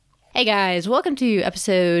Hey guys, welcome to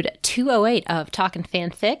episode 208 of Talkin'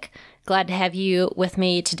 Fanfic. Glad to have you with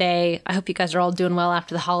me today. I hope you guys are all doing well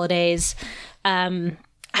after the holidays. I'm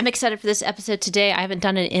excited for this episode today. I haven't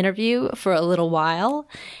done an interview for a little while,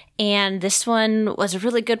 and this one was a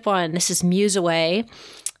really good one. This is Muse Away.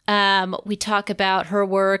 We talk about her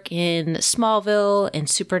work in Smallville, in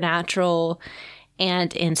Supernatural,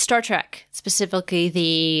 and in Star Trek, specifically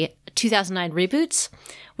the 2009 reboots,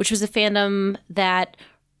 which was a fandom that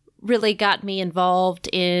really got me involved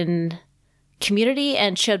in Community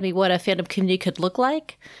and showed me what a fandom community could look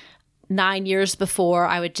like. 9 years before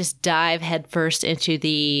I would just dive headfirst into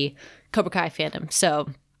the Cobra Kai fandom. So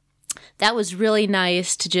that was really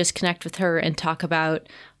nice to just connect with her and talk about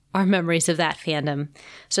our memories of that fandom.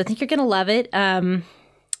 So I think you're going to love it.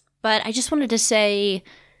 But I just wanted to say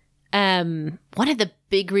one of the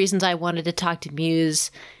big reasons I wanted to talk to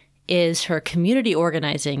Muse is her community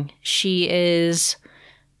organizing. She is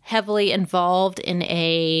heavily involved in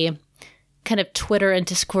a kind of Twitter and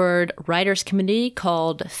Discord writers community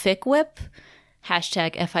called FicWip,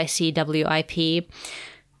 hashtag FICWIP.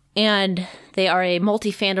 And they are a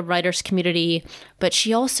multi-fandom writers community, but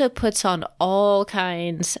she also puts on all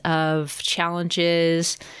kinds of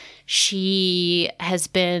challenges. She has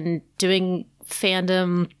been doing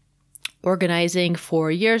fandom organizing for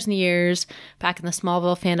years and years. Back in the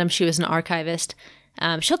Smallville fandom, she was an archivist.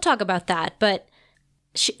 She'll talk about that, but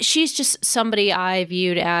she's just somebody I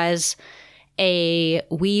viewed as a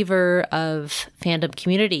weaver of fandom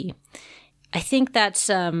community. I think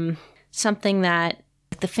that's something that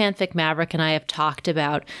the Fanfic Maverick and I have talked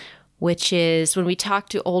about, which is when we talk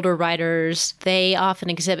to older writers, they often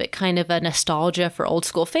exhibit kind of a nostalgia for old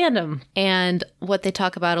school fandom. And what they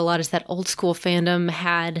talk about a lot is that old school fandom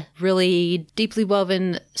had really deeply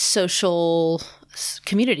woven social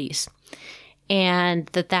communities, and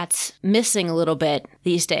that's missing a little bit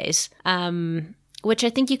these days, which I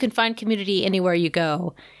think you can find community anywhere you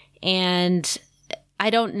go. And I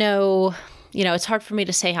don't know, it's hard for me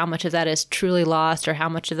to say how much of that is truly lost or how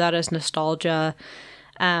much of that is nostalgia.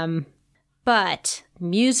 But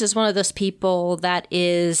Muse is one of those people that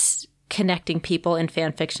is connecting people in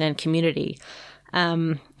fan fiction and community.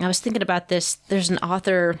 I was thinking about this. There's an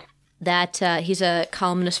author that he's a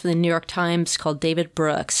columnist for the New York Times called David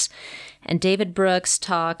Brooks. And David Brooks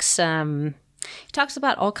talks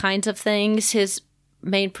about all kinds of things. His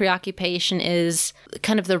main preoccupation is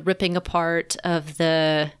kind of the ripping apart of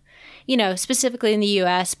the, specifically in the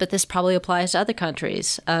U.S., but this probably applies to other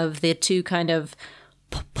countries, of the two kind of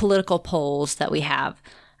political poles that we have,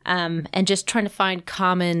 and just trying to find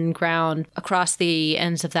common ground across the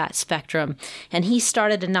ends of that spectrum. And he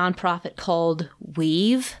started a nonprofit called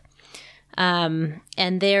Weave. And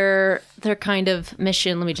their kind of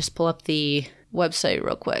mission, let me just pull up the website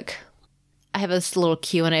real quick. I have this little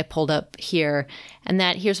Q&A pulled up here, and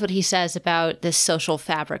here's what he says about this social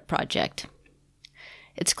fabric project.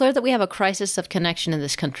 It's clear that we have a crisis of connection in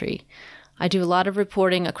this country. I do a lot of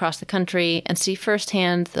reporting across the country and see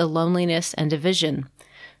firsthand the loneliness and division.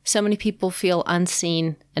 So many people feel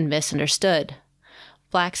unseen and misunderstood.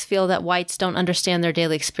 Blacks feel that whites don't understand their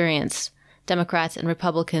daily experience. Democrats and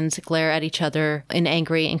Republicans glare at each other in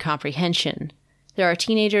angry incomprehension. There are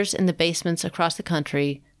teenagers in the basements across the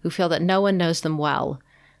country who feel that no one knows them well.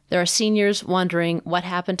 There are seniors wondering what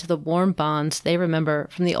happened to the warm bonds they remember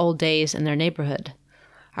from the old days in their neighborhood.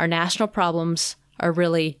 Our national problems are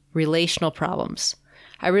really relational problems.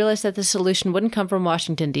 I realized that the solution wouldn't come from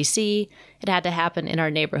Washington, D.C. It had to happen in our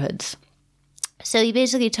neighborhoods. So he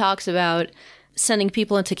basically talks about sending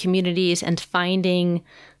people into communities and finding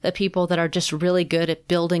the people that are just really good at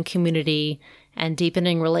building community and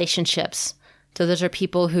deepening relationships. So those are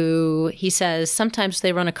people who, he says, sometimes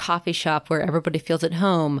they run a coffee shop where everybody feels at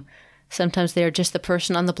home. Sometimes they are just the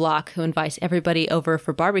person on the block who invites everybody over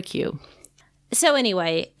for barbecue. So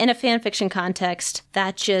anyway, in a fanfiction context,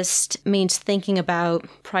 that just means thinking about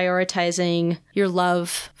prioritizing your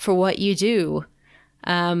love for what you do.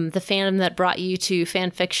 The fandom that brought you to fan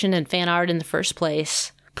fiction and fan art in the first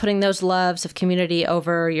place, putting those loves of community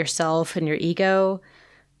over yourself and your ego,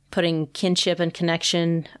 putting kinship and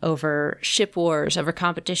connection over ship wars, over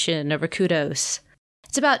competition, over kudos.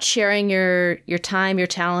 It's about sharing your time, your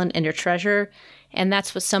talent, and your treasure, and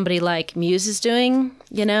that's what somebody like Muse is doing,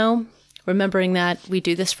 remembering that we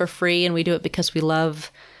do this for free and we do it because we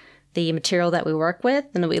love the material that we work with,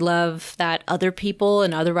 and we love that other people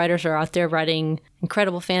and other writers are out there writing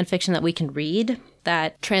incredible fan fiction that we can read,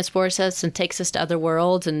 that transports us and takes us to other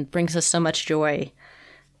worlds and brings us so much joy.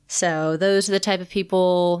 So those are the type of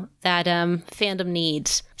people that fandom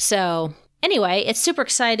needs. So Anyway, it's super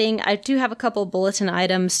exciting. I do have a couple bulletin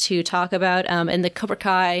items to talk about. In the Cobra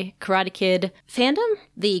Kai Karate Kid fandom,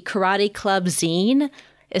 the Karate Club zine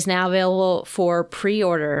is now available for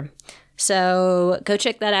pre-order. So go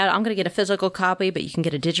check that out. I'm going to get a physical copy, but you can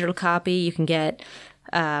get a digital copy. You can get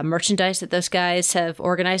merchandise that those guys have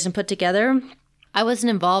organized and put together. I wasn't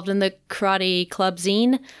involved in the Karate Club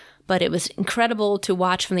zine, but it was incredible to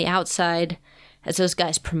watch from the outside as those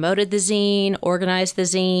guys promoted the zine, organized the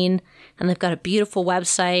zine, and they've got a beautiful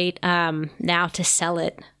website now to sell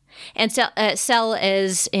it. And sell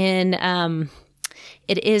as in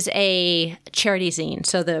it is a charity zine,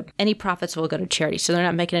 so any profits will go to charity, so they're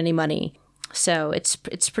not making any money. So it's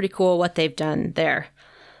pretty cool what they've done there.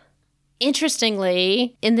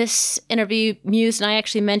 Interestingly, in this interview, Muse and I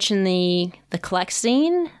actually mentioned the Collect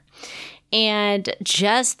zine. And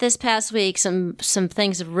just this past week, some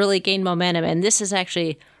things have really gained momentum, and this is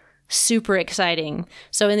actually super exciting.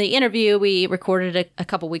 So in the interview, we recorded a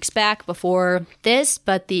couple weeks back before this,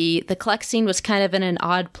 but the Collect zine was kind of in an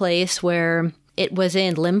odd place where it was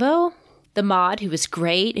in limbo. The mod, who was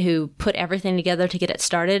great, who put everything together to get it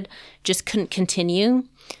started, just couldn't continue.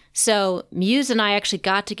 So Muse and I actually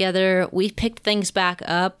got together. We picked things back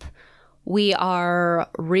up. We are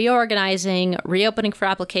reorganizing, reopening for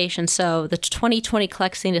application. So the 2020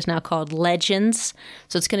 Collect zine is now called Legends.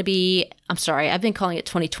 So it's going to be, I'm sorry, I've been calling it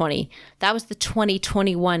 2020. That was the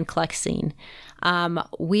 2021 Collect zine.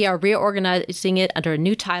 We are reorganizing it under a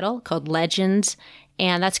new title called Legends.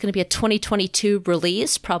 And that's going to be a 2022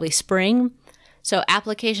 release, probably spring. So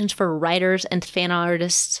applications for writers and fan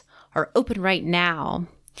artists are open right now.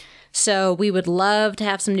 So we would love to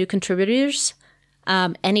have some new contributors.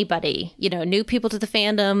 Anybody, new people to the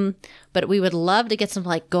fandom, but we would love to get some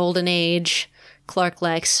like Golden Age Clark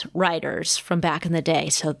Lex writers from back in the day.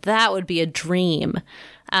 So that would be a dream.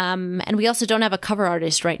 And we also don't have a cover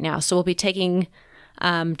artist right now. So we'll be taking,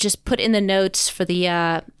 just put in the notes for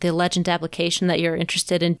the Legend application that you're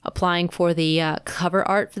interested in applying for the cover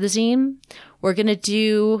art for the zine. We're going to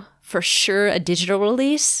do for sure a digital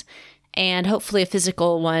release and hopefully a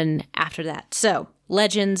physical one after that. So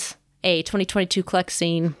Legends, a 2022 Collect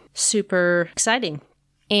zine, super exciting.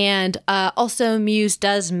 And also Muse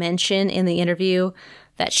does mention in the interview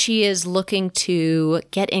that she is looking to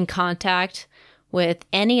get in contact with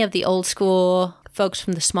any of the old school folks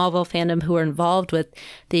from the Smallville fandom who are involved with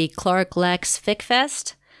the Clark Lex Fic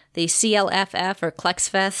Fest, the CLFF or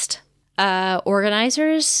Klexfest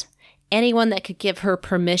organizers, anyone that could give her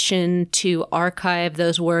permission to archive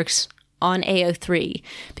those works on AO3,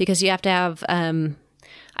 because you have to have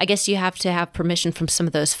I guess you have to have permission from some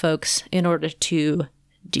of those folks in order to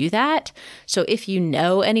do that. So if you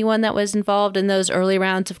know anyone that was involved in those early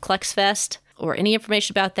rounds of Klexfest or any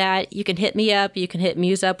information about that, you can hit me up. You can hit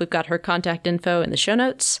Muse up. We've got her contact info in the show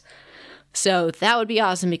notes. So that would be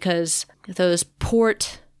awesome, because those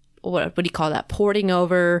what do you call that? Porting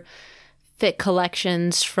over fic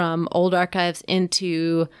collections from old archives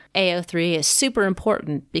into AO3 is super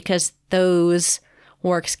important, because those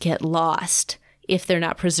works get lost if they're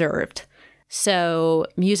not preserved. So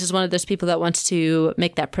Muse is one of those people that wants to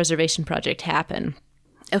make that preservation project happen.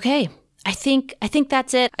 Okay, I think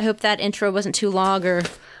that's it. I hope that intro wasn't too long or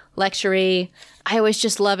lecture-y. I always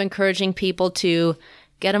just love encouraging people to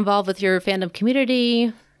get involved with your fandom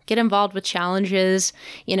community, get involved with challenges,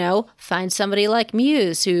 find somebody like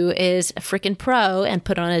Muse who is a freaking pro and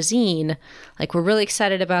put on a zine. Like, we're really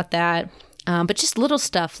excited about that. But just little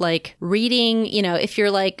stuff like reading, if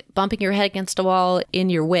you're like bumping your head against a wall in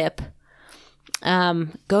your whip,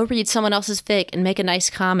 go read someone else's fic and make a nice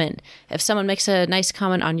comment. If someone makes a nice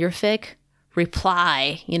comment on your fic,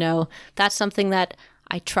 reply. That's something that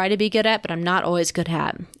I try to be good at, but I'm not always good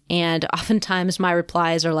at. And oftentimes my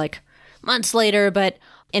replies are like months later. But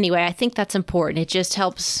anyway, I think that's important. It just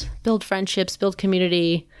helps build friendships, build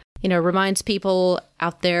community, reminds people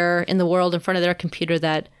out there in the world in front of their computer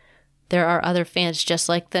that there are other fans just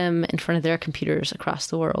like them in front of their computers across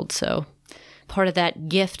the world. So part of that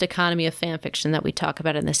gift economy of fan fiction that we talk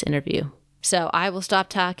about in this interview. So I will stop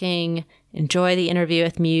talking, enjoy the interview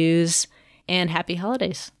with Muse, and happy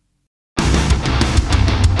holidays.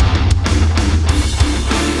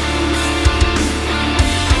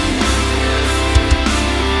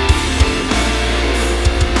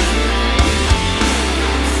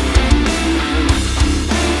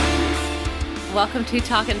 Welcome to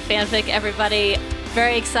Talkin' Fanfic, everybody.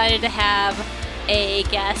 Very excited to have a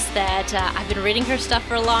guest that I've been reading her stuff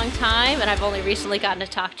for a long time, and I've only recently gotten to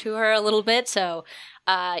talk to her a little bit, so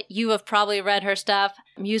you have probably read her stuff.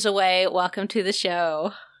 Muse Away, welcome to the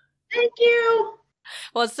show. Thank you.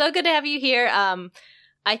 Well, it's so good to have you here.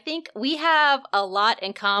 I think we have a lot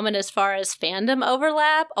in common as far as fandom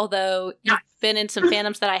overlap, although you've been in some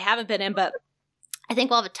fandoms that I haven't been in, but I think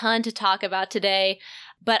we'll have a ton to talk about today.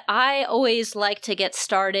 But I always like to get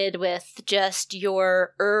started with just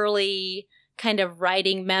your early kind of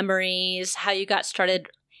writing memories, how you got started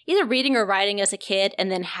either reading or writing as a kid,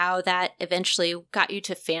 and then how that eventually got you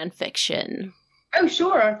to fan fiction. Oh,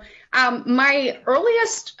 sure. My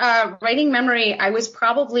earliest writing memory, I was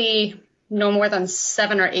probably no more than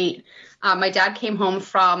 7 or 8. My dad came home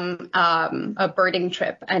from a birding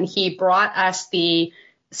trip, and he brought us the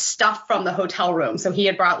stuff from the hotel room. So he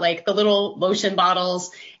had brought like the little lotion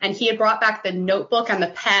bottles, and he had brought back the notebook and the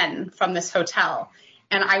pen from this hotel.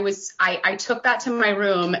 And I took that to my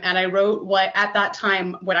room, and I wrote what at that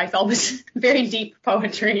time, what I felt was very deep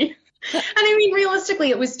poetry. And I mean, realistically,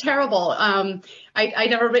 it was terrible. I'd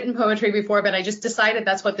never written poetry before, but I just decided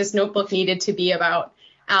that's what this notebook needed to be about.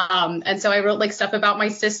 And so I wrote like stuff about my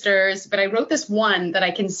sisters, but I wrote this one that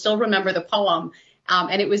I can still remember the poem.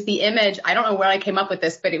 And it was the image, I don't know where I came up with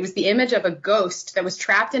this, but it was the image of a ghost that was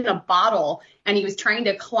trapped in a bottle, and he was trying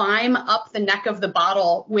to climb up the neck of the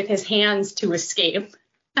bottle with his hands to escape.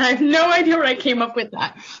 And I have no idea where I came up with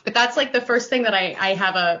that. But that's like the first thing that I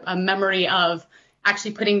have a memory of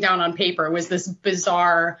actually putting down on paper, was this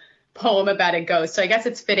bizarre poem about a ghost. So I guess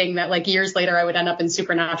it's fitting that like years later I would end up in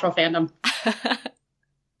supernatural fandom.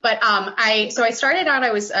 But I started out,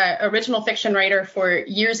 I was an original fiction writer for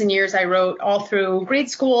years and years. I wrote all through grade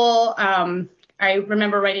school. I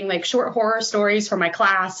remember writing like short horror stories for my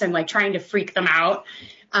class and like trying to freak them out.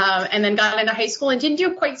 And then got into high school and didn't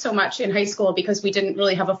do quite so much in high school because we didn't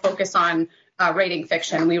really have a focus on writing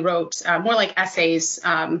fiction. We wrote more like essays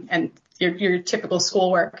and your typical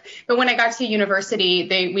schoolwork. But when I got to university,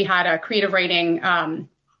 we had a creative writing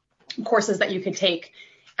courses that you could take.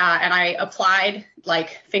 And I applied,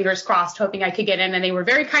 like, fingers crossed, hoping I could get in. And they were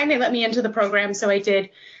very kind. They let me into the program. So I did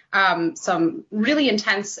some really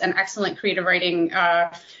intense and excellent creative writing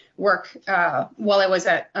work while I was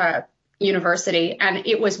at university. And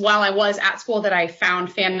it was while I was at school that I found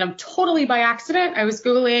fandom totally by accident. I was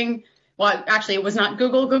Googling. Well, actually, it was not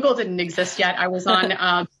Google. Google didn't exist yet. I was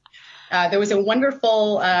on there was a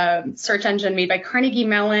wonderful search engine made by Carnegie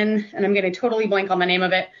Mellon, and I'm going to totally blank on the name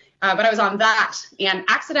of it. But I was on that and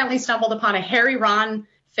accidentally stumbled upon a Harry Ron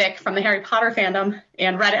fic from the Harry Potter fandom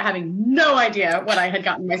and read it having no idea what I had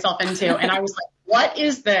gotten myself into. And I was like, what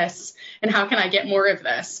is this? And how can I get more of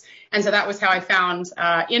this? And so that was how I found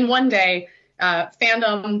in one day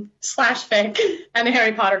fandom / fic and the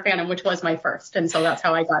Harry Potter fandom, which was my first. And so that's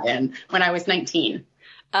how I got in when I was 19.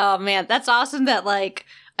 Oh, man, that's awesome that like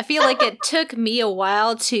I feel like it took me a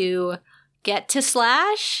while to get to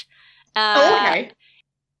Slash. Okay.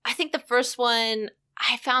 I think the first one,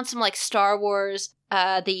 I found some like Star Wars,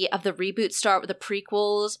 the reboot the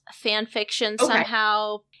prequels fan fiction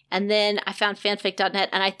somehow. And then I found fanfic.net.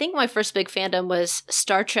 And I think my first big fandom was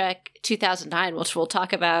Star Trek 2009, which we'll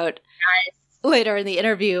talk about later in the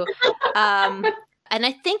interview. And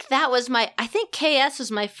I think I think KS was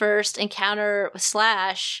my first encounter with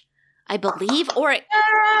Slash, I believe,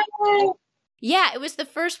 yeah, it was the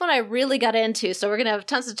first one I really got into. So we're going to have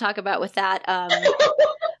tons to talk about with that.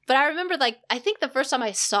 But I remember, like, I think the first time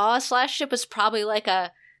I saw a Slash ship was probably like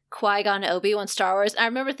a Qui-Gon Obi-Wan Star Wars. And I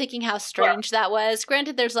remember thinking how strange that was.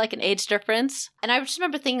 Granted, there's like an age difference. And I just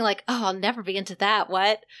remember thinking like, oh, I'll never be into that.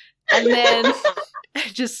 What? And then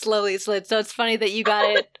just slowly slid. So it's funny that you got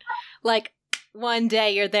it like one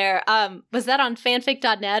day you're there. Was that on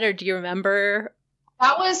fanfic.net or do you remember?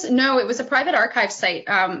 It was a private archive site.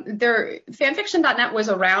 Fanfiction.net was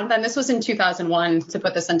around then. This was in 2001 to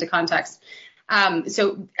put this into context.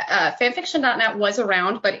 So fanfiction.net was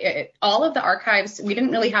around, but all of the archives, we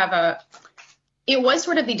didn't really have it was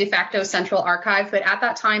sort of the de facto central archive, but at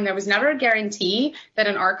that time there was never a guarantee that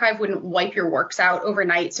an archive wouldn't wipe your works out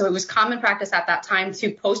overnight. So it was common practice at that time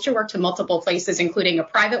to post your work to multiple places, including a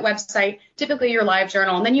private website, typically your live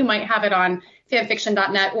journal, and then you might have it on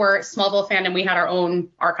fanfiction.net or Smallville Fandom. We had our own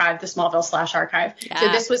archive, the Smallville / archive. Yeah.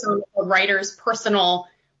 So this was a writer's personal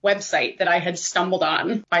website that I had stumbled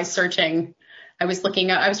on by searching. I was trying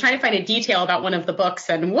to find a detail about one of the books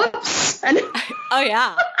and whoops. And oh,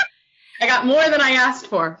 yeah. I got more than I asked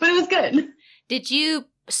for, but it was good. Did you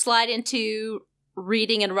slide into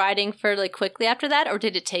reading and writing fairly quickly after that, or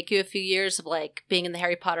did it take you a few years of like being in the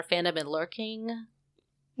Harry Potter fandom and lurking?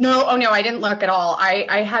 No, I didn't lurk at all.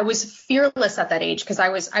 I was fearless at that age because I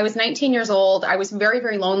was 19 years old. I was very,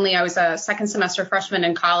 very lonely. I was a second semester freshman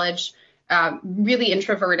in college, really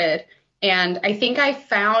introverted. And I think I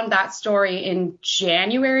found that story in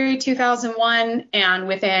January 2001. And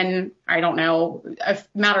within, I don't know, a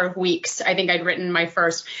matter of weeks, I think I'd written my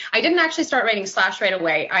first. I didn't actually start writing Slash right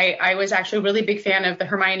away. I was actually a really big fan of the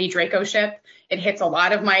Hermione Draco ship. It hits a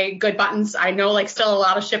lot of my good buttons. I know like still a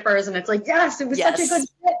lot of shippers, and it's like, yes, it was such a good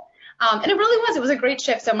ship. And it really was. It was a great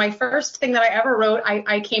ship. So my first thing that I ever wrote,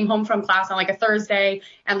 I came home from class on like a Thursday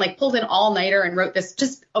and like pulled an all-nighter and wrote this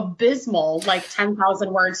just abysmal, like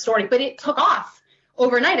 10,000 word story. But it took off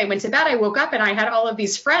overnight. I went to bed, I woke up, and I had all of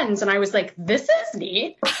these friends, and I was like, this is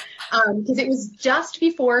neat. Because it was just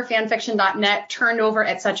before fanfiction.net turned over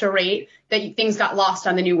at such a rate that things got lost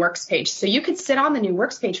on the new works page. So you could sit on the new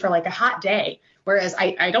works page for like a hot day. Whereas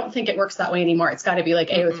I don't think it works that way anymore. It's got to be like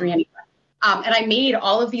AO3 anyway. And I made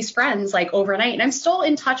all of these friends like overnight, and I'm still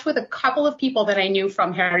in touch with a couple of people that I knew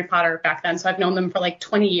from Harry Potter back then. So I've known them for like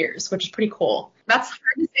 20 years, which is pretty cool. That's hard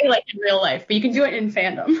to say like in real life, but you can do it in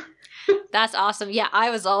fandom. That's awesome. Yeah, I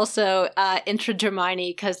was also into Hermione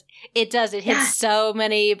because it hits so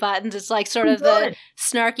many buttons. It's like sort of the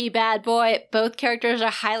snarky bad boy. Both characters are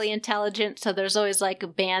highly intelligent, so there's always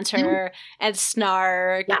like banter and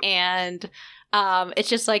snark and it's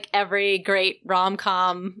just like every great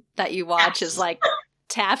rom-com that you watch is like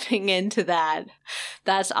tapping into that.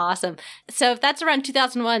 That's awesome. So if that's around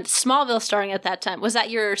 2001, Smallville starting at that time, was that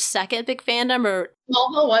your second big fandom or?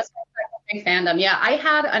 Smallville was my second big fandom. Yeah, I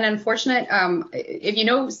had an unfortunate, if you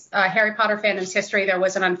know Harry Potter fandom's history, there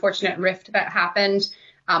was an unfortunate rift that happened.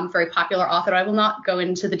 Very popular author. I will not go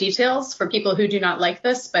into the details for people who do not like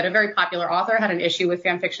this, but a very popular author had an issue with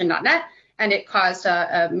fanfiction.net. And it caused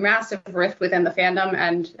a massive rift within the fandom.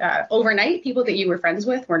 And overnight, people that you were friends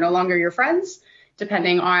with were no longer your friends,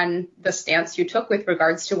 depending on the stance you took with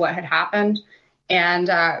regards to what had happened. And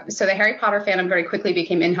so the Harry Potter fandom very quickly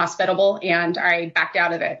became inhospitable, and I backed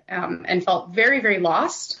out of it and felt very, very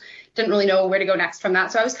lost. Didn't really know where to go next from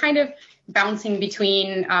that. So I was kind of bouncing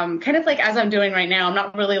between kind of like as I'm doing right now. I'm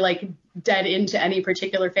not really like dead into any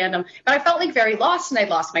particular fandom, but I felt like very lost, and I'd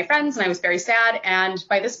lost my friends, and I was very sad. And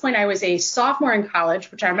by this point I was a sophomore in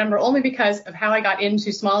college, which I remember only because of how I got into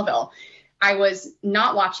Smallville. I was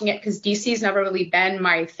not watching it because DC's never really been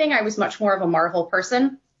my thing. I was much more of a Marvel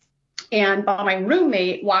person. And my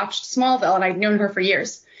roommate watched Smallville, and I'd known her for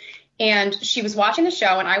years. And she was watching the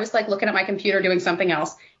show, and I was like looking at my computer doing something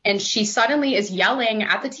else. And she suddenly is yelling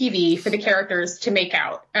at the TV for the characters to make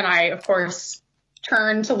out. And I, of course,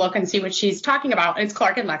 turn to look and see what she's talking about. And it's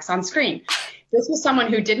Clark and Lex on screen. This was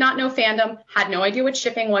someone who did not know fandom, had no idea what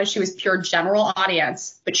shipping was. She was pure general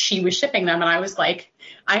audience, but she was shipping them. And I was like,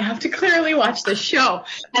 I have to clearly watch this show.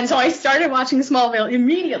 And so I started watching Smallville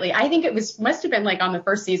immediately. I think it must have been like on the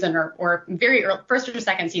first season or very early, first or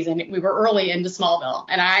second season. We were early into Smallville,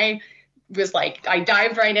 and I was like, I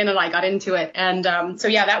dived right in and I got into it. And so,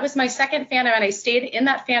 yeah, that was my second fandom. And I stayed in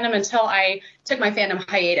that fandom until I took my fandom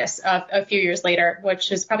hiatus a few years later, which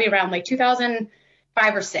is probably around like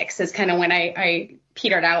 2005 or 6 is kind of when I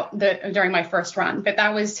petered out during my first run. But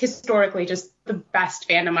that was historically just the best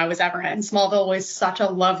fandom I was ever in. Smallville was such a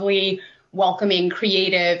lovely, welcoming,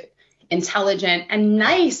 creative, intelligent, and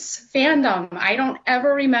nice fandom. I don't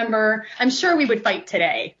ever remember. I'm sure we would fight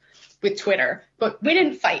today with Twitter, but we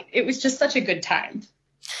didn't fight. It was just such a good time.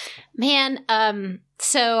 Man,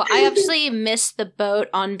 so I obviously missed the boat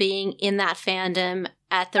on being in that fandom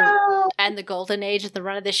at the golden age of the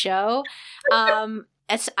run of the show.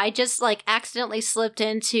 I just like accidentally slipped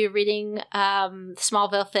into reading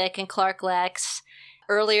Smallville Fic and Clark Lex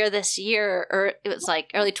earlier this year, or it was like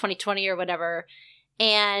early 2020 or whatever.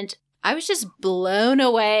 And I was just blown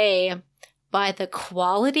away by the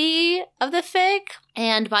quality of the fic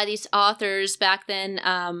and by these authors back then,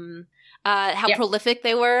 how prolific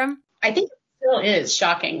they were. I think it still is,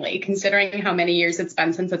 shockingly, considering how many years it's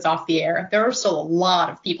been since it's off the air. There are still a lot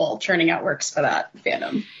of people churning out works for that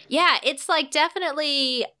fandom. Yeah, it's like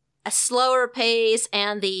definitely a slower pace,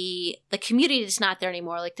 and the community is not there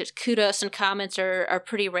anymore. Like there's kudos and comments are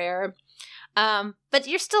pretty rare. But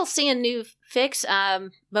you're still seeing new fics.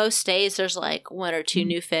 Most days there's like 1 or 2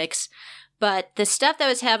 new fics. But the stuff that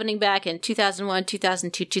was happening back in 2001,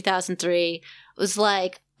 2002, 2003 was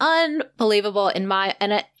like unbelievable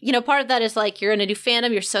part of that is like you're in a new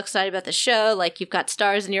fandom, you're so excited about the show, like you've got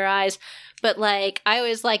stars in your eyes. But like I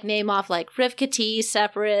always like name off like Rivka T,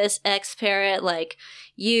 Separus, X Parrot, like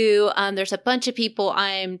you. There's a bunch of people.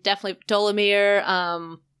 I'm definitely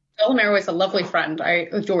Dolomir. Dolomir was a lovely friend. I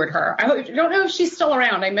adored her. I don't know if she's still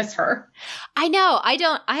around. I miss her. I know.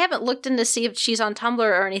 I haven't looked in to see if she's on Tumblr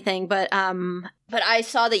or anything, but I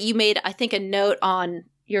saw that you made, I think, a note on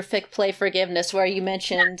your fic Play Forgiveness where you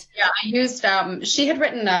mentioned. Yeah, I used, she had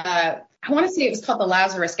written I want to say it was called The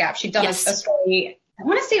Lazarus Gap. She'd done a story. I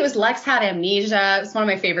want to say it was Lex had amnesia. It's one of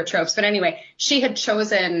my favorite tropes. But anyway, she had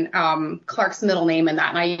chosen Clark's middle name in that.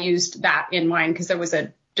 And I used that in mine because there was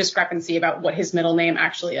a discrepancy about what his middle name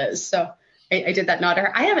actually is. So I did that nod to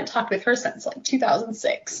her. I haven't talked with her since like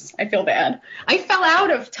 2006. I feel bad. I fell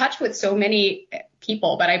out of touch with so many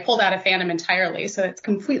people, but I pulled out of fandom entirely. So it's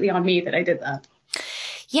completely on me that I did that.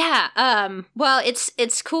 Yeah. Well,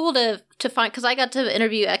 it's cool to find, because I got to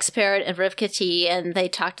interview X-Parrot and Rivka T, and they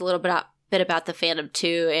talked a little bit about the fandom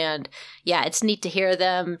too. And yeah, it's neat to hear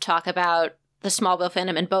them talk about the Smallville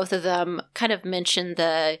fandom, and both of them kind of mentioned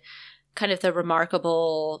the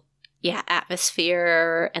remarkable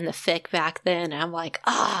atmosphere and the fic back then. And I'm like,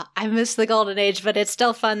 I miss the golden age, but it's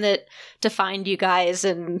still fun to find you guys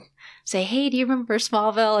and say, hey, do you remember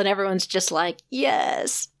Smallville? And everyone's just like,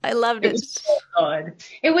 yes, I loved it. It was so good.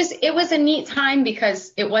 It was a neat time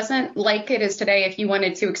because it wasn't like it is today. If you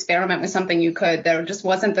wanted to experiment with something, you could. There just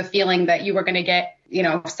wasn't the feeling that you were going to get,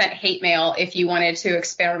 sent hate mail if you wanted to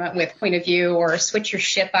experiment with point of view or switch your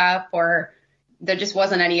ship up, or there just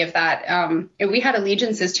wasn't any of that. We had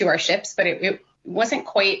allegiances to our ships, but it wasn't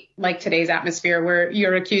quite like today's atmosphere where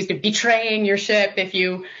you're accused of betraying your ship if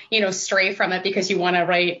you stray from it because you want to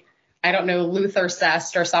write, I don't know, Luther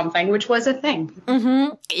Cest or something, which was a thing.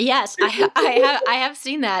 Mm-hmm. Yes, I have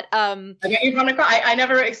seen that. I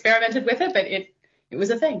never experimented with it, but it was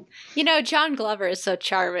a thing. John Glover is so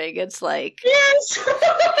charming. It's like, yes,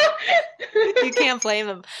 you can't blame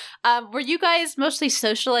him. Were you guys mostly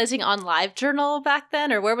socializing on LiveJournal back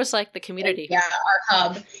then, or where was like the community? Yeah,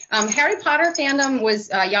 our hub. Harry Potter fandom was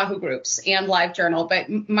Yahoo groups and LiveJournal, but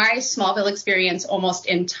my Smallville experience almost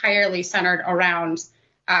entirely centered around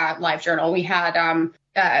LiveJournal. We had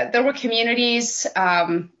there were communities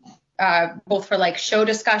both for like show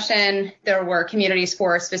discussion. There were communities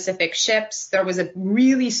for specific ships. There was a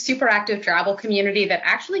really super active travel community that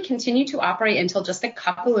actually continued to operate until just a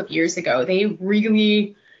couple of years ago. They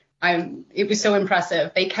really, it was so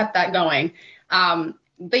impressive. They kept that going.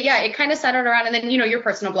 But yeah, it kind of centered around, and then, your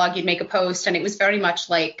personal blog, you'd make a post, and it was very much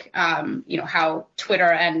like, how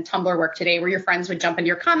Twitter and Tumblr work today, where your friends would jump into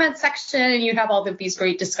your comment section and you'd have all of these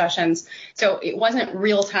great discussions. So it wasn't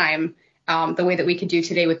real time the way that we could do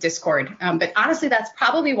today with Discord. But honestly, that's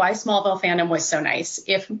probably why Smallville fandom was so nice.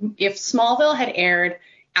 If Smallville had aired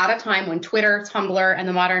at a time when Twitter, Tumblr, and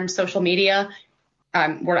the modern social media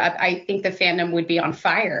were up, I think the fandom would be on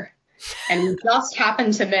fire. And we just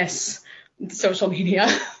happened to miss social media.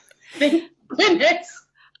 Thank goodness.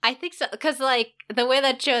 I think so, because like the way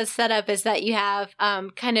that show is set up is that you have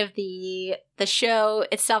kind of the show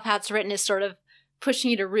itself, how it's written, is sort of pushing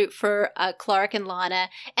you to root for Clark and Lana,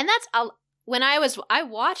 and that's when I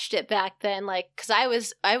watched it back then, like, because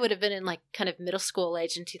I would have been in like kind of middle school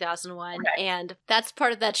age in 2001, okay. And that's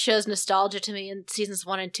part of that show's nostalgia to me. In seasons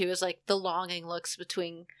 1 and 2 is like the longing looks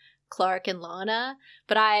between Clark and Lana,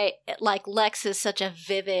 but I like Lex is such a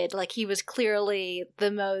vivid, like he was clearly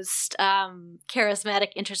the most charismatic,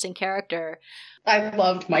 interesting character. I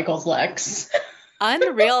loved Michael's Lex.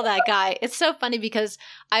 Unreal, that guy. It's so funny because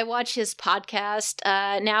I watch his podcast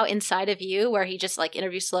now, Inside of You, where he just like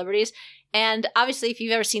interviews celebrities. And obviously, if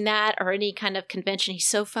you've ever seen that or any kind of convention, he's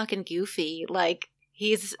so fucking goofy. Like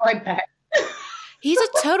he's a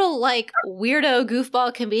total like weirdo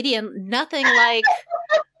goofball comedian. Nothing like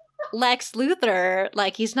Lex Luthor.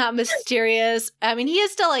 Like he's not mysterious. I mean, he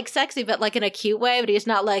is still like sexy, but like in a cute way. But he's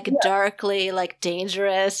not like darkly like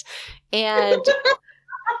dangerous. And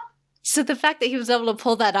so the fact that he was able to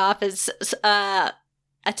pull that off is a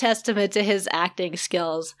testament to his acting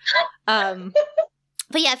skills.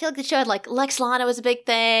 But yeah, I feel like the show had like Lex Lana was a big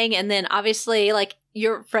thing. And then obviously like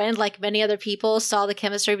your friend, like many other people, saw the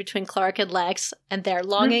chemistry between Clark and Lex and their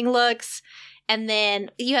longing looks. And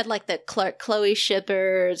then you had like the Clark Chloe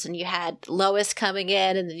shippers, and you had Lois coming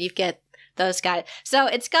in, and then you get those guys. So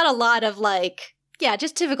it's got a lot of like,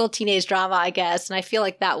 just typical teenage drama, I guess. And I feel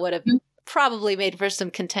like that would have probably made for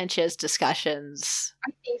some contentious discussions.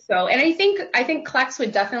 I think so. And I think Klex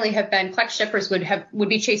would definitely have been, Klex shippers would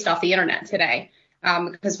be chased off the internet today.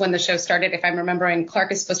 Because when the show started, if I'm remembering,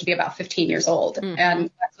 Clark is supposed to be about 15 years old,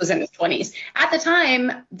 and Klex was in his 20s. At the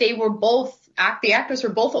time, they were both, the actors were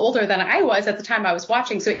both older than I was at the time I was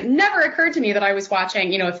watching. So it never occurred to me that I was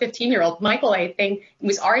watching, a 15-year-old. Michael, I think,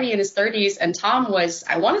 was already in his 30s, and Tom was,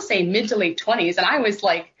 I want to say, mid to late 20s, and I was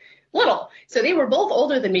like little. So they were both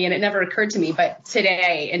older than me, and it never occurred to me. But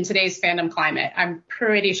today, in today's fandom climate, I'm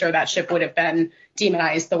pretty sure that ship would have been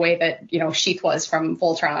demonized the way that, Sheath was from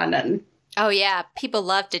Voltron and Oh yeah, people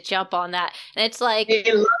love to jump on that. And it's like, They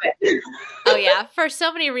love it. oh yeah, for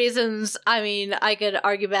so many reasons. I mean, I could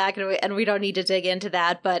argue back and we don't need to dig into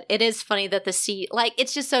that, but it is funny that like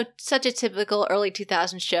it's just such a typical early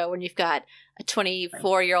 2000s show when you've got a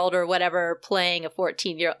 24-year-old or whatever playing a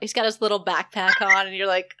 14-year-old. He's got his little backpack on and you're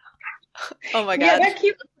like, oh my God. Yeah, that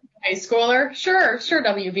cute high schooler. Sure,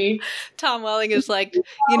 WB. Tom Welling is like,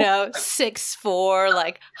 6'4",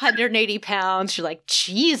 like 180 pounds. You're like,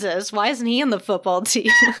 Jesus, why isn't he in the football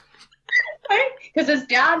team? Because his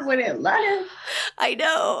dad wouldn't let him. I know.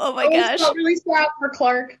 Oh my gosh. Felt really sad for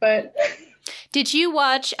Clark, but. Did you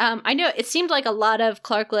watch, I know it seemed like a lot of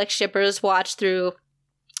Clark Lex shippers watched through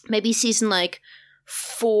maybe season like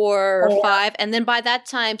 4 or 5, and then by that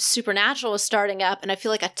time Supernatural was starting up, and I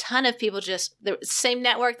feel like a ton of people the same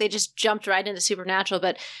network, they just jumped right into Supernatural.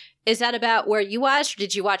 But is that about where you watched, or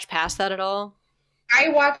did you watch past that at all? I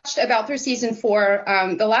watched about through season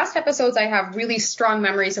 4. The last episodes I have really strong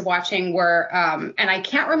memories of watching were, and I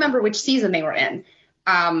can't remember which season they were in,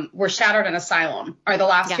 were Shattered and Asylum are the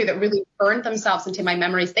last 2 that really burned themselves into my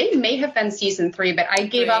memories. They may have been season 3, but I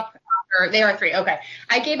gave up. They are 3. Okay.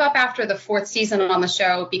 I gave up after the 4th season on the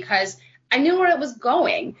show because I knew where it was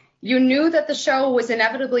going. You knew that the show was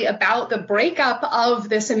inevitably about the breakup of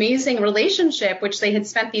this amazing relationship, which they had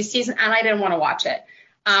spent these seasons, and I didn't want to watch it.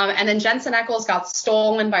 And then Jensen Ackles got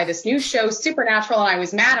stolen by this new show, Supernatural, and I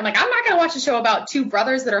was mad. I'm like, I'm not going to watch a show about 2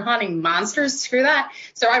 brothers that are hunting monsters. Screw that.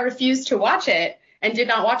 So I refused to watch it and did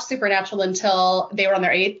not watch Supernatural until they were on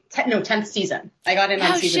their 10th season. I got in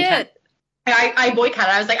on season 10. I boycotted.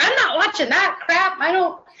 I was like, I'm not watching that crap.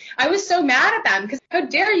 I was so mad at them because how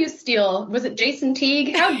dare you steal, was it Jason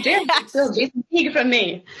Teague? How dare you steal Jason Teague from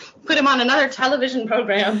me? Put him on another television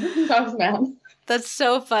program. So I was mad. That's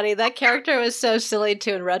so funny. That character was so silly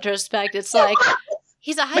too in retrospect. It's like,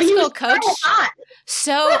 he's a high school coach.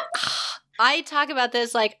 So I talk about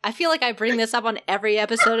this, like, I feel like I bring this up on every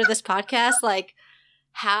episode of this podcast. Like,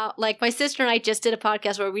 how, like, my sister and I just did a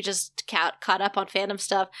podcast where we just caught up on fandom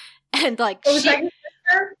stuff. And like, I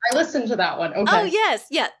listened to that one. Okay. Oh yes,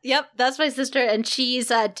 yep. That's my sister, and she's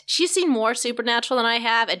seen more Supernatural than I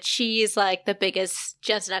have, and she's like the biggest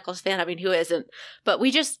Jensen Ackles fan. I mean, who isn't? But we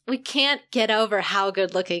can't get over how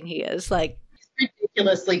good looking he is. Like,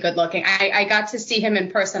 ridiculously good looking. I got to see him in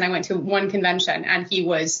person. I went to one convention, and he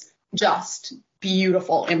was just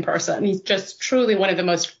beautiful in person. He's just truly one of the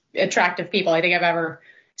most attractive people I think I've ever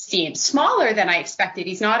seen. Smaller than I expected.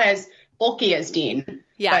 He's not as bulky as Dean.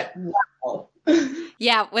 Yeah. But wow.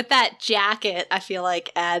 Yeah, with that jacket, I feel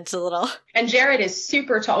like adds a little. And Jared is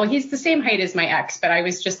super tall. Well, he's the same height as my ex, but I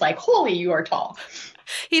was just like, holy, you are tall.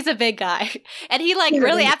 He's a big guy. And he like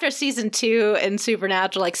really after season 2 in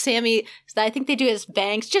Supernatural, like Sammy, I think they do his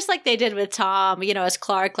bangs just like they did with Tom, as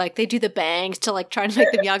Clark, like they do the bangs to like try to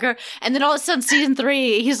make them younger. And then all of a sudden season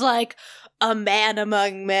 3, he's like a man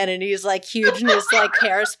among men, and he's like huge and his like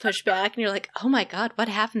hair is pushed back, and you're like, oh my God, what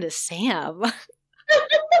happened to Sam?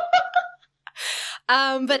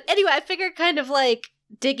 But anyway, I figured kind of like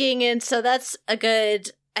digging in. So that's a good,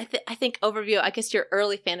 I think overview, I guess your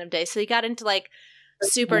early fandom days. So you got into like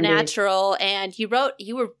Supernatural, and you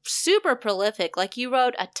were super prolific. Like you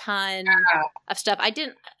wrote a ton of stuff.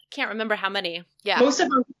 Can't remember how many. Yeah. Most of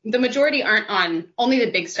them, the majority aren't on, only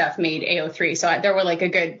the big stuff made AO3. So there were like a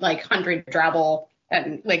good like 100 Drabble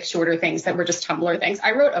and like shorter things that were just Tumblr things.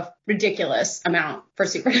 I wrote a ridiculous amount for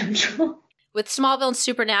Supernatural. With Smallville and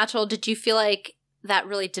Supernatural, did you feel like that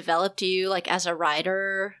really developed you like as a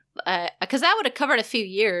writer? Because that would have covered a few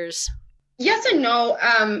years. Yes and no.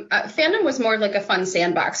 Fandom was more like a fun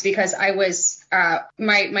sandbox because I was,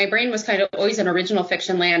 my brain was kind of always in original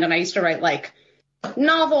fiction land, and I used to write like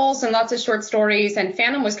novels and lots of short stories, and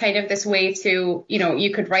fandom was kind of this way to,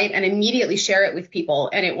 you could write and immediately share it with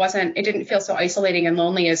people, and it didn't feel so isolating and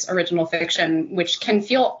lonely as original fiction, which can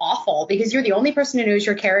feel awful because you're the only person who knows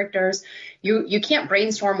your characters. You can't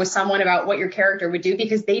brainstorm with someone about what your character would do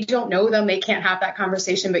because they don't know them. They can't have that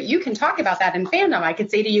conversation, but you can talk about that in fandom. I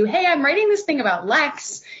could say to you, hey, I'm writing this thing about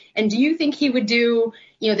Lex, and do you think he would do,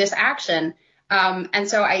 this action? And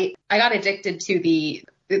so I got addicted to the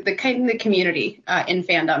kind of the community in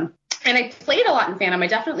fandom. And I played a lot in fandom. I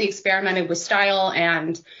definitely experimented with style,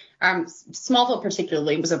 and Smallville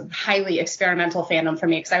particularly was a highly experimental fandom for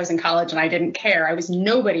me because I was in college and I didn't care. I was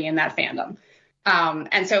nobody in that fandom.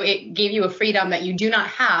 And so it gave you a freedom that you do not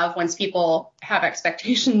have once people have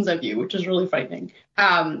expectations of you, which is really frightening.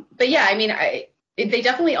 But yeah, I mean, they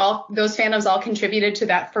definitely those fandoms all contributed to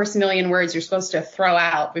that first million words you're supposed to throw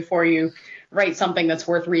out before you write something that's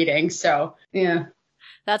worth reading. So, yeah.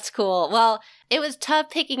 That's cool. Well, it was tough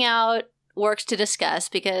picking out works to discuss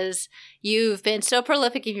because you've been so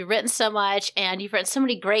prolific, you've written so much, and you've written so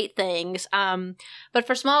many great things. But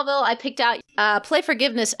for Smallville, I picked out Play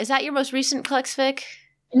Forgiveness. Is that your most recent Klex fic?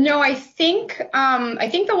 No, I think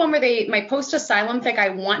the one where my post-asylum fic, I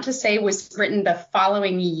want to say, was written the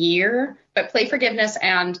following year, but Play Forgiveness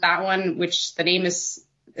and that one, which the name is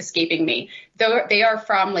escaping me, though they are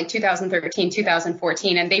from like 2013,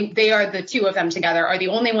 2014, and they are, the two of them together are the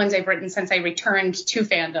only ones I've written since I returned to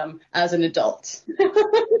fandom as an adult.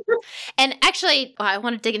 And actually, I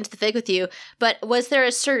want to dig into the fic with you, but was there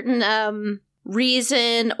a certain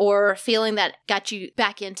reason or feeling that got you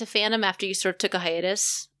back into fandom after you sort of took a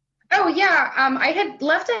hiatus? Oh, yeah. I had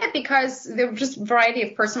left it because there were just a variety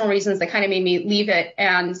of personal reasons that kind of made me leave it.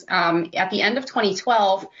 And at the end of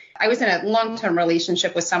 2012, I was in a long-term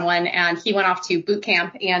relationship with someone, and he went off to boot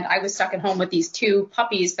camp, and I was stuck at home with these two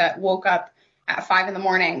puppies that woke up at 5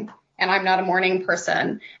 a.m, and I'm not a morning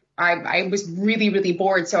person. I was really, really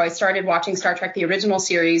bored, so I started watching Star Trek, the original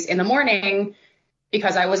series, in the morning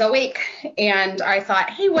because I was awake. And I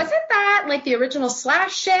thought, hey, wasn't that like the original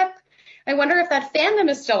Slash ship? I wonder if that fandom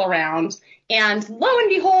is still around. And lo and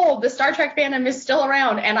behold, the Star Trek fandom is still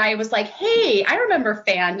around. And I was like, hey, I remember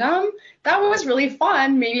fandom. That was really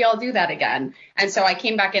fun. Maybe I'll do that again. And so I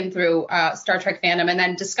came back in through Star Trek fandom, and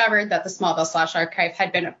then discovered that the Smallville Slash archive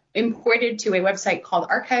had been imported to a website called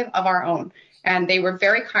Archive of Our Own. And they were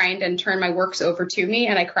very kind and turned my works over to me,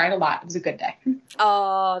 and I cried a lot. It was a good day.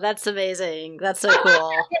 Oh, that's amazing. That's so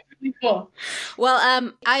cool. Really cool.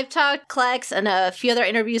 Well, I've talked Klex and a few other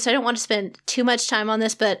interviews, so I don't want to spend too much time on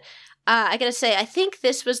this, but I gotta say, I think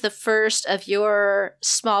this was the first of your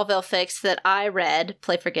Smallville fics that I read,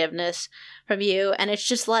 Play Forgiveness, from you, and it's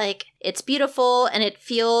just like, it's beautiful, and it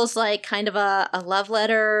feels like kind of a love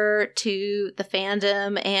letter to the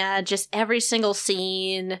fandom, and just every single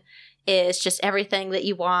scene is just everything that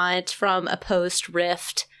you want from a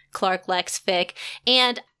post-Rift Clark Lex fic.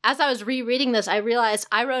 And as I was rereading this, I realized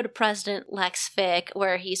I wrote a President Lex fic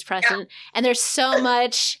where he's president, and there's so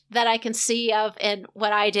much that I can see of in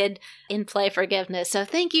what I did in Play Forgiveness. So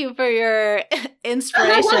thank you for your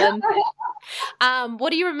inspiration. What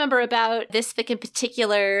do you remember about this fic in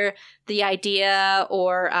particular, the idea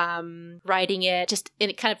or writing it, just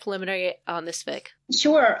in kind of preliminary on this fic?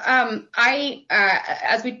 Sure.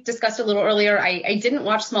 As we discussed a little earlier, I didn't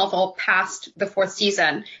watch Smallville past the 4th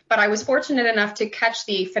season, but I was fortunate enough to catch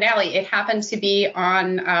the finale. It happened to be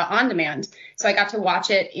on demand. So I got to watch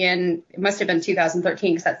it it must have been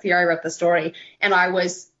 2013, because that's the year I wrote the story. And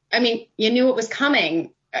you knew it was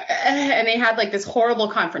coming. And they had like this horrible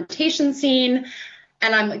confrontation scene.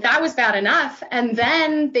 And I'm like, that was bad enough. And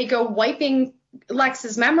then they go wiping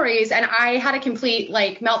Lex's memories, and I had a complete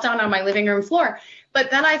like meltdown on my living room floor. But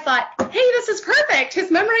then I thought, hey, this is perfect. His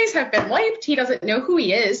memories have been wiped. He doesn't know who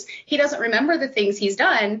he is. He doesn't remember the things he's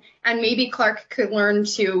done. And maybe Clark could learn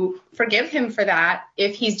to forgive him for that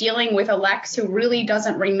if he's dealing with a Lex who really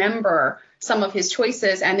doesn't remember some of his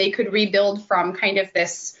choices, and they could rebuild from kind of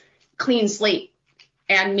this clean slate.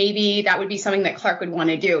 And maybe that would be something that Clark would want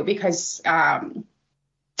to do, because I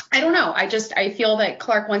don't know. I feel that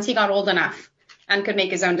Clark, once he got old enough and could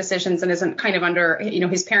make his own decisions and isn't kind of under,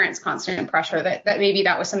 his parents' constant pressure, that maybe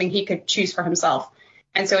that was something he could choose for himself.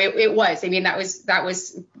 And so it was. I mean, that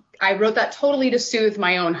was. I wrote that totally to soothe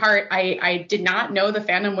my own heart. I did not know the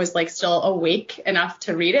fandom was like still awake enough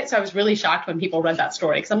to read it, so I was really shocked when people read that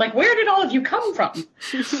story, because I'm like, where did all of you come from?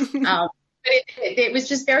 But it was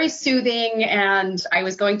just very soothing, and I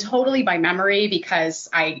was going totally by memory because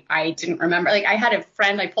I didn't remember. Like, I had a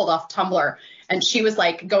friend I pulled off Tumblr, and she was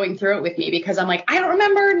like going through it with me because I'm like, I don't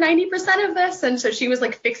remember 90% of this. And so she was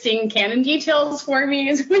like fixing canon details for me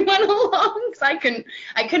as we went along. Because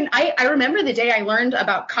I remember the day I learned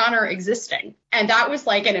about Connor existing. And that was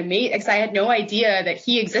like an amazing, because I had no idea that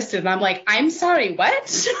he existed. And I'm like, I'm sorry,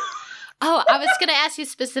 what? Oh, I was going to ask you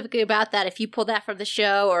specifically about that, if you pulled that from the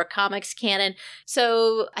show or comics canon.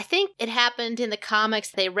 So I think it happened in the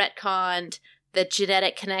comics. They retconned the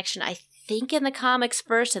genetic connection, I think, in the comics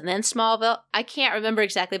first and then Smallville. I can't remember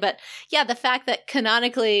exactly, but yeah, the fact that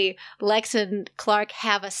canonically Lex and Clark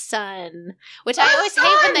have a son, which I always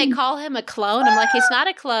hate when they call him a clone. I'm like, he's not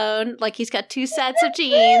a clone. Like, he's got two sets of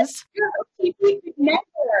genes. Never.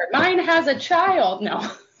 Mine has a child. No.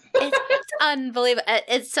 It's unbelievable.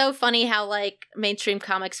 It's so funny how like mainstream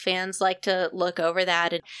comics fans like to look over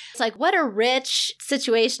that, and it's like, what a rich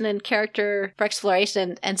situation and character for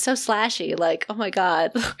exploration, and so slashy. Like, oh my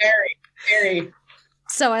god, very, very.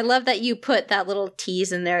 So I love that you put that little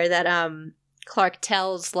tease in there that Clark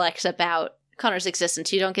tells Lex about Connor's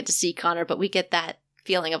existence. You don't get to see Connor, but we get that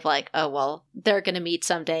feeling of like, oh, well, they're going to meet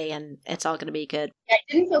someday and it's all going to be good. I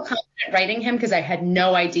didn't feel confident writing him because I had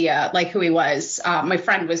no idea like who he was. My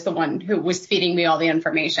friend was the one who was feeding me all the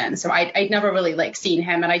information. So I'd never really like seen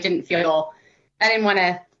him, and I didn't want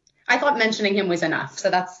to, I thought mentioning him was enough. So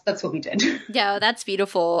that's what we did. Yeah, that's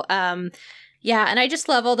beautiful. Yeah, and I just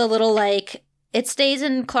love all the little like, it stays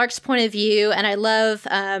in Clark's point of view, and I love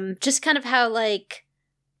just kind of how like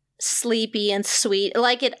sleepy and sweet,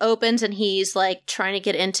 like it opens and he's like trying to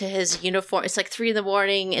get into his uniform. It's like 3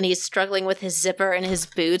 a.m. and he's struggling with his zipper and his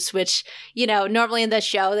boots, which, you know, normally in the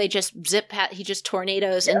show they just he just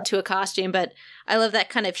tornadoes into a costume, but I love that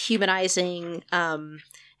kind of humanizing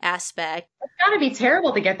aspect. It's got to be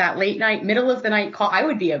terrible to get that late night, middle of the night call. I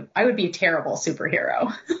would be a terrible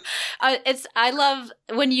superhero. I love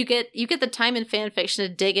when you get the time in fan fiction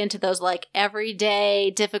to dig into those like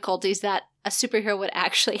everyday difficulties that a superhero would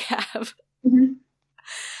actually have.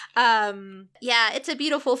 Mm-hmm. Yeah, it's a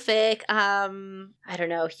beautiful fic. I don't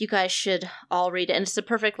know. You guys should all read it, and it's the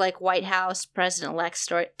perfect like White House President-elect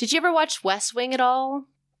story. Did you ever watch West Wing at all?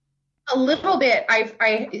 A little bit. I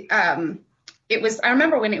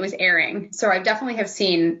remember when it was airing, so I definitely have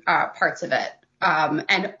seen parts of it.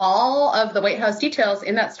 And all of the White House details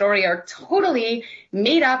in that story are totally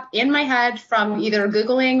made up in my head from either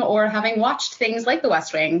Googling or having watched things like The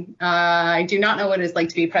West Wing. I do not know what it's like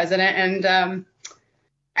to be president. And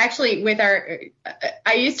actually,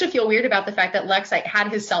 I used to feel weird about the fact that Lex had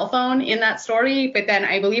his cell phone in that story, but then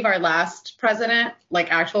I believe our last president,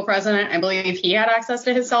 like actual president, I believe he had access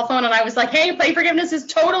to his cell phone. And I was like, hey, play forgiveness is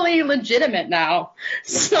totally legitimate now.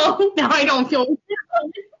 So now I don't feel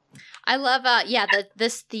I love,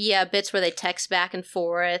 the bits where they text back and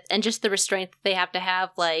forth, and just the restraint that they have,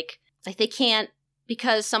 like they can't,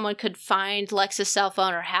 because someone could find Lex's cell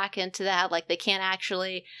phone or hack into that, like they can't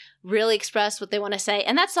actually really express what they want to say.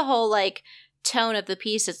 And that's the whole like tone of the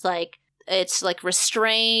piece. It's like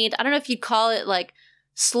restrained. I don't know if you'd call it like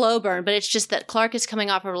slow burn, but it's just that Clark is coming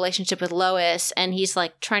off a relationship with Lois, and he's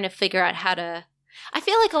like trying to figure out how to, I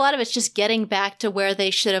feel like a lot of it's just getting back to where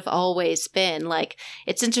they should have always been. Like,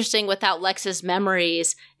 it's interesting without Lex's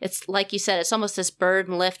memories. It's like you said, it's almost this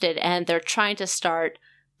burden lifted, and they're trying to start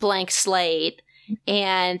blank slate.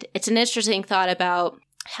 And it's an interesting thought about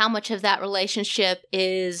how much of that relationship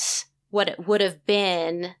is what it would have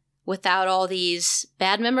been without all these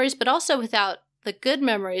bad memories, but also without the good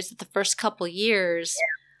memories of the first couple years. Yeah.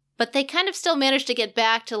 But they kind of still managed to get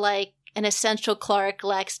back to like an essential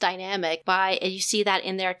Clark-Lex dynamic you see that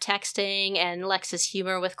in their texting and Lex's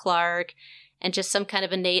humor with Clark, and just some kind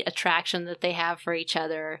of innate attraction that they have for each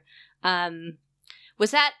other.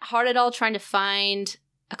 Was that hard at all, trying to find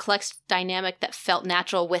a Clark dynamic that felt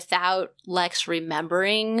natural without Lex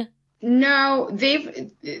remembering? No,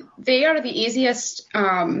 they are the easiest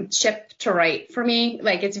ship to write for me.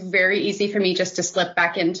 Like, it's very easy for me just to slip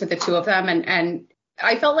back into the two of them, and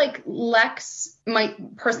I felt like Lex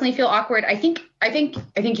might personally feel awkward. I think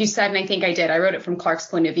you said, and I think I did. I wrote it from Clark's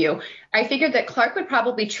point of view. I figured that Clark would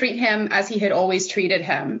probably treat him as he had always treated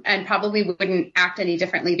him, and probably wouldn't act any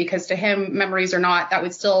differently, because to him, memories or not, that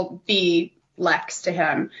would still be Lex to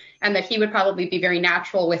him, and that he would probably be very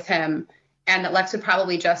natural with him, and that Lex would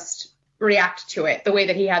probably just react to it the way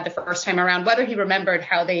that he had the first time around, whether he remembered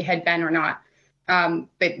how they had been or not.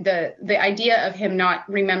 But the idea of him not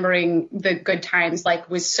remembering the good times, like,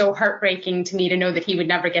 was so heartbreaking to me, to know that he would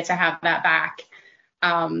never get to have that back.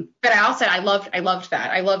 But I loved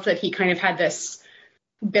that. I loved that he kind of had this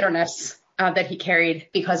bitterness that he carried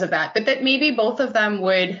because of that, but that maybe both of them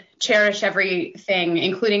would cherish everything,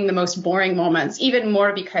 including the most boring moments, even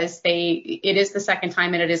more because it is the second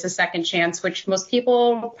time and it is a second chance, which most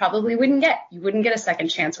people probably wouldn't get. You wouldn't get a second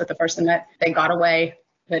chance with the person that they got away.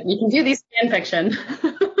 But we can do these fan fiction.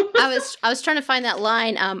 I was trying to find that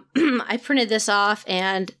line. I printed this off,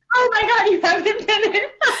 and oh my god, you have the pen,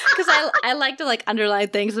 because I like to like underline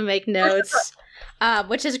things and make notes,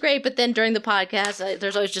 which is great. But then during the podcast,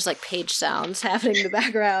 there's always just like page sounds happening in the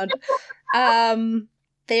background.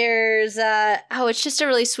 There's it's just a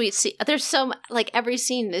really sweet scene. There's so like every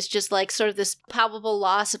scene is just like sort of this palpable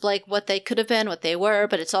loss of like what they could have been, what they were,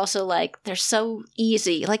 but it's also like they're so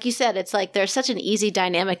easy. Like you said, it's like there's such an easy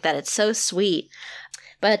dynamic that it's so sweet.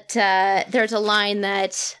 But there's a line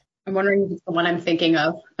that I'm wondering if it's the one I'm thinking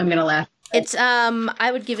of. I'm gonna laugh. It's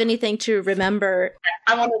I would give anything to remember.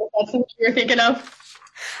 I wonder if that's what you're thinking of.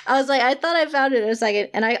 I was like, I thought I found it in a second,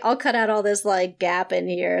 and I'll cut out all this like gap in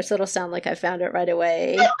here, so it'll sound like I found it right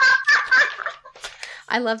away.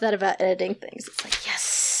 I love that about editing things. It's like,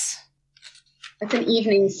 yes. It's an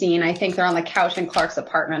evening scene. I think they're on the couch in Clark's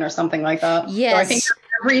apartment or something like that. Yes. So I think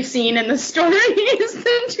every scene in the story is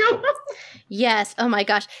the two. Yes. Oh my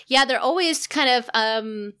gosh. Yeah, they're always kind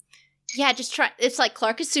of just try. It's like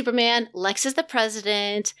Clark is Superman, Lex is the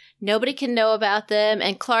president. Nobody can know about them,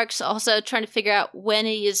 and Clark's also trying to figure out when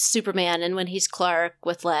he is Superman and when he's Clark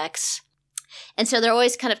with Lex. And so they're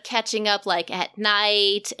always kind of catching up like at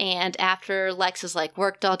night and after Lex has like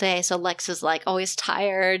worked all day, so Lex is like always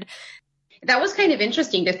tired. That was kind of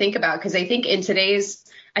interesting to think about because I think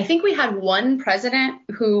I think we had one president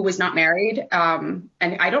who was not married. And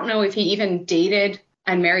I don't know if he even dated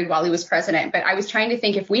and married while he was president. But I was trying to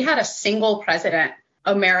think if we had a single president,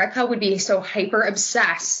 America would be so hyper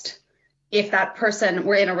obsessed if that person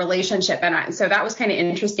were in a relationship. And so that was kind of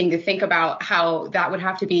interesting to think about how that would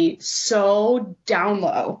have to be so down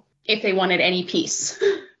low if they wanted any peace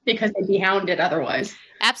because they'd be hounded otherwise.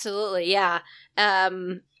 Absolutely. Yeah.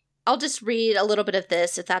 I'll just read a little bit of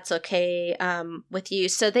this if that's okay with you.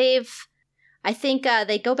 So I think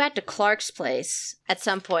they go back to Clark's place at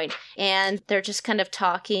some point, and they're just kind of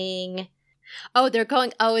talking. Oh,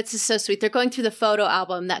 it's just so sweet. They're going through the photo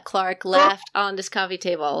album that Clark left on this coffee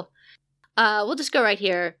table. We'll just go right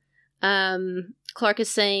here. Clark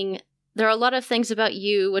is saying, there are a lot of things about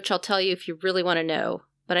you which I'll tell you if you really want to know,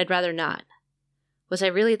 but I'd rather not. Was I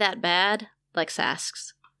really that bad? Lex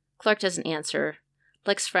asks. Clark doesn't answer.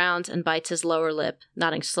 Lex frowns and bites his lower lip,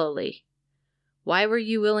 nodding slowly. Why were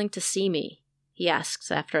you willing to see me? He asks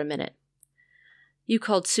after a minute. You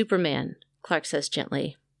called Superman, Clark says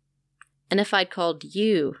gently. And if I'd called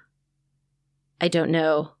you? I don't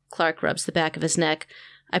know, Clark rubs the back of his neck.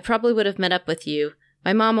 I probably would have met up with you.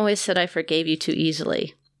 My mom always said I forgave you too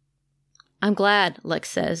easily. I'm glad, Lex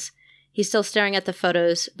says. He's still staring at the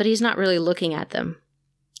photos, but he's not really looking at them.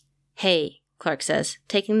 Hey, Clark says,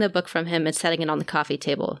 taking the book from him and setting it on the coffee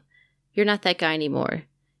table. You're not that guy anymore.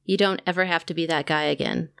 You don't ever have to be that guy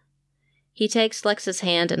again. He takes Lex's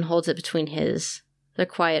hand and holds it between his. They're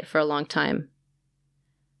quiet for a long time.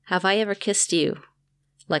 Have I ever kissed you?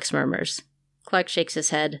 Lex murmurs. Clark shakes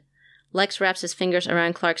his head. Lex wraps his fingers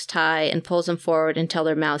around Clark's tie and pulls him forward until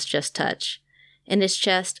their mouths just touch. In his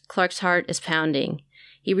chest, Clark's heart is pounding.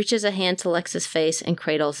 He reaches a hand to Lex's face and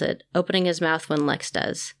cradles it, opening his mouth when Lex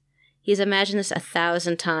does. He's imagined this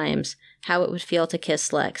 1,000 times, how it would feel to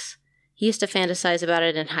kiss Lex. He used to fantasize about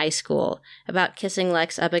it in high school, about kissing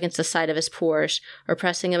Lex up against the side of his Porsche or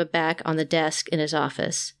pressing him back on the desk in his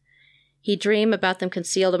office. He'd dream about them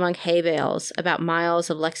concealed among hay bales, about miles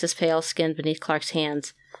of Lex's pale skin beneath Clark's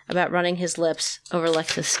hands, about running his lips over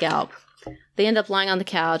Lex's scalp. They end up lying on the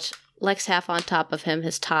couch, Lex half on top of him,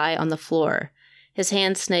 his tie on the floor. His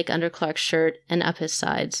hands snake under Clark's shirt and up his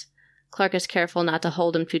sides. Clark is careful not to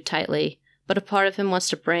hold him too tightly, but a part of him wants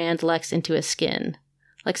to brand Lex into his skin.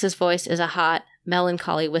 Lex's voice is a hot,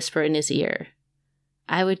 melancholy whisper in his ear.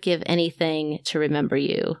 I would give anything to remember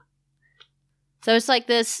you. So it's like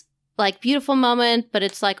this beautiful moment, but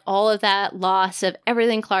it's like all of that loss of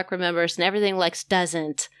everything Clark remembers and everything Lex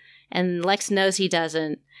doesn't. And Lex knows he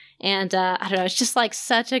doesn't. And I don't know, it's just like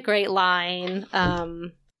such a great line.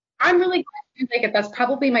 I'm really glad you like it. That's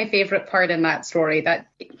probably my favorite part in that story. That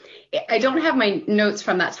I don't have my notes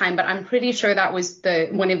from that time, but I'm pretty sure that was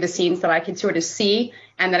one of the scenes that I could sort of see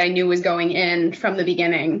and that I knew was going in from the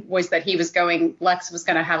beginning, was that Lex was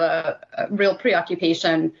going to have a real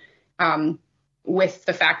preoccupation with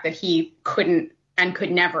the fact that he couldn't and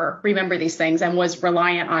could never remember these things and was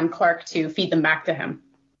reliant on Clark to feed them back to him.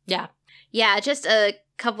 Yeah. Yeah, just a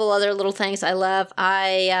couple other little things I love.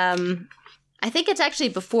 I think it's actually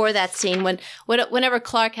before that scene whenever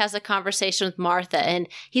Clark has a conversation with Martha and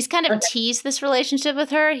he's kind of teased this relationship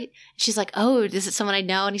with her. She's like, oh, is it someone I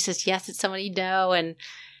know? And he says, yes, it's someone you know. And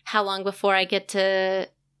how long before I get to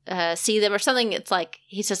see them or something? It's like,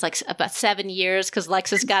 he says like about 7 years because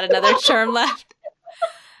Lex has got another term left.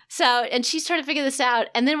 So, and she's trying to figure this out.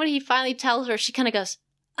 And then when he finally tells her, she kind of goes,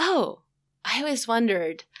 oh, I always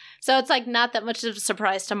wondered. So it's like not that much of a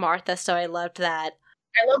surprise to Martha. So I loved that.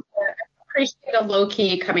 I love that. Appreciate a low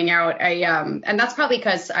key coming out. And that's probably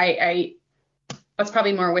because that's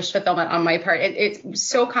probably more wish fulfillment on my part. It's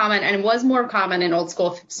so common, and it was more common in old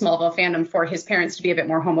school Smallville fandom for his parents to be a bit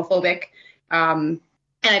more homophobic. And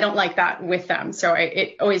I don't like that with them. So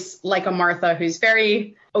it always like a Martha who's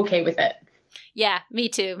very okay with it. Yeah, me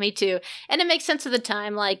too. And it makes sense at the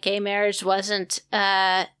time. Like gay marriage wasn't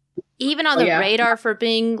even on the radar for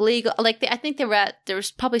being legal. Like I think they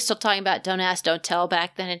was probably still talking about don't ask, don't tell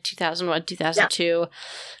back then in 2001, 2002. Yeah.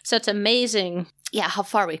 So it's amazing. Yeah. How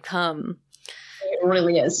far we've come. It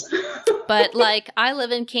really is. But like I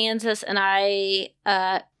live in Kansas and I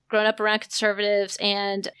grown up around conservatives,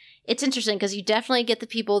 and it's interesting because you definitely get the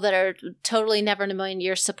people that are totally never in a million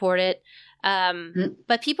years support it.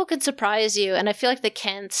 But people can surprise you. And I feel like the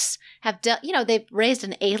Kents have they've raised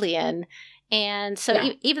an alien. And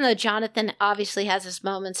so even though Jonathan obviously has his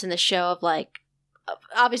moments in the show of like,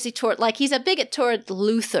 obviously toward, like, he's a bigot toward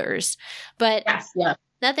Luthers, but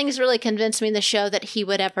nothing's really convinced me in the show that he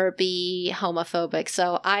would ever be homophobic.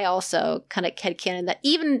 So I also kind of headcanon that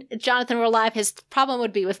even if Jonathan were alive, his problem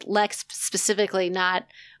would be with Lex specifically, not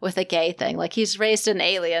with a gay thing. Like, he's raised an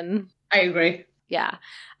alien. I agree. Yeah.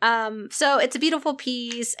 So it's a beautiful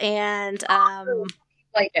piece, and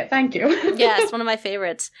like it. Thank you. yeah, it's one of my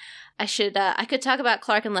favorites. I could talk about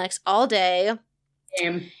Clark and Lex all day.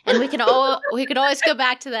 Same. And we could always go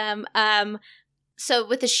back to them. So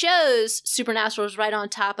with the shows, Supernatural was right on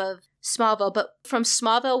top of Smallville, but from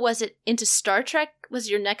Smallville, was it into Star Trek? Was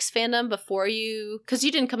your next fandom before you? Because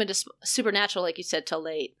you didn't come into Supernatural, like you said, till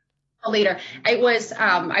late. Later. I was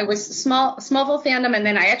Smallville fandom, and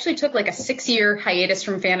then I actually took like a 6-year hiatus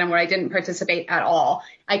from fandom where I didn't participate at all.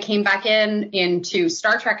 I came back into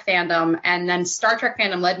Star Trek fandom, and then Star Trek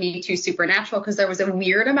fandom led me to Supernatural because there was a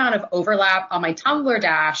weird amount of overlap on my Tumblr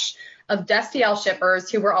dash of Destiel shippers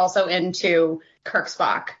who were also into Kirk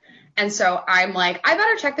Spock. And so I'm like, I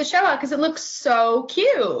better check the show out because it looks so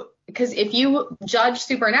cute. Because if you judge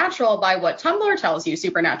Supernatural by what Tumblr tells you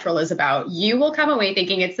Supernatural is about, you will come away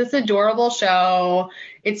thinking it's this adorable show.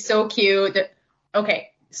 It's so cute.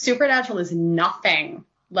 Okay, Supernatural is nothing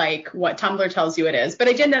like what Tumblr tells you it is. But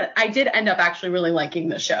I did end up actually really liking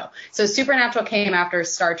the show. So Supernatural came after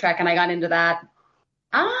Star Trek, and I got into that.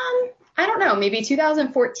 I don't know, maybe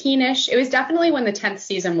 2014-ish. It was definitely when the 10th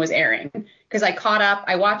season was airing because I caught up.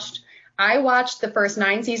 I watched the first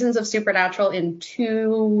 9 seasons of Supernatural in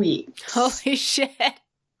 2 weeks. Holy shit.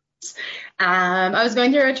 I was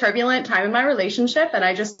going through a turbulent time in my relationship, and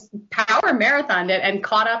I just power marathoned it and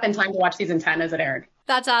caught up in time to watch season 10 as it aired.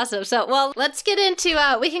 That's awesome. So, well, let's get into,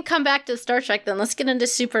 we can come back to Star Trek then. Let's get into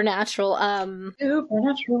Supernatural.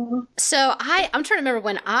 Supernatural. So I'm trying to remember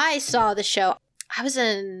when I saw the show. I was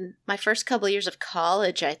in my first couple of years of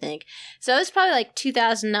college, I think. So it was probably like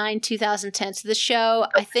 2009, 2010. So the show,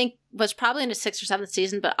 I think, was probably in the 6th or 7th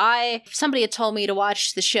season, but somebody had told me to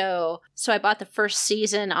watch the show. So I bought the first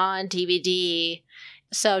season on DVD.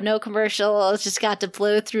 So no commercials, just got to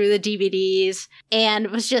blow through the DVDs and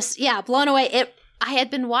was just, blown away. I had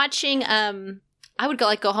been watching, I would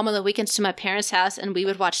go home on the weekends to my parents' house and we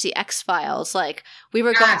would watch the X-Files. Like, we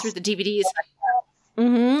were going through the DVDs.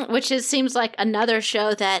 Which seems like another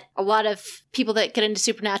show that a lot of people that get into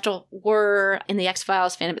Supernatural were in the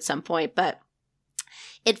X-Files fandom at some point. But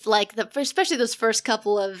it's like, especially those first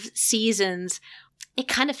couple of seasons, it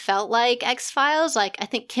kind of felt like X-Files. Like, I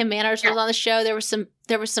think Kim Manners was on the show. There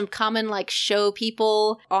was some common like show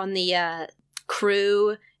people on the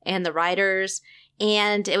crew and the writers.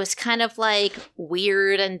 And it was kind of like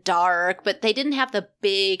weird and dark, but they didn't have the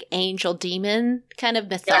big angel demon kind of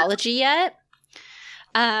mythology yet.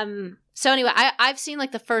 So anyway, I've seen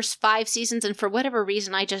like the first 5 seasons, and for whatever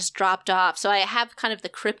reason, I just dropped off. So I have kind of the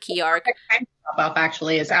Kripke arc. Drop off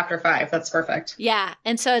actually is after 5. That's perfect. Yeah.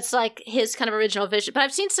 And so it's like his kind of original vision, but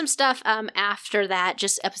I've seen some stuff, after that,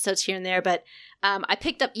 just episodes here and there. But, I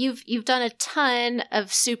picked up, you've done a ton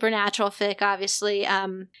of Supernatural fic, obviously.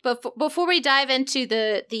 But before we dive into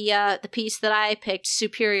the piece that I picked,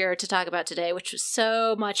 Superior, to talk about today, which was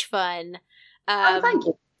so much fun. Thank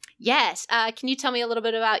you. Yes. Can you tell me a little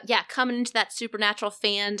bit about, coming into that Supernatural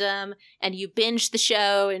fandom and you binged the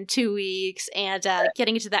show in 2 weeks and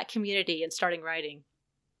getting into that community and starting writing?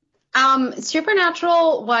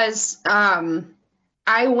 Supernatural was,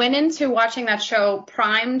 I went into watching that show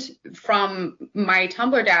primed from my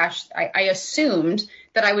Tumblr dash. I assumed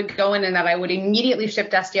that I would go in and that I would immediately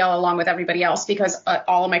ship Destiel along with everybody else because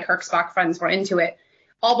all of my Kirk Spock friends were into it.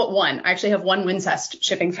 All but one. I actually have one Wincest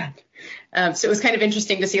shipping friend. So it was kind of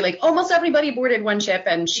interesting to see, like, almost everybody boarded one ship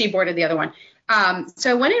and she boarded the other one.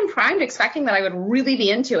 So I went in primed expecting that I would really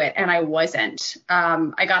be into it, and I wasn't.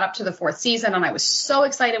 I got up to the 4th season, and I was so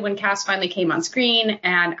excited when Cass finally came on screen,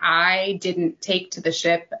 and I didn't take to the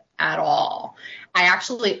ship at all. I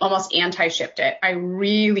actually almost anti-shipped it. I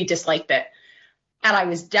really disliked it. And I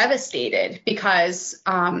was devastated because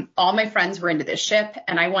all my friends were into this ship,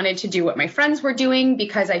 and I wanted to do what my friends were doing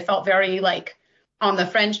because I felt very, like, on the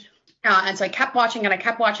fringe. And so I kept watching and I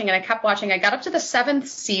kept watching and I kept watching. I got up to the 7th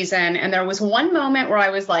season, and there was one moment where I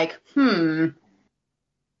was like,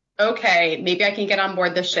 okay, maybe I can get on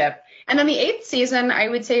board the ship. And then the 8th season, I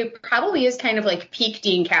would say probably is kind of like peak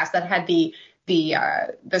Dean Cass, that had the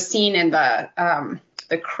scene in the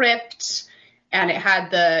crypt. And it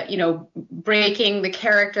had the, breaking the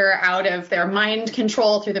character out of their mind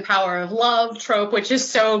control through the power of love trope, which is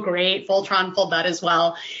so great. Voltron pulled that as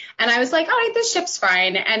well. And I was like, all right, this ship's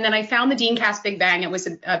fine. And then I found the Deancast Big Bang. It was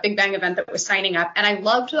a Big Bang event that was signing up. And I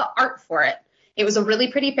loved the art for it. It was a really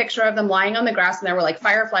pretty picture of them lying on the grass, and there were like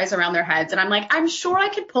fireflies around their heads. And I'm like, I'm sure I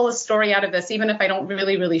could pull a story out of this, even if I don't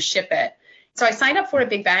really, really ship it. So I signed up for a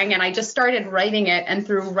Big Bang, and I just started writing it. And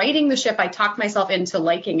through writing the ship, I talked myself into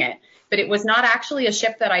liking it. But it was not actually a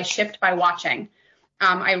ship that I shipped by watching.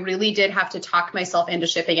 I really did have to talk myself into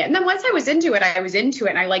shipping it. And then once I was into it,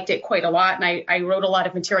 and I liked it quite a lot. And I wrote a lot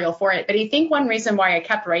of material for it. But I think one reason why I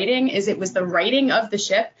kept writing is it was the writing of the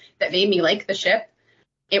ship that made me like the ship.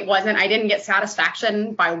 I didn't get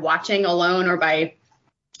satisfaction by watching alone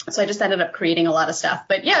so I just ended up creating a lot of stuff.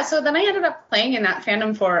 But yeah, so then I ended up playing in that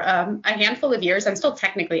fandom for a handful of years. I'm still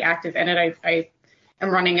technically active in it. I am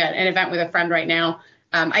running an event with a friend right now.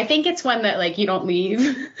 I think it's one that like you don't leave.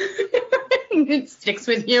 It sticks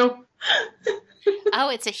with you. Oh,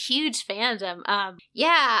 it's a huge fandom.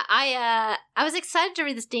 I was excited to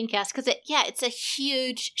read this Deancast because it's a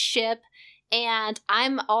huge ship. And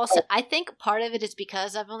I think part of it is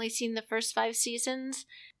because I've only seen the first 5 seasons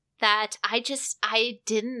that I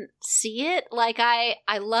didn't see it. Like I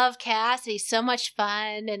love Cass. He's so much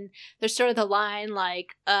fun. And there's sort of the line like,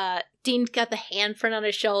 Dean's got the handprint on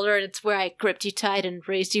his shoulder and it's where I gripped you tight and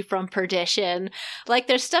raised you from perdition. Like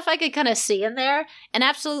there's stuff I could kind of see in there. And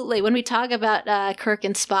absolutely, when we talk about Kirk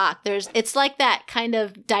and Spock, it's like that kind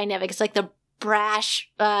of dynamic. It's like the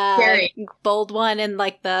brash, bold one and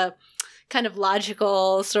like the kind of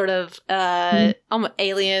logical sort of almost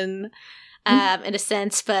alien in a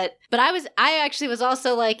sense, but I actually was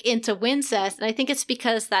also like into Wincest, and I think it's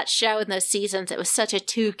because that show in those seasons, it was such a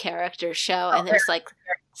 2-character show, and it was like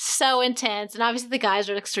so intense, and obviously the guys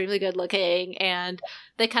are extremely good looking, and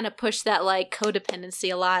they kind of push that like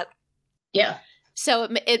codependency a lot. Yeah. So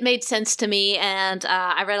it made sense to me, and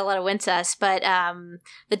I read a lot of Wincest, but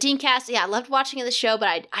the Deancast, I loved watching the show,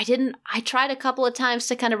 but I tried a couple of times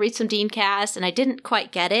to kind of read some Deancast, and I didn't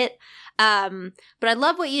quite get it. But I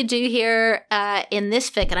love what you do here in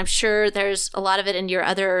this fic, and I'm sure there's a lot of it in your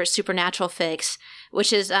other Supernatural fics,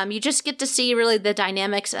 which is you just get to see really the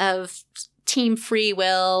dynamics of Team Free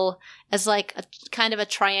Will as like a kind of a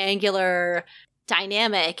triangular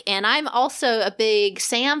dynamic. And I'm also a big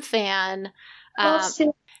Sam fan.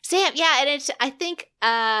 Sam, and I think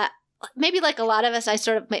maybe like a lot of us, I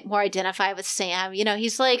sort of more identify with Sam.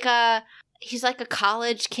 He's like a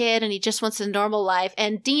college kid and he just wants a normal life.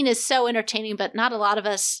 And Dean is so entertaining, but not a lot of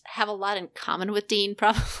us have a lot in common with Dean,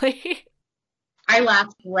 probably. I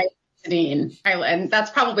laughed right to Dean. And that's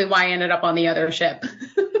probably why I ended up on the other ship.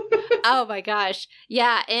 Oh my gosh.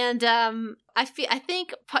 Yeah. And I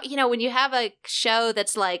think, when you have a show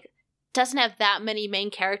that's like, doesn't have that many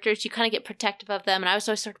main characters, you kind of get protective of them. And I was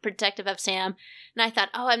always sort of protective of Sam. And I thought,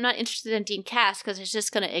 I'm not interested in Dean Cass because it's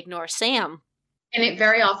just going to ignore Sam. And it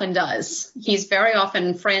very often does. He's very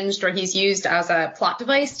often fringed or he's used as a plot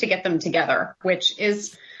device to get them together, which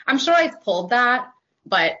is, I'm sure I've pulled that,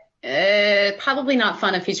 but probably not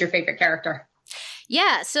fun if he's your favorite character.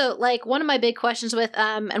 Yeah, so like one of my big questions with,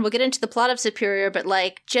 and we'll get into the plot of Superior, but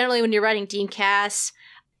like generally when you're writing Dean Cass,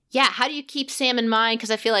 how do you keep Sam in mind?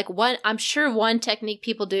 Because I feel like I'm sure one technique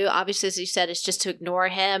people do, obviously, as you said, is just to ignore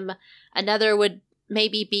him. Another would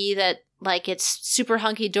maybe be that like it's super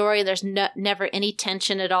hunky-dory and there's never any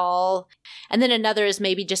tension at all. And then another is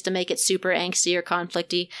maybe just to make it super angsty or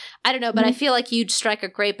conflicty. I don't know, but I feel like you'd strike a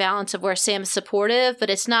great balance of where Sam is supportive, but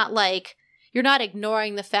it's not like you're not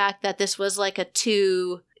ignoring the fact that this was like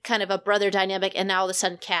kind of a brother dynamic and now all of a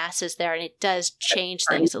sudden Cass is there and it does change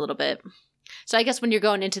things a little bit. So I guess when you're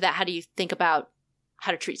going into that, how do you think about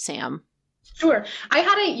how to treat Sam? Sure. I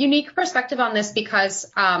had a unique perspective on this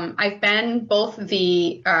because I've been both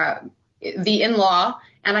the in-law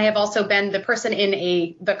and I have also been the person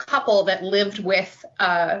in the couple that lived with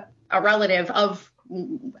a relative of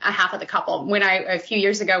a half of the couple. A few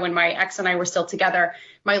years ago, when my ex and I were still together,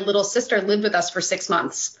 my little sister lived with us for 6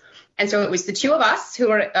 months. And so it was the two of us who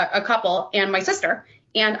were a couple and my sister.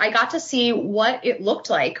 And I got to see what it looked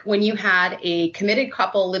like when you had a committed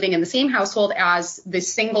couple living in the same household as the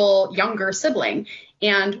single younger sibling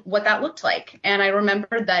and what that looked like. And I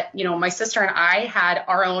remembered that, my sister and I had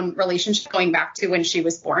our own relationship going back to when she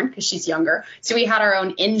was born because she's younger. So we had our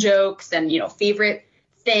own in-jokes and, favorite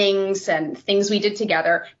things and things we did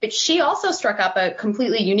together. But she also struck up a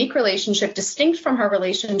completely unique relationship, distinct from her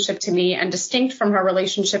relationship to me and distinct from her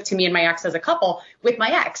relationship to me and my ex as a couple with my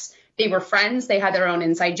ex. they were friends. They had their own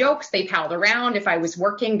inside jokes. They palled around. If I was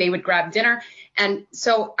working, they would grab dinner. And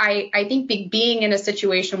so I think being in a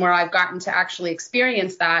situation where I've gotten to actually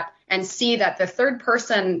experience that and see that the third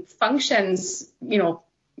person functions,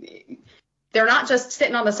 they're not just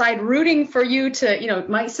sitting on the side rooting for you to,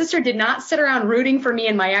 my sister did not sit around rooting for me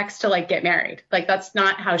and my ex to like get married. Like that's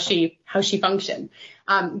not how she functioned.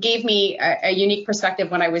 Gave me a unique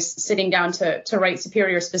perspective when I was sitting down to write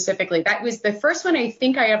Superior specifically. That was the first one I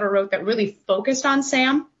think I ever wrote that really focused on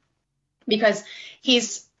Sam, because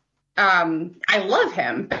I love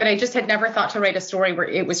him, but I just had never thought to write a story where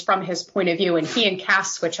it was from his point of view, and he and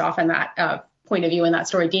Cass switch off in that point of view in that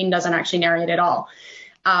story. Dean doesn't actually narrate at all.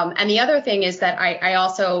 And the other thing is that I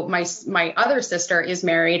also, my other sister is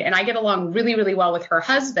married, and I get along really, really well with her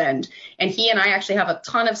husband, and he and I actually have a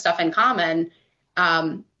ton of stuff in common.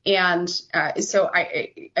 So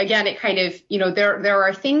it kind of, there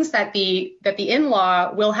are things that the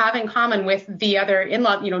in-law will have in common with the other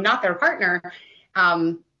in-law, not their partner.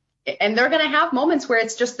 And they're going to have moments where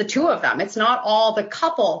it's just the two of them. It's not all the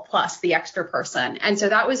couple plus the extra person. And so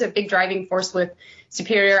that was a big driving force with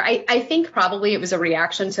Superior. I think probably it was a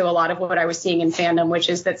reaction to a lot of what I was seeing in fandom, which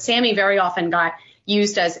is that Sammy very often got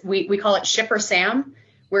used as, we call it Shipper Sam,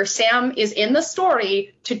 where Sam is in the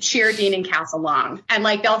story to cheer Dean and Cass along. And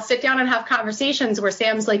like, they'll sit down and have conversations where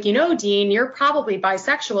Sam's like, Dean, you're probably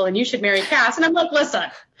bisexual and you should marry Cass. And I'm like, listen,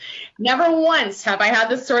 never once have I had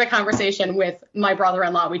this sort of conversation with my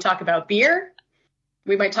brother-in-law. We talk about beer.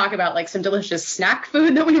 We might talk about like some delicious snack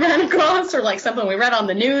food that we ran across, or like something we read on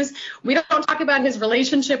the news. We don't talk about his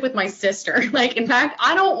relationship with my sister. Like, in fact,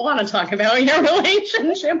 I don't want to talk about your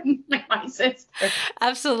relationship with my sister.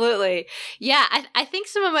 Absolutely. Yeah, I think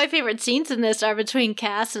some of my favorite scenes in this are between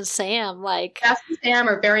Cass and Sam. Like, Cass and Sam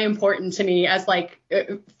are very important to me as like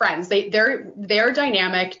friends. Their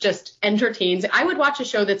dynamic just entertains. I would watch a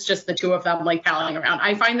show that's just the two of them like palling around.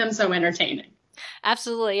 I find them so entertaining.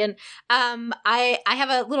 Absolutely. And I have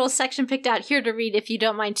a little section picked out here to read, if you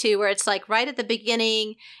don't mind too, where it's like right at the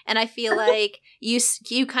beginning, and I feel like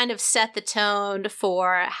you kind of set the tone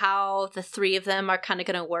for how the three of them are kind of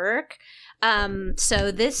going to work.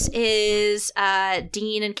 So this is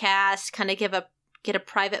Dean and Cass kind of get a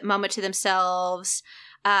private moment to themselves.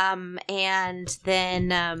 And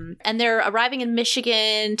then and they're arriving in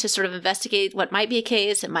Michigan to sort of investigate what might be a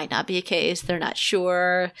case. It might not be a case. They're not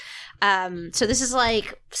sure. So this is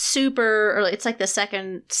like super early. It's like the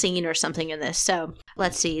second scene or something in this. So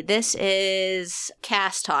let's see. This is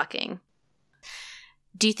Cass talking.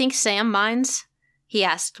 "Do you think Sam minds?" he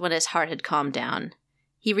asked when his heart had calmed down.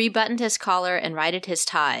 He rebuttoned his collar and righted his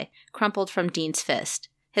tie, crumpled from Dean's fist.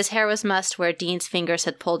 His hair was mussed where Dean's fingers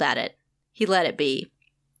had pulled at it. He let it be.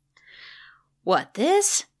 "What,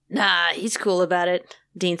 this? Nah, he's cool about it,"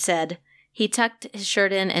 Dean said. He tucked his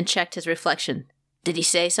shirt in and checked his reflection. "Did he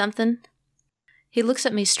say something?" "He looks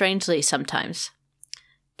at me strangely sometimes."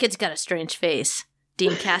 "Kid's got a strange face."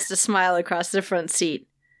 Dean cast a smile across the front seat.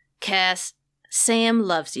 "Cass, Sam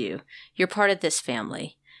loves you. You're part of this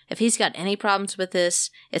family. If he's got any problems with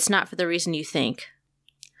this, it's not for the reason you think."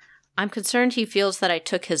 "I'm concerned he feels that I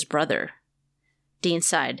took his brother." Dean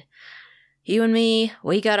sighed. "You and me,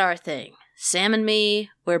 we got our thing. Sam and me,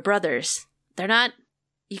 we're brothers. They're not...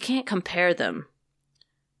 You can't compare them."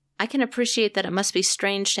 "I can appreciate that it must be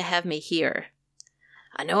strange to have me here."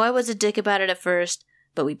 "I know I was a dick about it at first,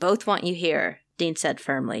 but we both want you here," Dean said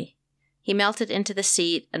firmly. He melted into the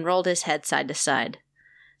seat and rolled his head side to side.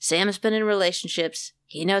 "Sam's been in relationships.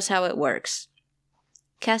 He knows how it works."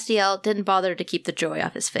 Castiel didn't bother to keep the joy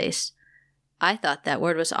off his face. "I thought that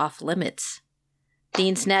word was off limits."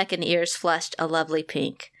 Dean's neck and ears flushed a lovely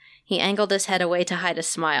pink. He angled his head away to hide a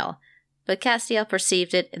smile, but Castiel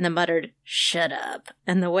perceived it in the muttered, "Shut up,"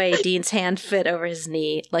 and the way Dean's hand fit over his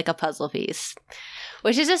knee like a puzzle piece.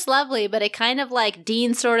 Which is just lovely, but it kind of like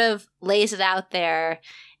Dean sort of lays it out there,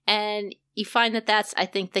 and you find that that's, I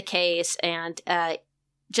think, the case, and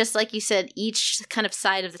just like you said, each kind of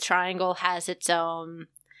side of the triangle has its own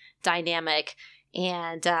dynamic,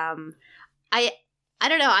 and I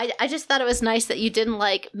don't know. I just thought it was nice that you didn't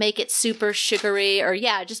like make it super sugary or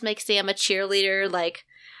just make Sam a cheerleader. Like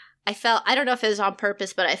I don't know if it was on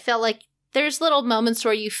purpose, but I felt like there's little moments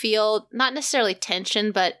where you feel not necessarily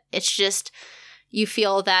tension, but it's just you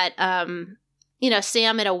feel that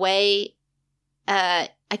Sam in a way. I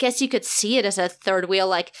guess you could see it as a third wheel.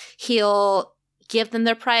 Like he'll give them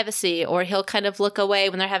their privacy, or he'll kind of look away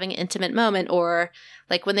when they're having an intimate moment, or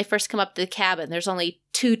like when they first come up to the cabin, there's only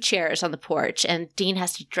 2 chairs on the porch and Dean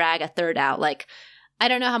has to drag a third out. Like, I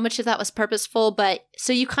don't know how much of that was purposeful, but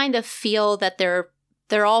so you kind of feel that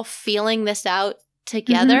they're all feeling this out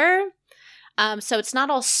together. So it's not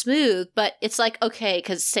all smooth, but it's like, okay,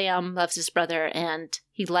 because Sam loves his brother and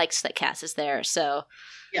he likes that Cass is there. So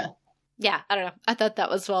yeah, I don't know. I thought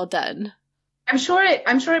that was well done. I'm sure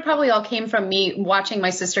it probably all came from me watching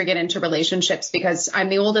my sister get into relationships, because I'm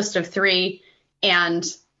the oldest of three. And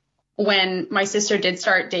when my sister did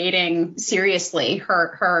start dating seriously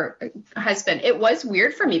her husband, it was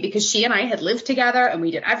weird for me because she and I had lived together and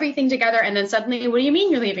we did everything together. And then suddenly, what do you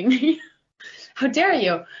mean you're leaving me? How dare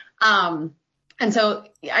you? And so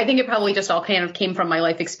I think it probably just all kind of came from my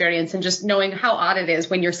life experience and just knowing how odd it is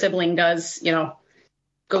when your sibling does,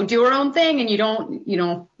 go do her own thing and you don't,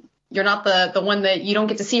 you're not the one that you don't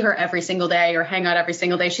get to see her every single day or hang out every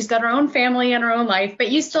single day. She's got her own family and her own life, but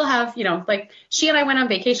you still have, like she and I went on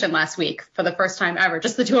vacation last week for the first time ever,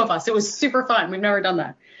 just the two of us. It was super fun. We've never done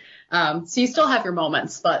that. So you still have your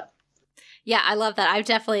moments, but. Yeah, I love that. I've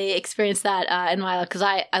definitely experienced that in my life because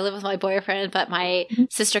I live with my boyfriend, but my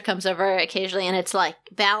sister comes over occasionally and it's like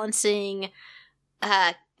balancing,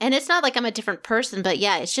 and it's not like I'm a different person, but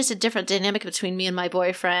yeah, it's just a different dynamic between me and my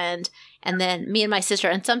boyfriend and then me and my sister.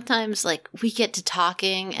 And sometimes like we get to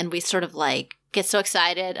talking and we sort of like get so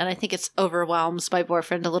excited. And I think it's overwhelms my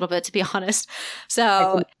boyfriend a little bit, to be honest.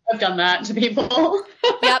 So I've done that to people.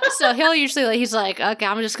 Yep. So he'll usually, he's like, okay,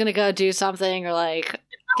 I'm just going to go do something or like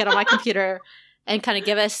get on my computer and kind of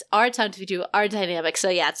give us our time to do our dynamic. So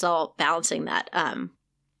yeah, it's all balancing that.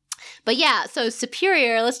 But yeah, so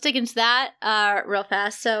Superior, let's dig into that real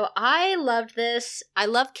fast. So I loved this. I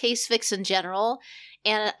love case fix in general,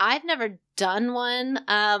 and I've never done one.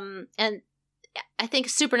 And I think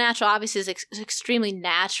Supernatural obviously is extremely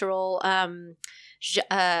natural fandom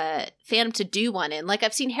to do one in. Like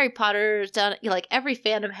I've seen Harry Potter done, like every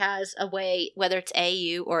fandom has a way, whether it's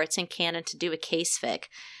AU or it's in canon, to do a case fic.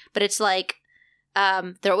 But it's like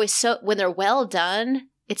they're always so, when they're well done,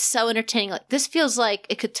 it's so entertaining. Like this feels like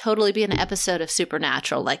it could totally be an episode of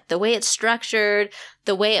Supernatural. Like the way it's structured,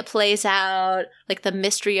 the way it plays out, like the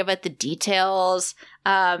mystery of it, the details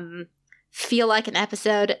feel like an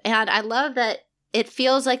episode. And I love that it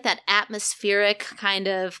feels like that atmospheric kind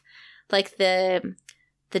of like the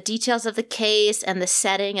details of the case and the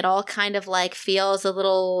setting. It all kind of like feels a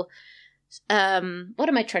little, what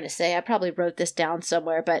am I trying to say? I probably wrote this down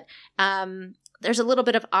somewhere, but there's a little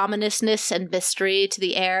bit of ominousness and mystery to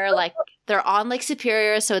the air. Like they're on Lake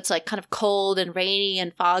Superior, so it's like kind of cold and rainy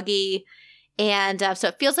and foggy. And so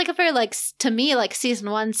it feels like a very like, to me, like season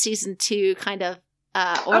 1, season 2 kind of,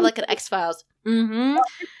 or like an X-Files. Mm-hmm.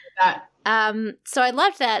 So I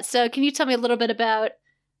loved that. So can you tell me a little bit about,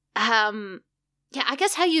 yeah, I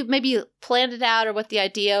guess how you maybe planned it out or what the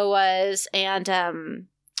idea was, and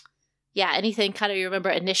yeah, anything kind of you remember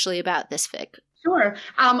initially about this fic? Sure.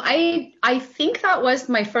 I think that was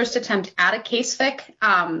my first attempt at a case fic.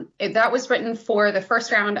 That was written for the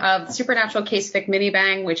first round of the Supernatural Case Fic Mini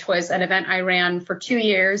Bang, which was an event I ran for 2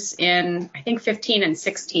 years in, I think, 15 and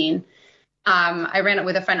 16. I ran it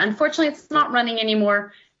with a friend. Unfortunately, it's not running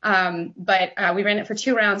anymore, but we ran it for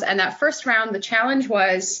 2 rounds. And that first round, the challenge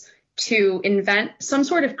was to invent some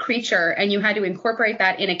sort of creature, and you had to incorporate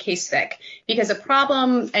that in a case fic. Because a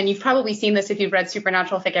problem, and you've probably seen this if you've read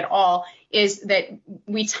Supernatural fic at all, is that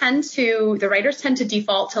the writers tend to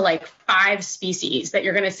default to like 5 species that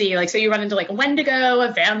you're going to see. Like, so you run into like a Wendigo,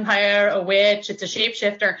 a vampire, a witch, it's a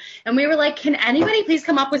shapeshifter. And we were like, can anybody please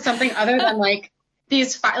come up with something other than like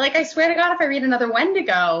these 5? Like, I swear to God, if I read another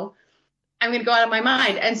Wendigo, I'm going to go out of my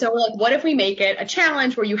mind. And so we're like, what if we make it a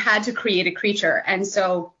challenge where you had to create a creature? And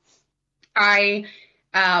so I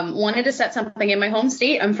wanted to set something in my home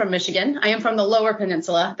state. I'm from Michigan. I am from the Lower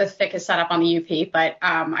Peninsula. The fic is set up on the UP, but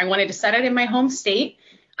I wanted to set it in my home state.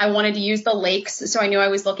 I wanted to use the lakes, so I knew I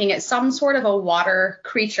was looking at some sort of a water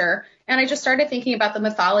creature. And I just started thinking about the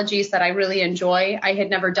mythologies that I really enjoy. I had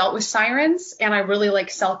never dealt with sirens, and I really like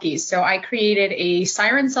selkies. So I created a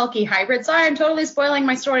siren-selkie hybrid. Sorry, I'm totally spoiling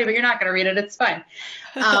my story, but you're not going to read it. It's fine.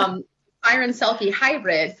 Siren-selkie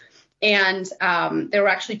hybrid. And there were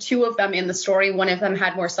actually 2 of them in the story. One of them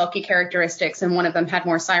had more Selkie characteristics and one of them had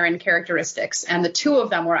more Siren characteristics. And the 2 of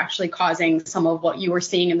them were actually causing some of what you were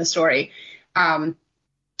seeing in the story. But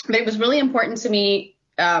it was really important to me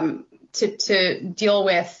to deal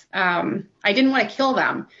with, I didn't want to kill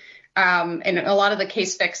them. And a lot of the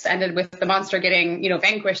case fics ended with the monster getting,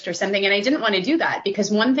 vanquished or something. And I didn't want to do that because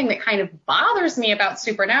one thing that kind of bothers me about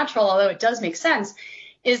Supernatural, although it does make sense,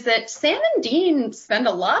 is that Sam and Dean spend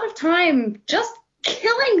a lot of time just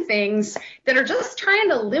killing things that are just trying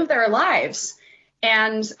to live their lives.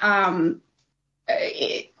 And, so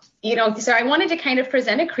I wanted to kind of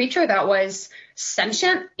present a creature that was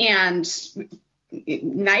sentient and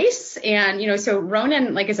nice. And, so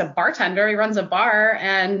Ronan, like, is a bartender. He runs a bar,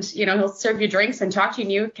 and, he'll serve you drinks and talk to you,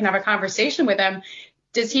 and you can have a conversation with him.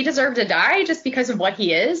 Does he deserve to die just because of what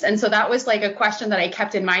he is? And so that was like a question that I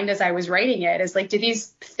kept in mind as I was writing it, is like, do these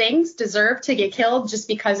things deserve to get killed just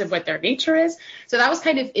because of what their nature is? So that was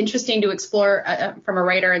kind of interesting to explore from a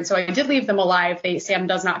writer. And so I did leave them alive. Sam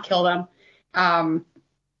does not kill them.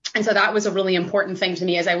 And so that was a really important thing to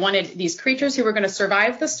me, is I wanted these creatures who were going to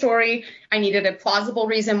survive the story. I needed a plausible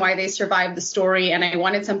reason why they survived the story. And I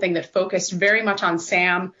wanted something that focused very much on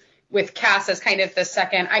Sam, with Cass as kind of the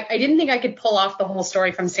second. I didn't think I could pull off the whole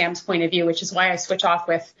story from Sam's point of view, which is why I switch off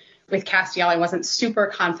with Castiel. I wasn't super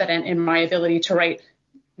confident in my ability to write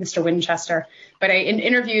Mr. Winchester, but I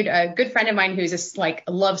interviewed a good friend of mine who's just like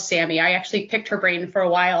loves Sammy. I actually picked her brain for a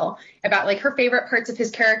while about like her favorite parts of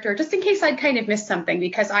his character, just in case I'd kind of missed something,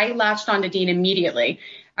 because I latched onto Dean immediately.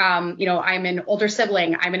 I'm an older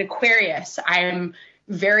sibling. I'm an Aquarius. I'm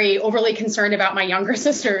very overly concerned about my younger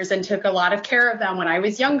sisters and took a lot of care of them when I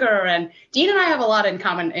was younger. And Dean and I have a lot in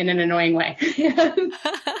common in an annoying way.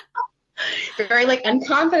 Very like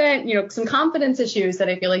unconfident, some confidence issues that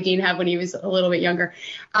I feel like Dean had when he was a little bit younger.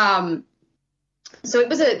 So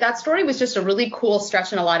that story was just a really cool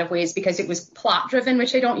stretch in a lot of ways, because it was plot driven,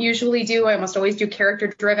 which I don't usually do. I almost always do character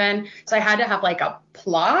driven. So I had to have like a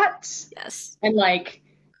plot. Yes. And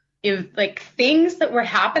if things that were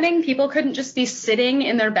happening, people couldn't just be sitting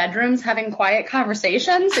in their bedrooms having quiet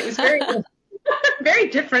conversations. It was very, very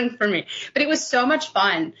different for me, but it was so much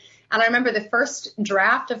fun. And I remember the first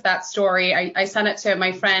draft of that story, I sent it to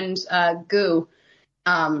my friend, Goo.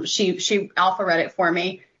 She alpha read it for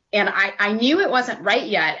me, and I knew it wasn't right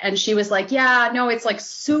yet. And she was like, yeah, no, it's like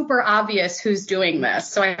super obvious who's doing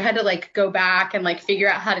this. So I had to like go back and like figure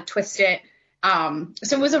out how to twist it.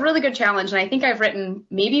 So it was a really good challenge. And I think I've written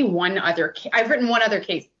maybe two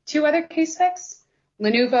other case fix.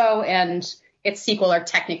 Le Nouveau and its sequel are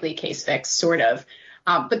technically case fix, sort of.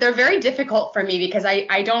 But they're very difficult for me because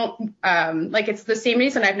I don't, it's the same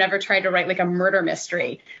reason I've never tried to write like a murder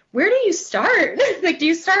mystery. Where do you start? Like, do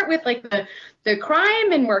you start with like the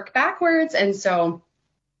crime and work backwards? And so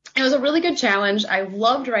it was a really good challenge. I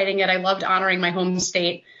loved writing it. I loved honoring my home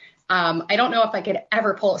state. I don't know if I could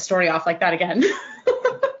ever pull a story off like that again,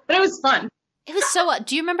 but it was fun. It was so,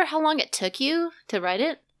 do you remember how long it took you to write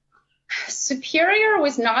it? Superior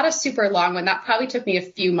was not a super long one. That probably took me a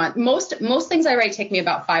few months. Most things I write take me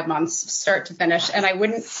about 5 months, start to finish. And I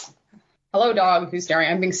wouldn't, hello dog, who's staring?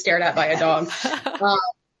 I'm being stared at by a dog.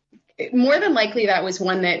 More than likely that was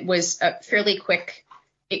one that was fairly quick.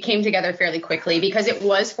 It came together fairly quickly because it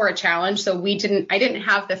was for a challenge. So I didn't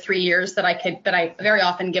have the 3 years that I very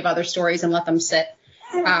often give other stories and let them sit.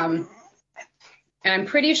 And I'm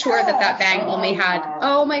pretty sure that bang only had,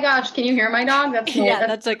 oh my gosh, can you hear my dog?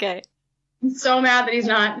 That's okay. I'm so mad that he's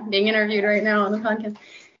not being interviewed right now on the podcast.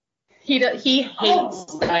 He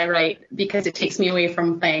hates that I write because it takes me away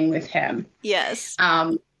from playing with him. Yes.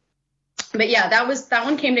 But yeah, that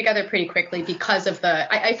one came together pretty quickly because of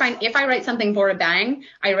I find if I write something for a bang,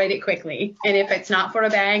 I write it quickly. And if it's not for a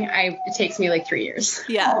bang, it takes me like 3 years.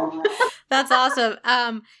 Yeah. That's awesome.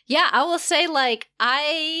 Yeah, I will say like,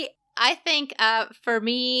 I think, for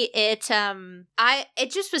me, it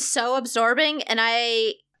just was so absorbing. And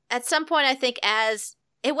at some point, I think I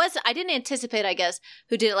didn't anticipate, I guess,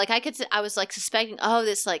 who did it. Like I was like suspecting, oh,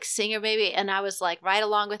 this like singer maybe. And I was like right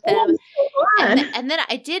along with them. And then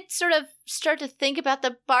I did sort of start to think about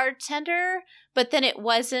the bartender, but then it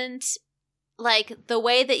wasn't like the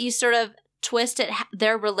way that you sort of twisted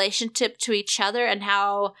their relationship to each other and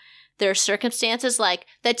how their circumstances, like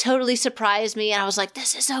that totally surprised me. And I was like,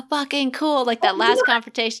 this is so fucking cool. Like that last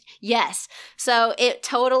confrontation. Yes. So it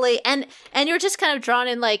totally, and you're just kind of drawn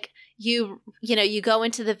in, like, you go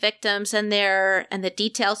into the victims and the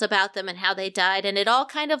details about them and how they died. And it all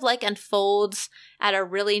kind of like unfolds at a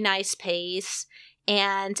really nice pace.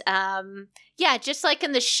 And, yeah, just like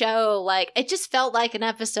in the show, like it just felt like an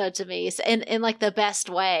episode to me in like the best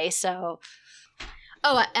way. So,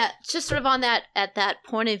 just sort of on that, at that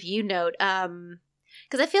point of view note,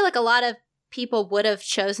 because I feel like a lot of people would have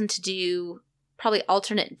chosen to do probably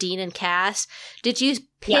alternate Dean and Cass. Did you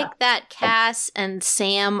pick that Cass and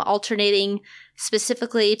Sam alternating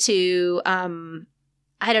specifically to,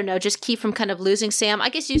 I don't know, just keep from kind of losing Sam? I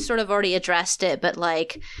guess you sort of already addressed it, but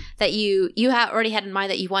like that you already had in mind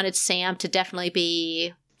that you wanted Sam to definitely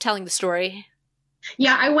be telling the story.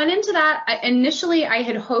 Yeah, I went into that. Initially, I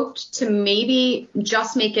had hoped to maybe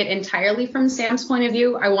just make it entirely from Sam's point of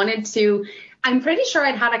view. I'm pretty sure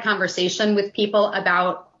I'd had a conversation with people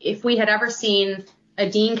about if we had ever seen a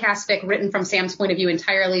Dean Cass fic written from Sam's point of view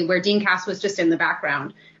entirely, where Dean Cass was just in the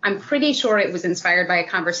background. I'm pretty sure it was inspired by a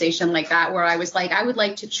conversation like that, where I was like, I would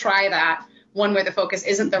like to try that, one where the focus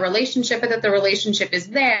isn't the relationship, but that the relationship is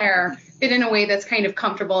there, but in a way that's kind of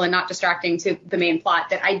comfortable and not distracting to the main plot.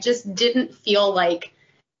 That I just didn't feel like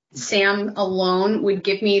Sam alone would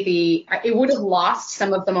give me it would have lost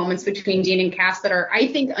some of the moments between Dean and Cass that are, I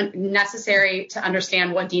think, necessary to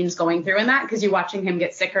understand what Dean's going through in that, because you're watching him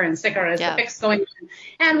get sicker and sicker as the fic's going on.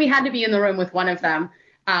 And we had to be in the room with one of them.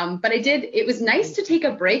 But it was nice to take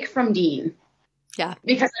a break from Dean. Yeah.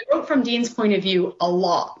 Because I wrote from Dean's point of view a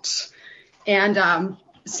lot. And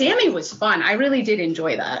Sammy was fun. I really did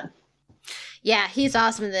enjoy that. Yeah, he's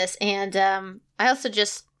awesome in this. And I also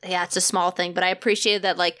just, it's a small thing, but I appreciated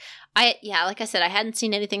that, like I said, I hadn't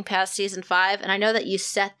seen anything past season 5. And I know that you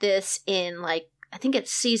set this in, like, I think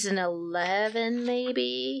it's season 11,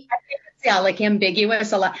 maybe. Like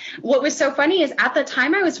ambiguous a lot. What was so funny is at the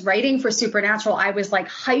time I was writing for Supernatural, I was like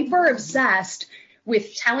hyper obsessed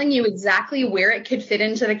with telling you exactly where it could fit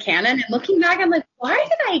into the canon. And looking back, I'm like, why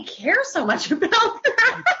did I care so much about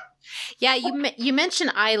that? Yeah, you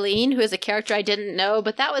mentioned Eileen, who is a character I didn't know,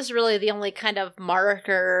 but that was really the only kind of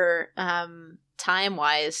marker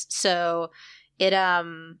time-wise. So it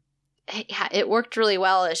worked really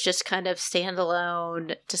well as just kind of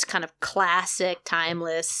standalone, just kind of classic,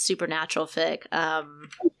 timeless Supernatural fic.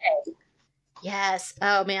 Yes.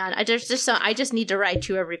 Oh man, I just need to write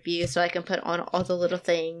you a review so I can put on all the little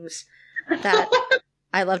things that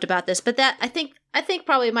I loved about this. But that I think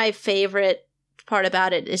probably my favorite part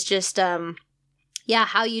about it is just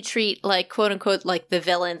how you treat, like, quote unquote, like the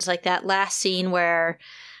villains, like that last scene where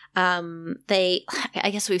I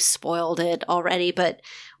guess we've spoiled it already, but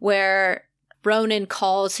where Ronan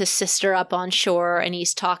calls his sister up on shore and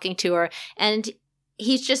he's talking to her, and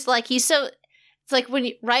he's just like, it's like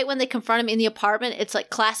when they confront him in the apartment, it's like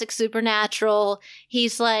classic Supernatural.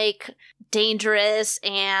 He's like dangerous,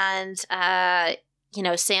 and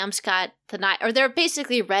Sam's got the knife, or they're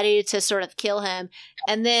basically ready to sort of kill him.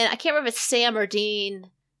 And then I can't remember if it's Sam or Dean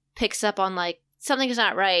picks up on, like, something's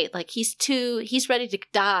not right. Like, he's ready to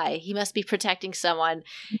die. He must be protecting someone.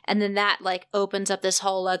 And then that, like, opens up this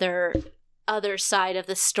whole other side of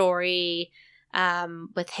the story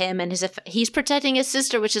with him and he's protecting his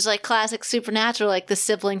sister, which is like classic Supernatural, like the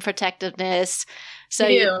sibling protectiveness. So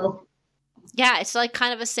it's like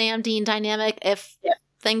kind of a Sam Dean dynamic if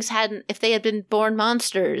they had been born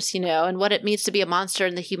monsters, and what it means to be a monster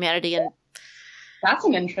and the humanity. And that's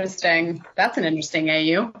an interesting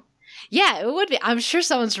AU. Yeah, it would be. I'm sure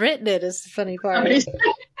someone's written it, is the funny part.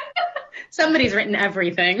 Somebody's written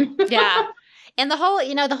everything. Yeah. And the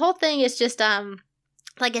whole thing is just,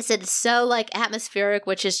 like I said, it's so, like, atmospheric,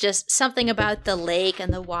 which is just something about the lake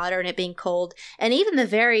and the water and it being cold. And even the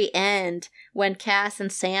very end, when Cass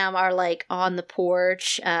and Sam are, like, on the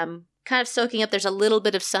porch, kind of soaking up, there's a little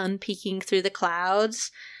bit of sun peeking through the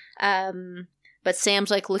clouds. But Sam's,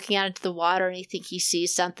 like, looking out into the water and you think he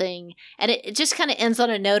sees something. And it just kind of ends on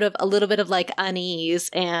a note of a little bit of, like, unease.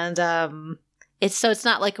 And it's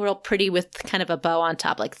not, like, real pretty with kind of a bow on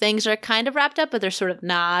top. Like, things are kind of wrapped up, but they're sort of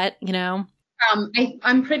not,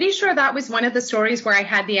 I'm pretty sure that was one of the stories where I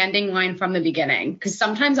had the ending line from the beginning, because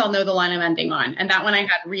sometimes I'll know the line I'm ending on. And that one I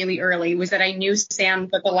had really early was that I knew Sam,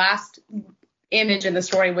 that the last image in the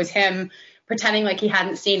story was him pretending like he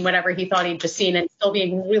hadn't seen whatever he thought he'd just seen and still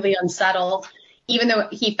being really unsettled. Even though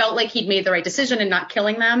he felt like he'd made the right decision in not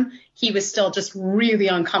killing them, he was still just really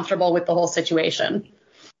uncomfortable with the whole situation.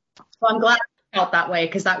 So I'm glad I felt that way,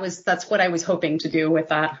 because that's what I was hoping to do with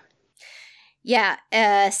that. Yeah,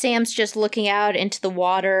 Sam's just looking out into the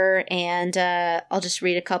water, and I'll just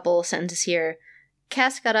read a couple sentences here.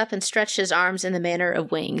 Cass got up and stretched his arms in the manner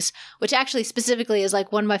of wings, which actually specifically is,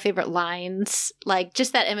 like, one of my favorite lines. Like,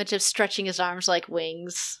 just that image of stretching his arms like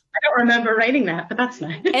wings. I don't remember writing that, but that's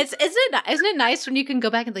nice. Isn't it nice when you can go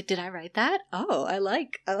back and, like, did I write that? Oh, I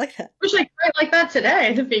like that. Wish I could write like that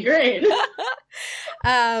today. It'd be great.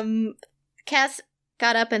 Cass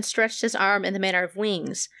got up and stretched his arm in the manner of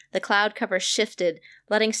wings. The cloud cover shifted,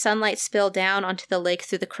 letting sunlight spill down onto the lake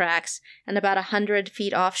through the cracks, and about 100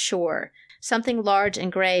 feet offshore, something large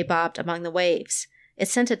and gray bobbed among the waves. It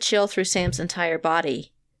sent a chill through Sam's entire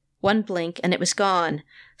body. One blink, and it was gone,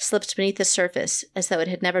 slipped beneath the surface, as though it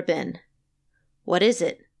had never been. "What is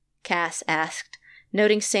it?" Cass asked,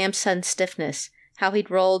 noting Sam's sudden stiffness, how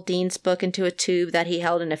he'd rolled Dean's book into a tube that he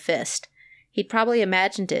held in a fist. He'd probably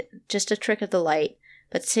imagined it, just a trick of the light,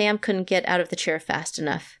 but Sam couldn't get out of the chair fast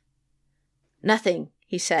enough. "Nothing,"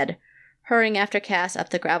 he said, hurrying after Cass up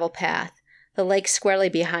the gravel path, the lake squarely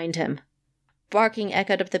behind him. Barking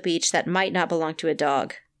echoed up the beach that might not belong to a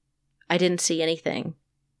dog. I didn't see anything.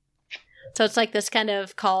 So it's like this kind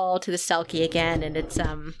of call to the Selkie again, and it's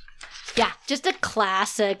yeah, just a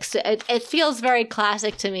classic. It feels very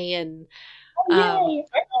classic to me, and yay! I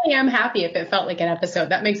really am happy if it felt like an episode.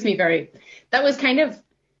 That makes me that was kind of,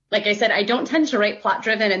 like I said, I don't tend to write plot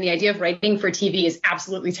driven, and the idea of writing for TV is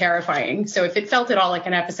absolutely terrifying. So if it felt at all like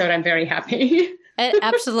an episode, I'm very happy. It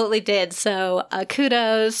absolutely did. So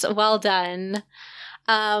kudos, well done.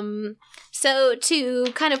 So to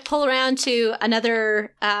kind of pull around to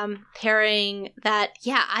another pairing that,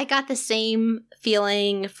 yeah, I got the same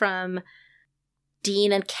feeling from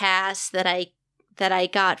Dean and Cass that I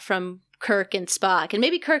got from Kirk and Spock. And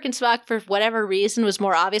maybe Kirk and Spock, for whatever reason, was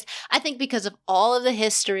more obvious. I think because of all of the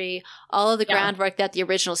history, all of the groundwork that the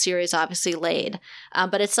original series obviously laid.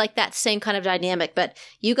 But it's like that same kind of dynamic. But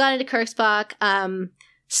you got into Kirk, Spock.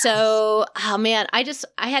 So, oh man, I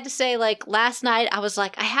had to say, like, last night I was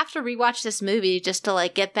like, I have to rewatch this movie just to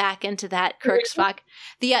like get back into that Kirk Spock,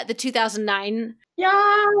 the 2009.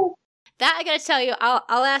 Yeah. That I gotta tell you,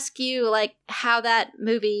 I'll ask you like how that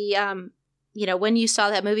movie, when you saw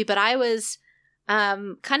that movie, but I was,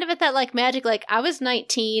 kind of at that like magic, like I was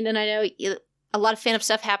 19 and I know a lot of fan of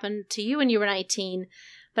stuff happened to you when you were 19,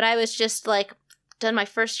 but I was just like done my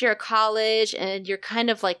first year of college and you're kind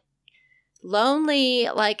of like lonely,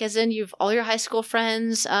 like as in you've all your high school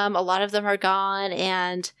friends, a lot of them are gone,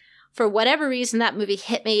 and for whatever reason that movie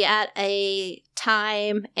hit me at a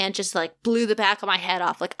time and just like blew the back of my head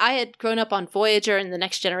off. Like I had grown up on Voyager and The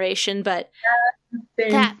Next Generation, but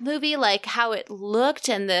that movie, like how it looked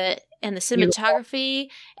and the cinematography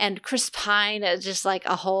and Chris Pine as just like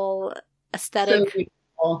a whole aesthetic.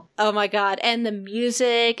 So oh my God. And the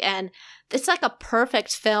music, and it's like a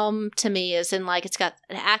perfect film to me, as in like it's got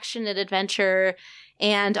an action and adventure.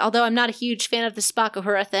 And although I'm not a huge fan of the Spock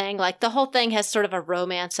Uhura thing, like the whole thing has sort of a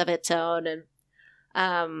romance of its own. And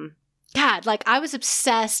God, like I was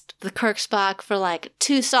obsessed with Kirk Spock for like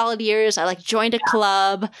 2 solid years. I like joined a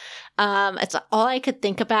club. It's all I could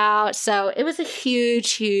think about. So it was a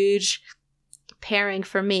huge, huge pairing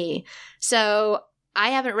for me. So I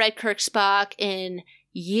haven't read Kirk Spock in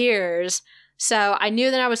years. So I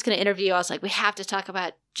knew that I was going to interview you. I was like, we have to talk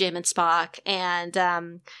about Jim and Spock.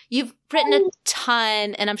 And you've written a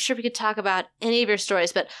ton, and I'm sure we could talk about any of your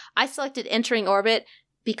stories, but I selected Entering Orbit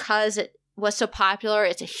because it was so popular.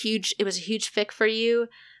 It was a huge fic for you.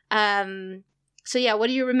 So yeah, what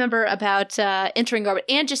do you remember about Entering Orbit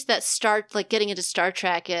and just that start, like getting into Star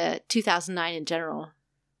Trek 2009 in general?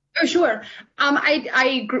 Oh, sure.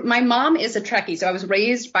 My mom is a Trekkie, so I was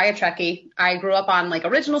raised by a Trekkie. I grew up on like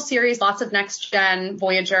original series, lots of Next Gen,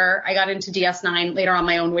 Voyager. I got into DS9 later on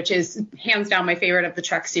my own, which is hands down my favorite of the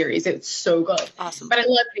Trek series. It's so good. Awesome. But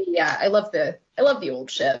I love the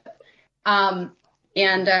old ship. So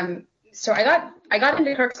I got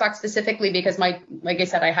into Kirk Spock specifically because like I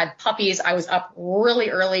said, I had puppies. I was up really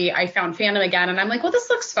early. I found fandom again, and I'm like, well, this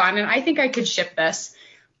looks fun, and I think I could ship this.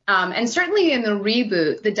 And certainly in the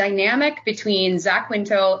reboot, the dynamic between Zach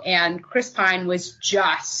Quinto and Chris Pine was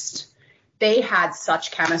they had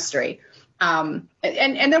such chemistry. And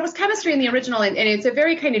there was chemistry in the original, and it's a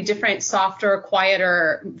very kind of different, softer,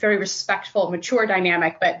 quieter, very respectful, mature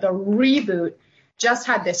dynamic. But the reboot just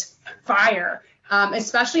had this fire,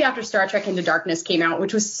 especially after Star Trek Into Darkness came out,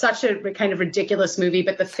 which was such a kind of ridiculous movie,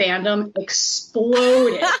 but the fandom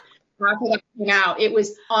exploded. After that came out, it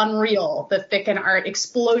was unreal, the fic and art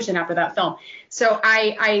explosion after that film. So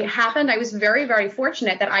I was very, very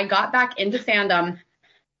fortunate that I got back into fandom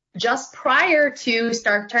just prior to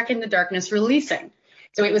Star Trek Into Darkness releasing.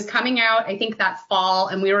 So it was coming out, I think, that fall,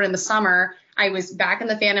 and we were in the summer. I was back in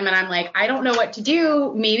the fandom, and I'm like, I don't know what to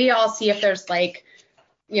do. Maybe I'll see if there's like,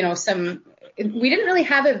 we didn't really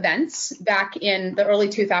have events back in the early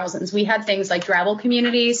 2000s. We had things like Drabble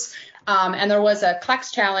communities. And there was a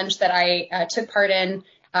Plex challenge that I took part in.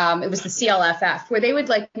 It was the CLFF, where they would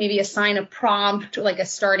like maybe assign a prompt, like a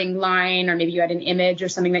starting line, or maybe you had an image or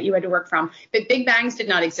something that you had to work from. But Big Bangs did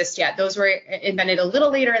not exist yet. Those were invented a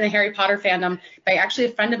little later in the Harry Potter fandom by actually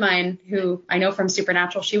a friend of mine who I know from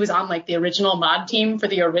Supernatural. She was on like the original mod team for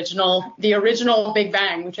the original Big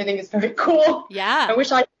Bang, which I think is very cool. Yeah. I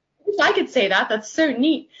wish I could say that. That's so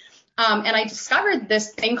neat. And I discovered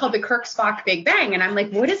this thing called the Kirk Spock Big Bang. And I'm like,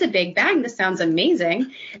 what is a Big Bang? This sounds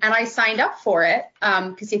amazing. And I signed up for it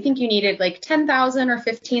because I think you needed like 10,000 or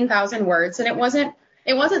 15,000 words. And it wasn't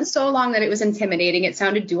so long that it was intimidating. It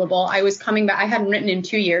sounded doable. I was coming back. I hadn't written in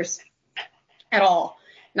 2 years at all.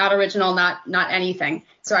 Not original, not anything.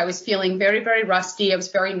 So I was feeling very, very rusty. I was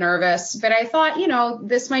very nervous. But I thought,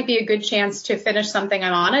 this might be a good chance to finish something.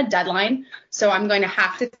 I'm on a deadline, so I'm going to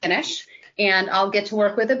have to finish. and I'll get to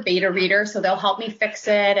work with a beta reader. So they'll help me fix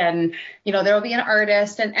it. And, there will be an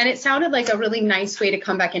artist. And it sounded like a really nice way to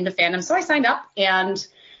come back into fandom. So I signed up, and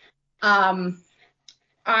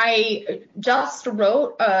I just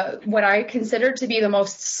wrote what I considered to be the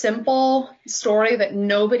most simple story that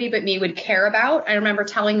nobody but me would care about. I remember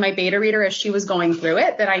telling my beta reader as she was going through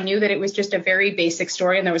it that I knew that it was just a very basic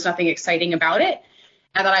story and there was nothing exciting about it.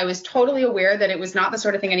 And that I was totally aware that it was not the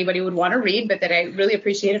sort of thing anybody would want to read, but that I really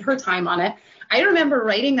appreciated her time on it. I remember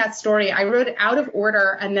writing that story. I wrote it out of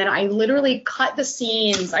order, and then I literally cut the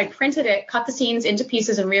scenes. I printed it, cut the scenes into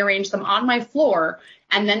pieces and rearranged them on my floor,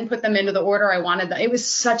 and then put them into the order I wanted them. It was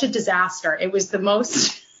such a disaster. It was the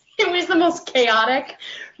most chaotic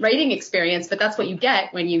writing experience, but that's what you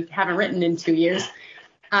get when you haven't written in 2 years.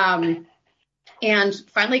 And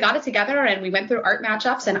finally got it together, and we went through art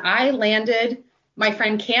matchups, and I landed my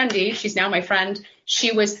friend Candy. She's now my friend.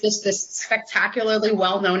 She was this spectacularly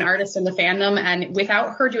well-known artist in the fandom, and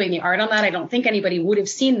without her doing the art on that, I don't think anybody would have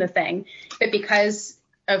seen the thing. But because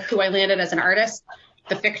of who I landed as an artist,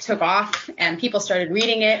 the fic took off and people started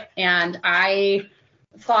reading it, and I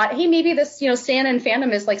thought, hey, maybe this, staying in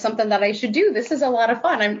fandom is like something that I should do. This is a lot of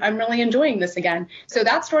fun. I'm really enjoying this again. So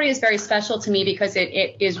that story is very special to me because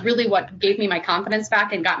it is really what gave me my confidence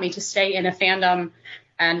back and got me to stay in a fandom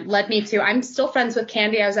and led me to, I'm still friends with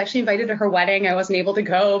Candy. I was actually invited to her wedding. I wasn't able to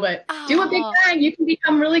go, but do a big thing. You can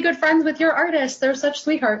become really good friends with your artists. They're such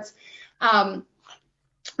sweethearts.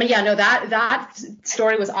 But yeah, no, that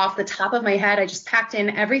story was off the top of my head. I just packed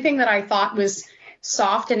in everything that I thought was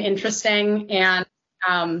soft and interesting. And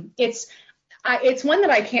it's one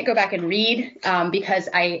that I can't go back and read because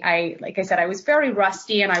I, like I said, I was very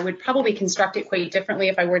rusty, and I would probably construct it quite differently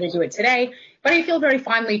if I were to do it today. But I feel very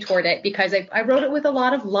fondly toward it because I wrote it with a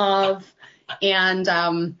lot of love, and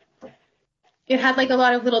it had like a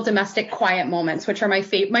lot of little domestic quiet moments, which are my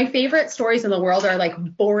favorite stories in the world are like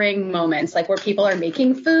boring moments, like where people are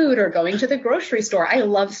making food or going to the grocery store. I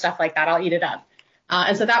love stuff like that. I'll eat it up.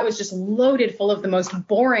 And so that was just loaded full of the most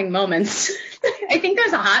boring moments. I think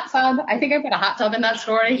there's a hot tub. I think I put a hot tub in that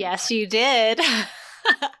story. Yes, you did.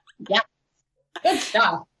 Yeah. Good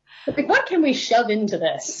stuff. Like, what can we shove into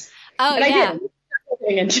this? Oh, but yeah. I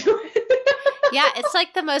did. Into it. Yeah, it's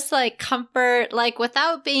like the most like comfort, like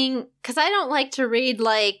without being, because I don't like to read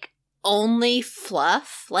like only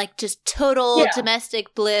fluff, like just total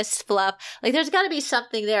domestic bliss fluff. Like there's got to be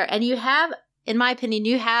something there. And you have, in my opinion,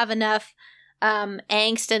 you have enough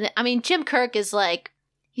angst. And I mean, Jim Kirk is like,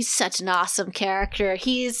 he's such an awesome character.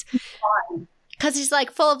 He's because he's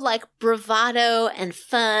like full of like bravado and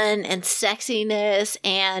fun and sexiness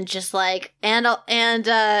and just like, and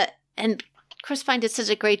Chris Pine did such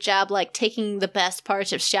a great job, like taking the best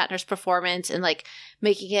parts of Shatner's performance and like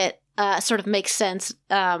making it sort of make sense,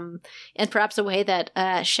 and perhaps a way that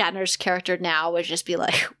Shatner's character now would just be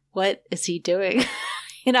like, "What is he doing?"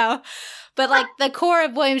 But like the core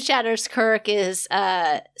of William Shatner's Kirk is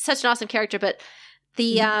such an awesome character, but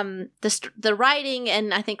the writing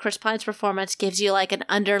and I think Chris Pine's performance gives you like an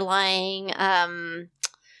underlying what am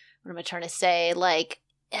I trying to say, like.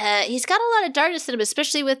 He's got a lot of darkness in him,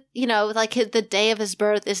 especially with, like the day of his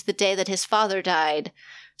birth is the day that his father died.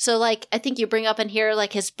 So, like, I think you bring up in here,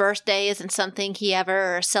 like, his birthday isn't something he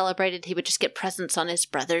ever celebrated. He would just get presents on his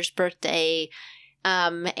brother's birthday.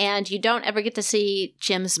 And you don't ever get to see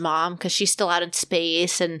Jim's mom because she's still out in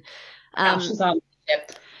space. And she's on the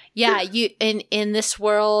ship. Yeah, you in this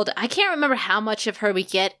world, I can't remember how much of her we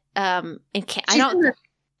get. I don't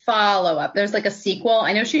follow up. There's like a sequel.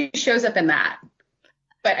 I know she shows up in that.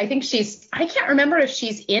 But I think I can't remember if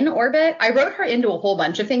she's in orbit. I wrote her into a whole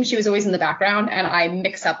bunch of things. She was always in the background, and I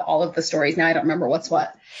mix up all of the stories. Now I don't remember what's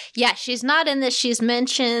what. Yeah, she's not in this. She's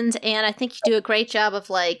mentioned, and I think you do a great job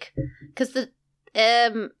of like, because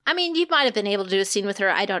I mean, you might have been able to do a scene with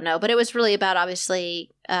her. I don't know. But it was really about,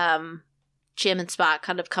 obviously, Jim and Spock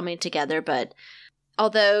kind of coming together. But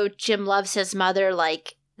although Jim loves his mother,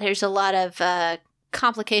 like, there's a lot of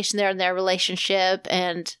complication there in their relationship,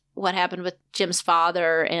 and what happened with Jim's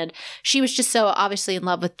father, and she was just so obviously in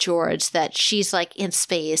love with George that she's like in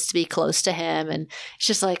space to be close to him, and it's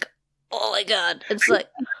just like, oh my god, it's like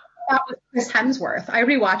that was Chris Hemsworth. I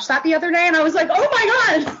rewatched that the other day, and I was like, oh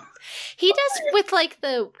my god. He does with like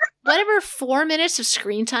the whatever 4 minutes of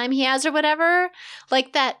screen time he has or whatever,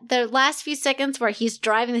 like that the last few seconds where he's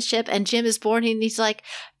driving the ship and Jim is born and he's like,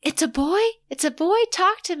 it's a boy,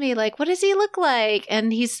 talk to me, like what does he look like?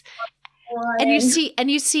 And he's. And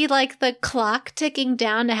you see like the clock ticking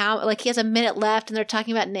down to how like he has a minute left and they're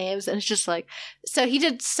talking about names and it's just like, so he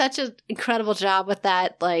did such an incredible job with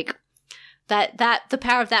that, like that the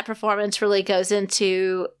power of that performance really goes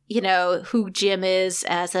into, you know, who Jim is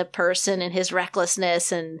as a person and his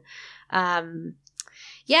recklessness. And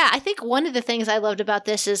yeah, I think one of the things I loved about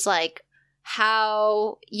this is like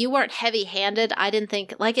how you weren't heavy-handed. I didn't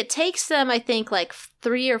think, like, it takes them, I think, like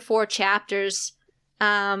 3 or 4 chapters.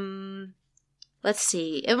 Let's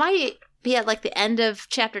see, it might be at like the end of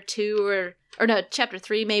chapter 2 or no, chapter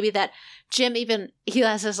 3 maybe, that Jim he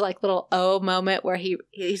has this like little moment where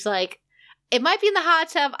he's like, it might be in the hot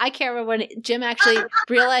tub. I can't remember when Jim actually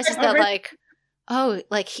realizes that, like, oh,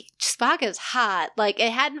 like Spock is hot. Like,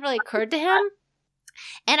 it hadn't really occurred to him.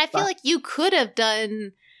 And I feel like you could have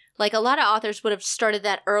done, like, a lot of authors would have started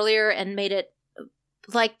that earlier and made it,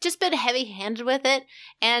 like, just been heavy-handed with it.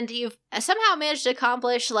 And you've somehow managed to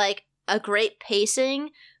accomplish, like, a great pacing,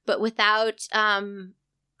 but without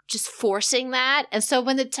just forcing that. And so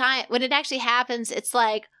when it actually happens, it's,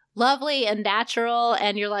 like, lovely and natural,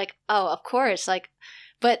 and you're like, oh, of course, like,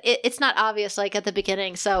 but it's not obvious, like, at the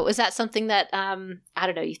beginning. So is that something that, I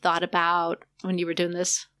don't know, you thought about when you were doing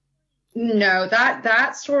this? No,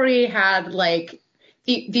 that story had, like,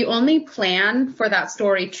 the only plan for that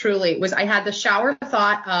story truly was I had the shower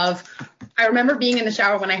thought of, I remember being in the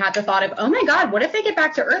shower when I had the thought of, oh my God, what if they get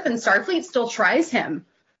back to Earth and Starfleet still tries him?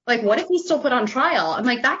 Like, what if he's still put on trial? I'm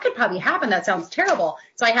like, that could probably happen. That sounds terrible.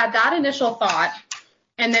 So I had that initial thought.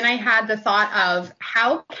 And then I had the thought of,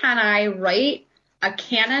 how can I write a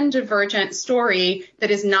canon divergent story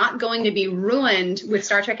that is not going to be ruined with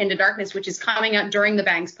Star Trek Into Darkness, which is coming up during the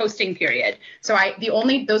Banks posting period. So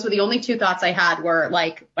those were the only 2 thoughts I had, were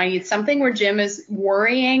like, I need something where Jim is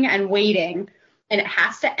worrying and waiting, and it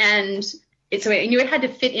has to end. I knew it had to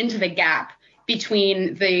fit into the gap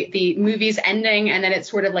between the movie's ending and then it's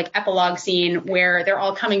sort of like epilogue scene where they're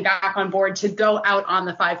all coming back on board to go out on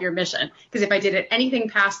the 5-year mission. Because if I did anything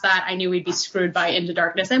past that, I knew we'd be screwed by Into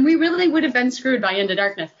Darkness, and we really would have been screwed by Into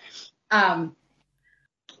Darkness. But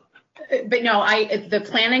no, the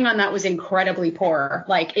planning on that was incredibly poor.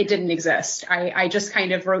 Like, it didn't exist. I just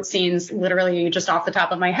kind of wrote scenes literally just off the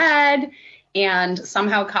top of my head and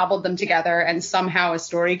somehow cobbled them together, and somehow a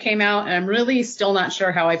story came out. And I'm really still not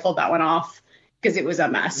sure how I pulled that one off, because it was a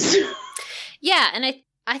mess. Yeah, and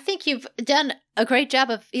I think you've done a great job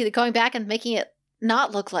of either going back and making it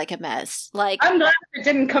not look like a mess. Like, I'm glad it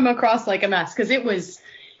didn't come across like a mess, because it was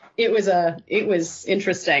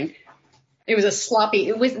interesting. It was a sloppy.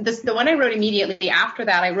 It was the one I wrote immediately after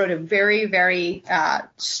that. I wrote a very, very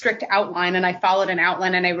strict outline, and I followed an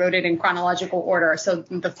outline, and I wrote it in chronological order. So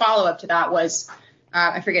the follow up to that was,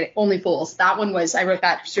 I forget it, Only Fools. That one was, I wrote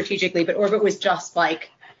that strategically, but Orbit was just like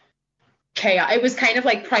chaos. It was kind of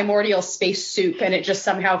like primordial space soup, and it just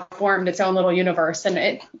somehow formed its own little universe, and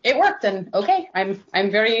it worked. And okay,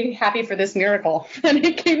 I'm very happy for this miracle, and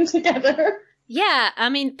it came together. Yeah, I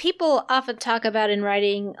mean, people often talk about in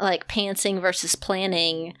writing, like, pantsing versus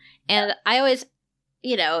planning, and I always,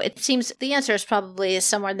 you know, it seems the answer is probably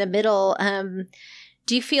somewhere in the middle.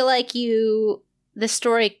 Do you feel like the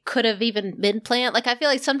story could have even been planned? Like, I feel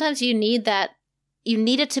like sometimes you need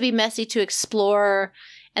it to be messy to explore,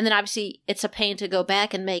 and then obviously it's a pain to go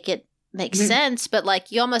back and make it make sense, but, like,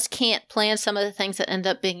 you almost can't plan some of the things that end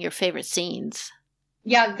up being your favorite scenes.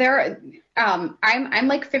 Yeah, I'm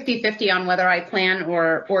like 50-50 on whether I plan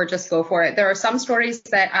or just go for it. There are some stories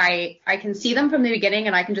that I can see them from the beginning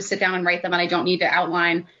and I can just sit down and write them and I don't need to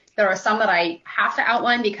outline. There are some that I have to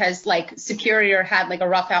outline because, like, Superior had like a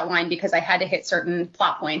rough outline because I had to hit certain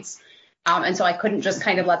plot points. And so I couldn't just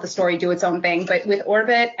kind of let the story do its own thing. But with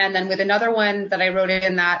Orbit, and then with another one that I wrote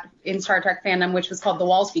in Star Trek fandom, which was called The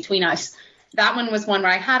Walls Between Us, that one was one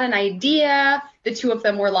where I had an idea. The two of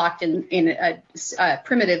them were locked in a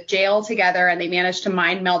primitive jail together, and they managed to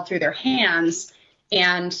mind meld through their hands.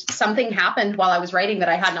 And something happened while I was writing that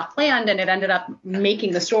I had not planned, and it ended up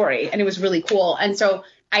making the story. And it was really cool. And so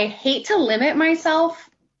I hate to limit myself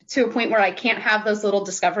to a point where I can't have those little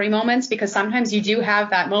discovery moments, because sometimes you do have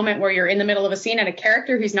that moment where you're in the middle of a scene and a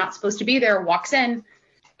character who's not supposed to be there walks in.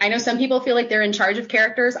 I know some people feel like they're in charge of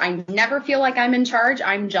characters. I never feel like I'm in charge.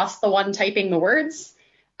 I'm just the one typing the words.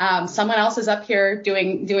 Someone else is up here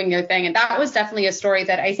doing their thing. And that was definitely a story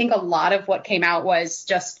that I think a lot of what came out was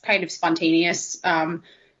just kind of spontaneous,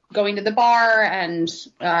 going to the bar and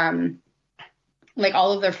like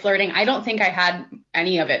all of their flirting. I don't think I had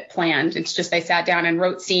any of it planned. It's just I sat down and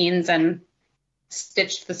wrote scenes and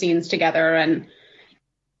stitched the scenes together. And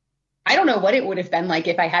I don't know what it would have been like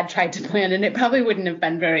if I had tried to plan, and it probably wouldn't have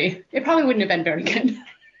been very good.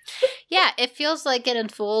 Yeah, it feels like it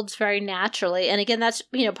unfolds very naturally. And again, that's,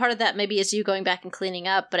 part of that maybe is you going back and cleaning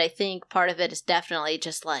up, but I think part of it is definitely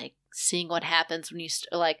just like seeing what happens when you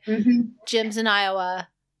Jim's in Iowa,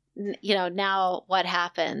 now what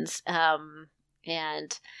happens?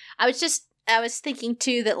 And I was thinking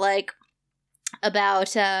too that like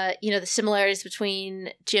about the similarities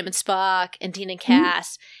between Jim and Spock and Dean and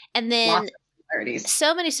Cass, and then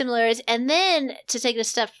so many similarities, and then to take it a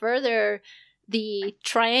step further, the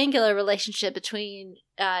triangular relationship between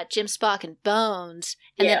Jim, Spock, and Bones,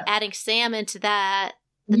 and then adding Sam into that,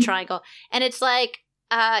 the triangle, and it's like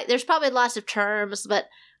there's probably lots of terms, but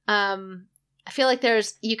I feel like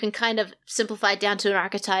you can kind of simplify it down to an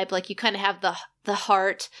archetype, like you kind of have the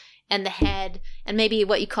heart and the head, and maybe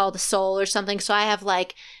what you call the soul or something. So I have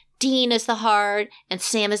like Dean as the heart, and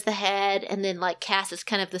Sam as the head, and then like Cass is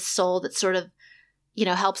kind of the soul that sort of,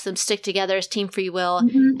 helps them stick together as Team Free Will.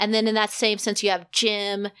 Mm-hmm. And then in that same sense, you have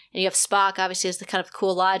Jim, and you have Spock, obviously, as the kind of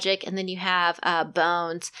cool logic, and then you have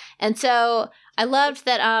Bones. And so I loved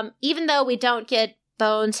that even though we don't get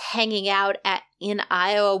Bones hanging out in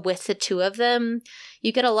Iowa with the two of them,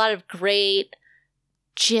 you get a lot of great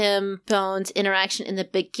Jim Bones interaction in the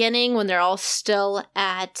beginning when they're all still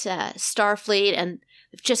at Starfleet and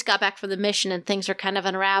they've just got back from the mission and things are kind of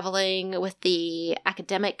unraveling with the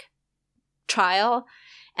academic trial.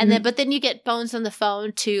 And then you get Bones on the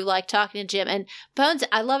phone to like talking to Jim, and Bones,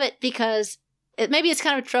 I love it because maybe it's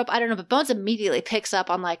kind of a trope, I don't know, but Bones immediately picks up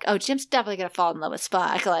on like, oh, Jim's definitely going to fall in love with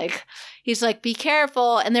Spock. Like, he's like, be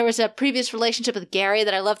careful. And there was a previous relationship with Gary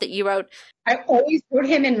that I love that you wrote. I always wrote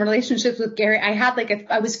him in relationships with Gary. I had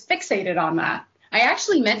I was fixated on that. I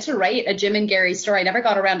actually meant to write a Jim and Gary story. I never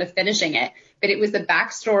got around to finishing it, but it was the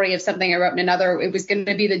backstory of something I wrote in another. It was going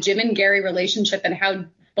to be the Jim and Gary relationship and how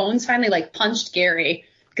Bones finally like punched Gary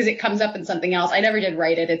because it comes up in something else. I never did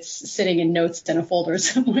write it. It's sitting in notes in a folder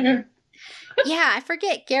somewhere. Yeah, I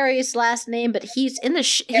forget Gary's last name, but he's in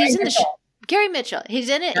the Gary Mitchell. He's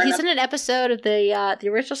in it. He's in an episode of the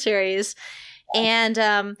original series, and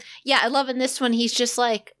I love in this one. He's just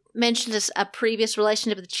like mentioned a previous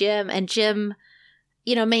relationship with Jim, and Jim,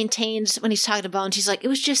 maintains when he's talking to Bones. He's like, it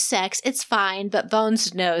was just sex. It's fine, but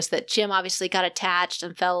Bones knows that Jim obviously got attached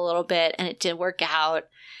and fell a little bit, and it didn't work out.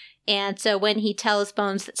 And so when he tells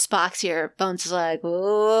Bones that Spock's here, Bones is like,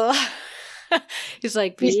 "Whoa." He's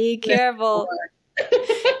like, be careful.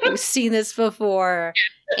 We've seen this before.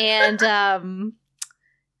 And I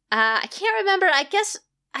can't remember. I guess,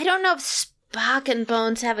 I don't know if Spock and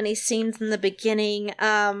Bones have any scenes in the beginning.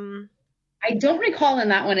 I don't recall in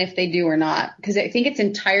that one if they do or not, because I think it's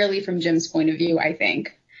entirely from Jim's point of view, I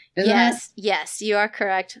think. Yes, you are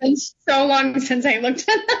correct. It's so long since I looked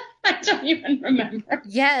at that. I don't even remember.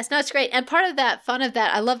 Yes, no, it's great. And part of that fun of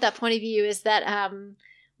that, I love that point of view, is that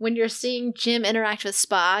when you're seeing Jim interact with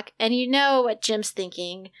Spock, and you know what Jim's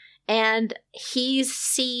thinking, and he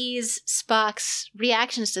sees Spock's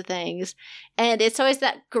reactions to things, and it's always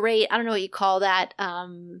that great, I don't know what you call that, I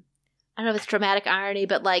don't know if it's dramatic irony,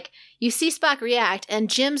 but like, you see Spock react, and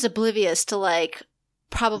Jim's oblivious to like,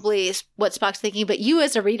 probably what Spock's thinking, but you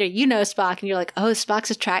as a reader, you know Spock, and you're like, oh,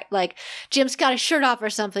 Spock's like, Jim's got his shirt off or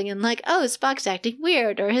something, and like, oh, Spock's acting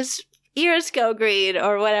weird, or his ears go green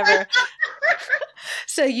or whatever.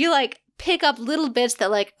 So you like pick up little bits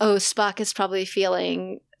that like, oh, Spock is probably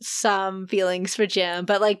feeling some feelings for Jim,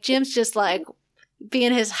 but like Jim's just like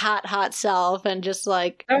being his hot self and just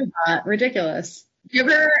like so hot, ridiculous. You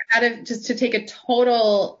ever, just to take a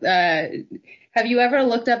total, have you ever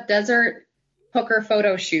looked up desert hooker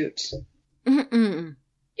photo shoot? Mm-mm.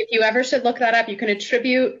 If you ever should look that up, you can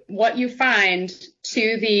attribute what you find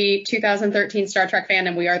to the 2013 Star Trek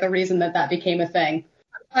fandom. We are the reason that became a thing.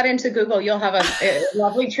 Cut into Google, you'll have a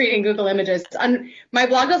lovely treat in Google Images. My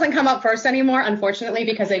blog doesn't come up first anymore, unfortunately,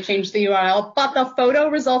 because I changed the URL, but the photo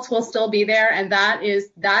results will still be there, and that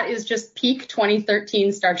is just peak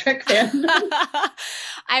 2013 Star Trek fandom.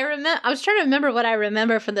 I was trying to remember what I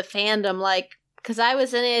remember from the fandom, like, because I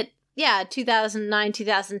was in it, 2009,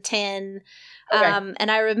 2010. Okay. And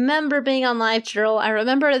I remember being on LiveJournal. I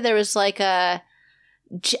remember there was like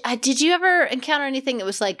did you ever encounter anything that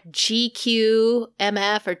was like GQ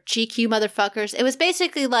MF or GQ motherfuckers? It was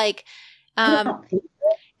basically like,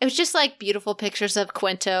 it was just like beautiful pictures of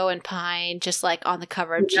Quinto and Pine, just like on the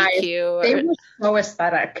cover of GQ. They were so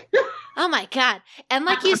aesthetic. Oh my God. And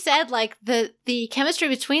like you said, like the chemistry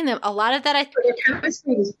between them, a lot of that the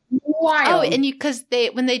chemistry was wild. Oh, and because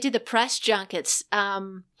when they did the press junkets,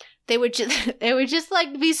 they would just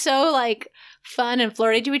like be so like fun and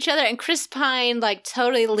flirty to each other, and Chris Pine like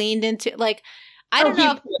totally leaned into like I don't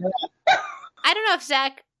know if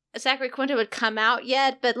Zachary Quinto would come out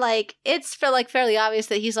yet, but like it's fairly obvious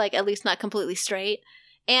that he's like at least not completely straight,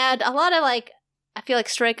 and a lot of like I feel like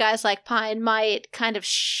straight guys like Pine might kind of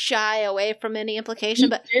shy away from any implication,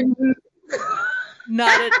 but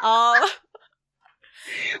not at all.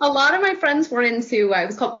 A lot of my friends were into, it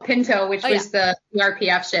was called Pinto, which was the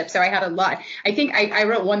RPF ship. So I had a lot. I think I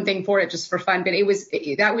wrote one thing for it just for fun, but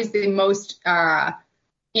that was the most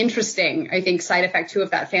interesting, I think, side effect too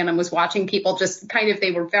of that fandom was watching people just kind of,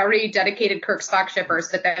 they were very dedicated Kirk Spock shippers,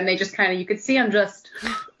 but then they just kind of, you could see them just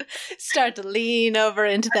start to lean over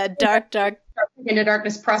into that dark Into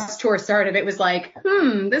Darkness press tour started. It was like,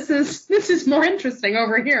 this is more interesting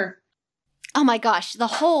over here. Oh my gosh, the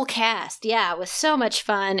whole cast, it was so much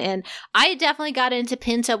fun. And I definitely got into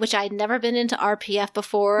Pinto, which I'd never been into RPF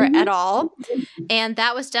before at all. And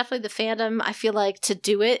that was definitely the fandom, I feel like, to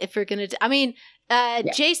do it if you're going to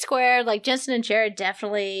J Squared, like Jensen and Jared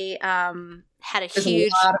definitely had There's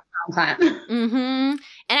huge... a lot of content. And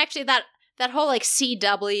actually that whole like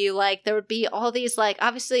CW, like there would be all these like,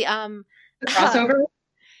 obviously... the crossover?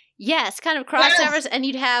 Yes, kind of crossovers. Yes. And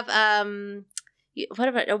you'd have... what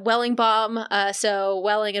about a Wellingbaum? So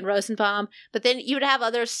Welling and Rosenbaum, but then you would have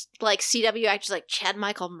others like CW actors, like Chad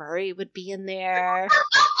Michael Murray would be in there,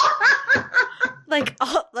 and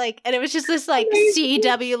it was just this like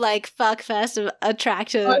CW like fuck fest of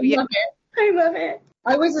attractive. I love it.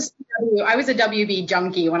 I was a WB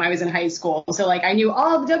junkie when I was in high school, so like I knew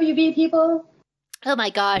all the WB people. Oh my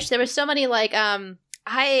gosh, there were so many like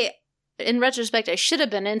in retrospect, I should have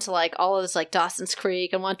been into like all of this, like Dawson's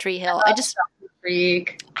Creek and One Tree Hill. I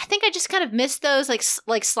think I just kind of missed those,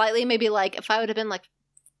 like slightly. Maybe like if I would have been like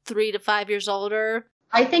 3 to 5 years older.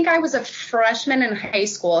 I think I was a freshman in high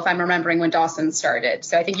school, if I'm remembering when Dawson started.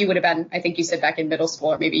 So I think you would have been, I think you said back in middle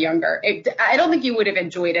school or maybe younger. I don't think you would have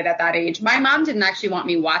enjoyed it at that age. My mom didn't actually want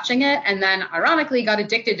me watching it, and then ironically got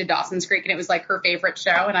addicted to Dawson's Creek, and it was like her favorite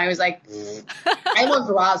show. And I was like, I loved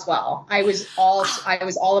Roswell. I was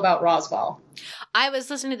all about Roswell. I was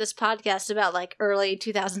listening to this podcast about like early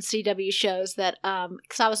 2000 CW shows that,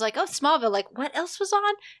 because I was like, oh, Smallville, like what else was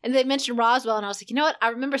on? And they mentioned Roswell, and I was like, you know what? I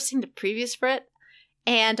remember seeing the previews for it,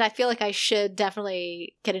 and I feel like I should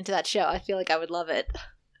definitely get into that show. I feel like I would love it.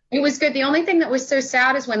 It was good. The only thing that was so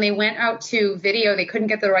sad is when they went out to video, they couldn't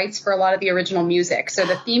get the rights for a lot of the original music. So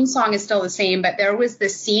the theme song is still the same, but there was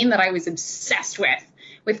this scene that I was obsessed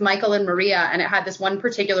with Michael and Maria, and it had this one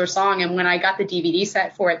particular song, and when I got the DVD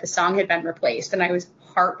set for it, the song had been replaced, and I was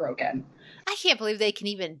heartbroken. I can't believe they can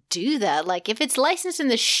even do that. Like, if it's licensed in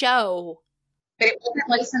the show. But it wasn't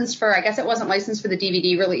licensed for the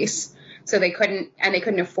DVD release, so they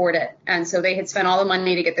couldn't afford it, and so they had spent all the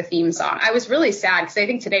money to get the theme song. I was really sad, because I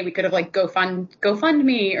think today we could have, like,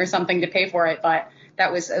 GoFundMe or something to pay for it, but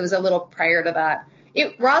it was a little prior to that.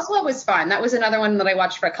 Roswell was fun. That was another one that I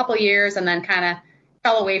watched for a couple years, and then kind of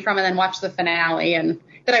fell away from, and then watched the finale. And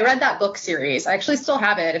that I read that book series. I actually still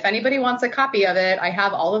have it. If anybody wants a copy of it, I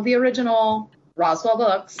have all of the original Roswell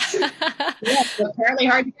books. It's apparently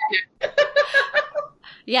hard to get it.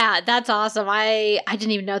 Yeah, that's awesome. I didn't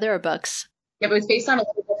even know there were books. Yeah, but it was based on a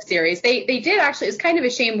little book series. They did actually. It's kind of a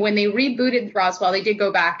shame when they rebooted Roswell. They did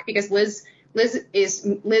go back because Liz is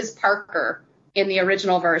Liz Parker in the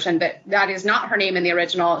original version, but that is not her name in the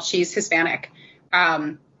original. She's Hispanic.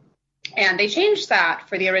 And they changed that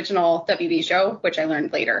for the original WB show, which I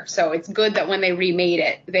learned later. So it's good that when they remade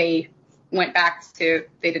it, they went back to,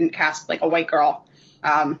 they didn't cast like a white girl.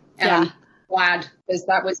 And I'm glad, because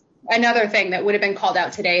that was another thing that would have been called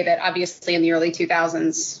out today that obviously in the early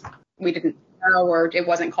 2000s we didn't know, or it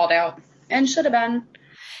wasn't called out and should have been.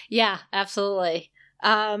 Yeah, absolutely.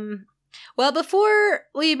 Well, before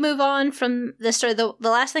we move on from this story, the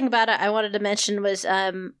last thing about it I wanted to mention was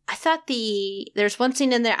I thought there's one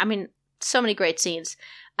scene in there, I mean, so many great scenes.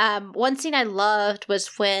 One scene I loved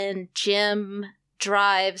was when Jim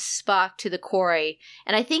drives Spock to the quarry,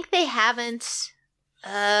 and I think they haven't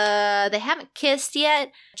kissed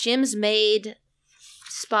yet. Jim's made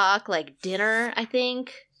Spock like dinner, I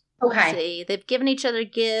think. Okay. Let's see. They've given each other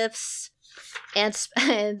gifts, and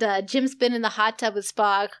Jim's been in the hot tub with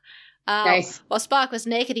Spock. Nice. While Spock was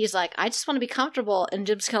naked, he's like, I just want to be comfortable. And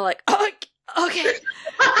Jim's kind of like, oh, okay.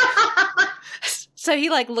 So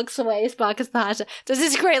he like looks away. Spock is the hot tub. So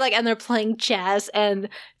this is great. Like, and they're playing chess, and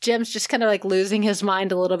Jim's just kind of like losing his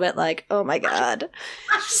mind a little bit. Like, oh my God.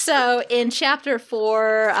 So in chapter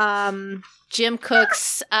 4, Jim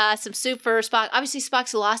cooks some soup for Spock. Obviously,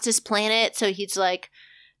 Spock's lost his planet, so he's like,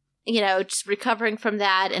 just recovering from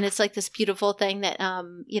that. And it's like this beautiful thing that,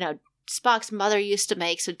 Spock's mother used to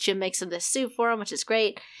make. So Jim makes him this soup for him, which is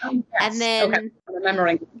great. Oh, yes. And then I'm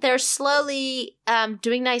remembering. They're slowly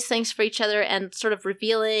doing nice things for each other and sort of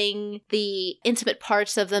revealing the intimate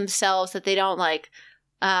parts of themselves that they don't like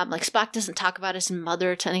Like Spock doesn't talk about his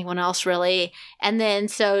mother to anyone else really. And then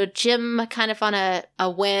so Jim kind of on a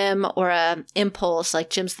whim or a impulse, like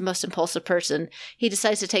Jim's the most impulsive person, he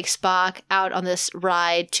decides to take Spock out on this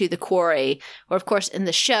ride to the quarry. Or of course in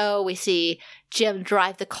the show we see Jim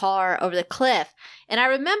drive the car over the cliff. And I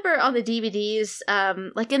remember on the DVDs,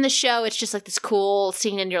 like in the show, it's just like this cool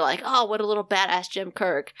scene and you're like, oh, what a little badass Jim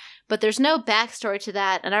Kirk. But there's no backstory to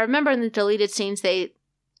that. And I remember in the deleted scenes, they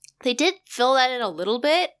did fill that in a little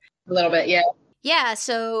bit. A little bit, yeah. Yeah,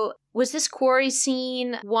 so was this quarry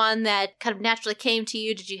scene one that kind of naturally came to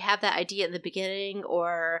you? Did you have that idea in the beginning?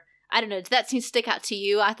 Or, I don't know, did that scene stick out to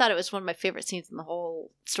you? I thought it was one of my favorite scenes in the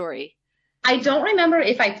whole story. I don't remember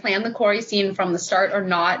if I planned the quarry scene from the start or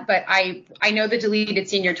not, but I know the deleted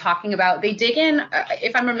scene you're talking about. They dig in,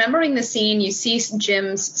 if I'm remembering the scene, you see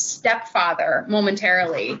Jim's stepfather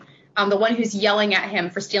momentarily, the one who's yelling at him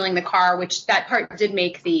for stealing the car, which that part did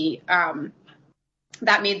make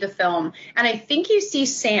that made the film. And I think you see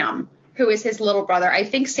Sam, who is his little brother. I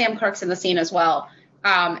think Sam Kirk's in the scene as well.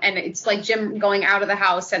 And it's like Jim going out of the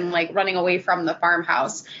house and like running away from the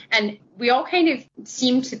farmhouse. And we all kind of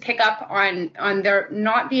seem to pick up on there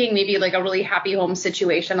not being maybe like a really happy home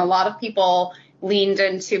situation. A lot of people leaned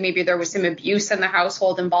into maybe there was some abuse in the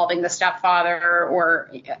household involving the stepfather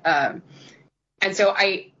or, and so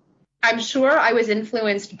I'm sure I was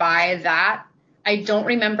influenced by that. I don't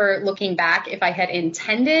remember looking back if I had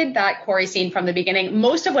intended that quarry scene from the beginning.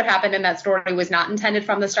 Most of what happened in that story was not intended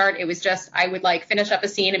from the start. It was just I would like finish up a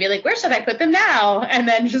scene and be like, where should I put them now? And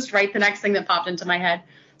then just write the next thing that popped into my head.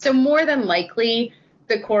 So more than likely,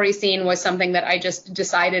 the quarry scene was something that I just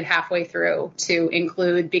decided halfway through to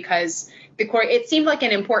include because the quarry, it seemed like an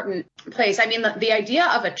important place. I mean, the idea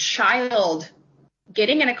of a child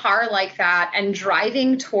getting in a car like that and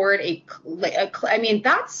driving toward I mean,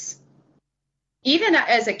 that's, even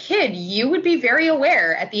as a kid, you would be very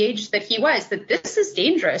aware at the age that he was that this is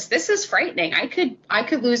dangerous. This is frightening. I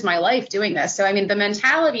could lose my life doing this. So, I mean, the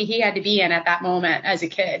mentality he had to be in at that moment as a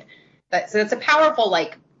kid, so it's a powerful,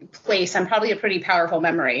 like, place and probably a pretty powerful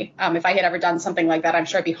memory. If I had ever done something like that, I'm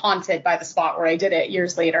sure I'd be haunted by the spot where I did it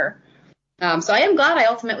years later. So I am glad I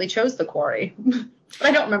ultimately chose the quarry, but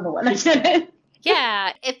I don't remember when I did it.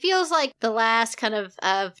 Yeah, it feels like the last kind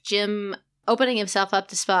of Jim opening himself up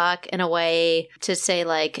to Spock in a way to say,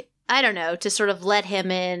 like, I don't know, to sort of let him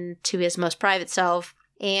in to his most private self.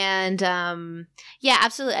 And yeah,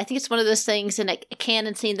 absolutely. I think it's one of those things in a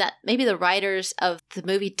canon scene that maybe the writers of the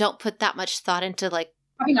movie don't put that much thought into, like,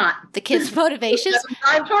 probably not the kids' motivations.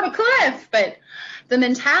 Drive toward a cliff, but the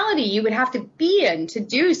mentality you would have to be in to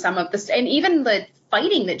do some of this, and even the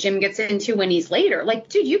fighting that Jim gets into when he's later, like,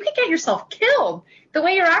 dude, you could get yourself killed the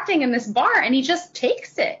way you're acting in this bar, and he just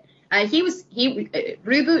takes it.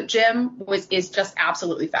 Reboot Jim is just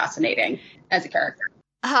absolutely fascinating as a character.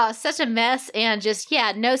 Such a mess and just,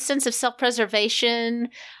 yeah, no sense of self-preservation.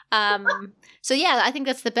 So yeah, I think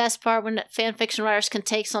that's the best part when fan fiction writers can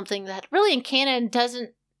take something that really in canon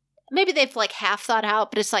doesn't, maybe they've like half thought out,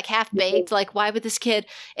 but it's like half baked. Mm-hmm. Like, why would this kid,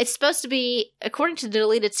 it's supposed to be, according to the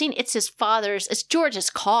deleted scene, it's his father's, it's George's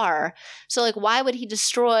car. So like, why would he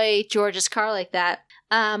destroy George's car like that?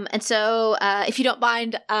 And so, if you don't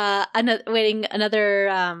mind, another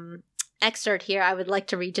excerpt here, I would like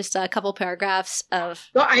to read just a couple paragraphs of.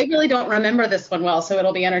 Well, I really don't remember this one well, so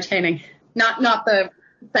it'll be entertaining. Not the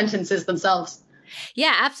sentences themselves.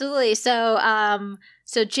 Yeah, absolutely. So,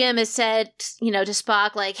 so Jim has said, to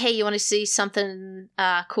Spock, like, hey, you want to see something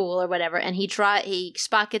cool or whatever? And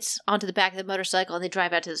Spock gets onto the back of the motorcycle and they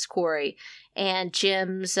drive out to this quarry. And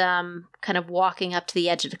Jim's kind of walking up to the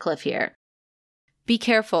edge of the cliff here. Be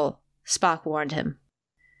careful, Spock warned him.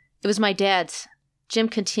 It was my dad's. Jim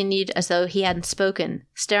continued as though he hadn't spoken,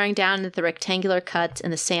 staring down at the rectangular cut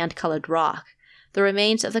in the sand-colored rock. The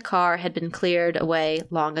remains of the car had been cleared away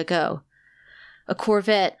long ago. A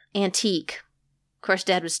Corvette, antique. Of course,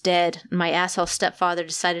 Dad was dead, and my asshole stepfather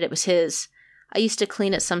decided it was his. I used to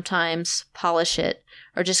clean it sometimes, polish it,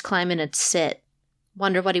 or just climb in and sit.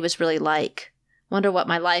 Wonder what he was really like. Wonder what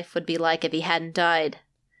my life would be like if he hadn't died.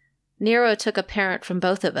 Nero took a parent from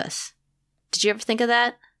both of us. Did you ever think of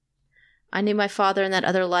that? I knew my father in that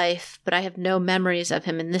other life, but I have no memories of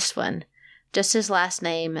him in this one. Just his last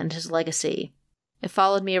name and his legacy. It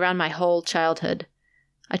followed me around my whole childhood.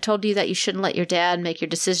 I told you that you shouldn't let your dad make your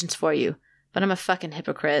decisions for you, but I'm a fucking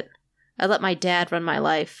hypocrite. I let my dad run my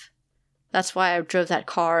life. That's why I drove that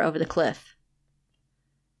car over the cliff.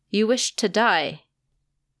 You wished to die?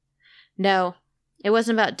 No, it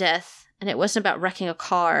wasn't about death, and it wasn't about wrecking a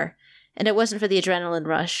car, and it wasn't for the adrenaline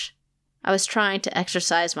rush. I was trying to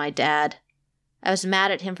exorcise my dad. I was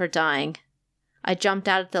mad at him for dying. I jumped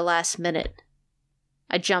out at the last minute.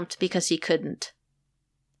 I jumped because he couldn't.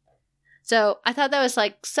 So I thought that was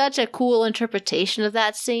like such a cool interpretation of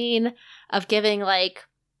that scene, of giving like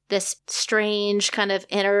this strange kind of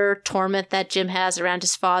inner torment that Jim has around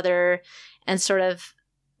his father, and sort of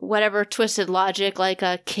whatever twisted logic like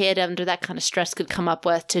a kid under that kind of stress could come up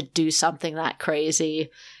with to do something that crazy.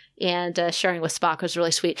 And sharing with Spock was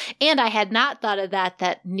really sweet. And I had not thought of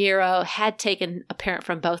that Nero had taken a parent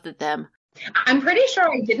from both of them. I'm pretty sure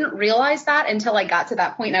I didn't realize that until I got to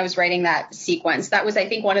that point and I was writing that sequence. That was, I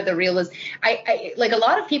think, one of the I like, a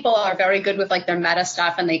lot of people are very good with like their meta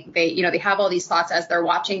stuff, and they have all these thoughts as they're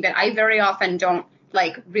watching, but I very often don't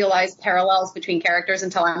like realize parallels between characters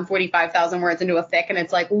until I'm 45,000 words into a fic, and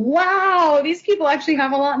it's like, wow, these people actually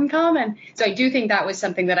have a lot in common. So I do think that was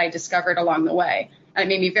something that I discovered along the way, and it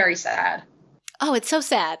made me very sad. Oh, it's so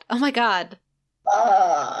sad. Oh my God.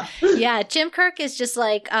 Yeah, Jim Kirk is just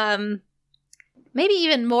like, maybe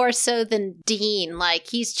even more so than Dean. Like,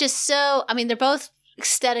 he's just so, I mean, they're both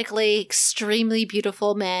aesthetically extremely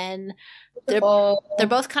beautiful men. They're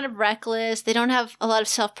both kind of reckless. They don't have a lot of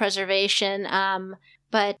self-preservation.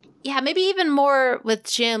 But yeah, maybe even more with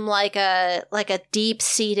Jim, like a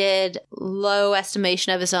deep-seated, low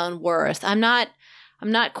estimation of his own worth. I'm not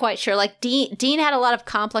quite sure. Like Dean had a lot of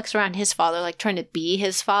complex around his father, like trying to be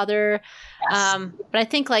his father. Yes. But I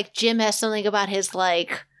think like Jim has something about his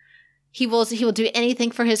like, he will do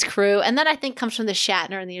anything for his crew. And that I think comes from the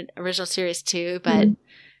Shatner in the original series too. But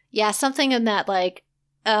yeah, something in that like,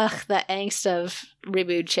 the angst of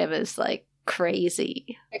reboot Jim is like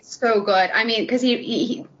crazy. It's so good. I mean, because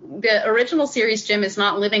he the original series Jim is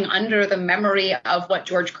not living under the memory of what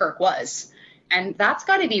George Kirk was. And that's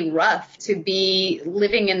got to be rough, to be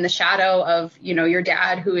living in the shadow of, your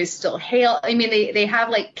dad who is still hale. I mean, they have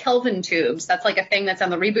like Kelvin tubes. That's like a thing that's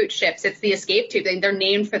on the reboot ships. It's the escape tube. They're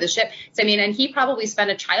named for the ship. So, I mean, and he probably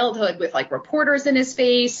spent a childhood with like reporters in his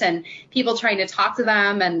face and people trying to talk to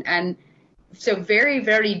them. And so very,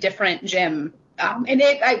 very different Jim.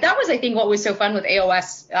 That was, I think, what was so fun with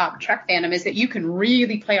AOS Trek fandom, is that you can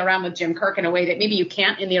really play around with Jim Kirk in a way that maybe you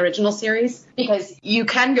can't in the original series, because you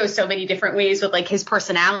can go so many different ways with like his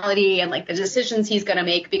personality and like the decisions he's going to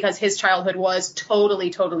make, because his childhood was totally,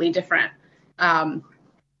 totally different.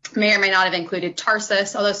 May or may not have included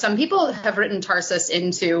Tarsus, although some people have written Tarsus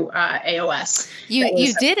into AOS.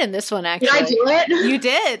 You did in this one, actually. Did I do it? You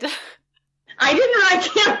did. I didn't. I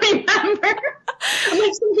can't remember. I'm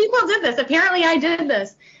like, some people did this. Apparently, I did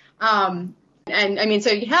this. And I mean,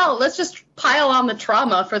 so hell, let's just pile on the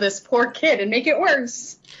trauma for this poor kid and make it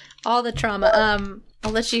worse. All the trauma.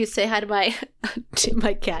 I'll let you say hi to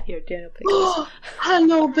my cat here, Daniel Pickles.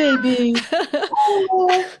 Hello, baby.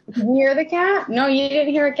 Oh. Did you hear the cat? No, you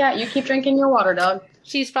didn't hear a cat. You keep drinking your water, dog.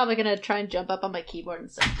 She's probably gonna try and jump up on my keyboard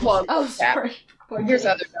and stuff. Well, oh, sorry. Here's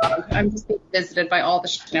other dog. I'm just being visited by all the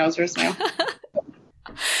schnauzers now.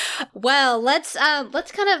 Well, let's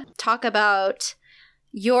kind of talk about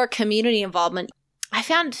your community involvement. I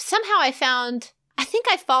think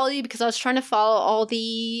I follow you because I was trying to follow all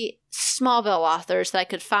the Smallville authors that I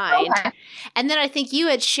could find. Okay. And then I think you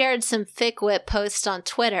had shared some FicWhip posts on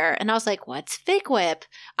Twitter, and I was like, what's FicWhip?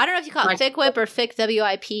 I don't know if you call it FicWhip or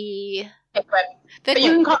FicWip. But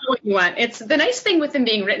you can call it what you want. It's the nice thing with them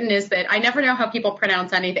being written is that I never know how people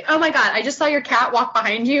pronounce anything. Oh my God, I just saw your cat walk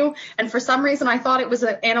behind you, and for some reason I thought it was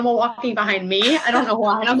an animal walking behind me. I don't know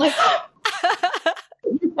why. And I'm like, oh,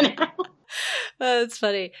 that's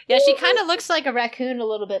funny. Yeah, she kind of looks like a raccoon a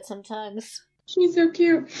little bit sometimes. She's so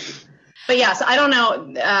cute. But yeah, so I don't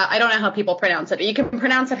know how people pronounce it. You can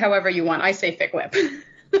pronounce it however you want. I say FicWhip.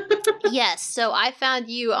 Yes, so I found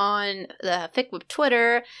you on the FicWhip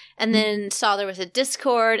Twitter, and then saw there was a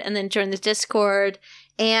Discord, and then joined the Discord,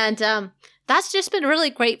 and that's just been really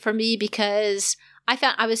great for me, because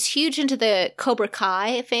I was huge into the Cobra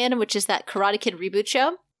Kai fandom, which is that Karate Kid reboot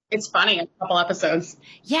show. It's funny in a couple episodes.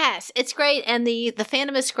 Yes, it's great, and the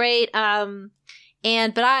fandom is great. But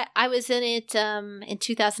I was in it in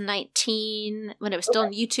 2019 when it was still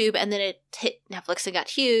on YouTube, and then it hit Netflix and got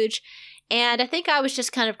huge. And I think I was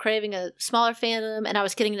just kind of craving a smaller fandom, and I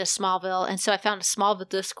was getting into Smallville. And so I found a Smallville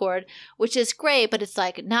Discord, which is great, but it's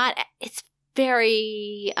like it's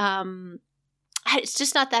very, it's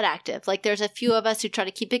just not that active. Like, there's a few of us who try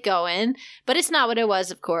to keep it going, but it's not what it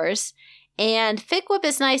was, of course. And FicWhip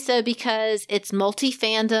is nice, though, because it's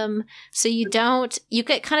multi-fandom, so you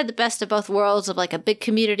get kind of the best of both worlds of like a big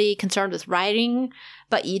community concerned with writing,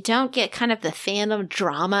 but you don't get kind of the fandom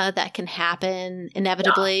drama that can happen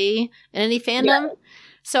inevitably in any fandom. Yeah.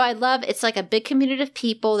 So it's like a big community of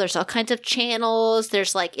people. There's all kinds of channels.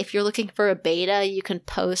 There's like, if you're looking for a beta, you can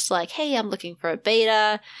post like, hey, I'm looking for a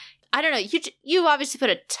beta. I don't know. You obviously put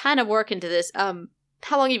a ton of work into this.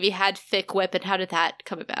 How long have you had Fic Whip, and how did that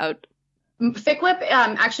come about? Fic Whip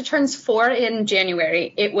actually turns 4 in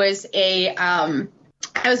January. It was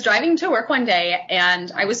I was driving to work one day,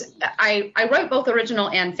 and I write both original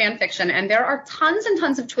and fan fiction, and there are tons and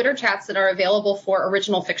tons of Twitter chats that are available for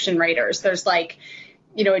original fiction writers. There's like,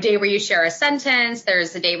 a day where you share a sentence.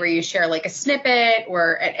 There's a day where you share like a snippet,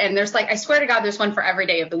 and there's like, I swear to God, there's one for every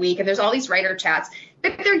day of the week. And there's all these writer chats,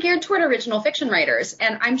 but they're geared toward original fiction writers.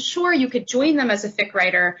 And I'm sure you could join them as a fic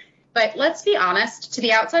writer. But let's be honest, to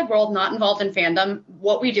the outside world not involved in fandom,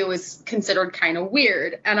 what we do is considered kind of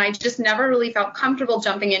weird. And I just never really felt comfortable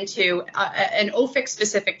jumping into an OFIC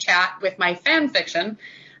specific chat with my fan fiction.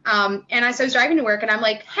 So I was driving to work, and I'm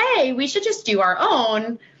like, hey, we should just do our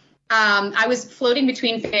own. I was floating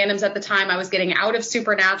between fandoms at the time. I was getting out of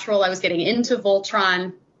Supernatural. I was getting into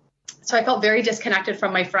Voltron. So I felt very disconnected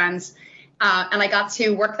from my friends. And I got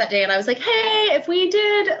to work that day, and I was like, hey, if we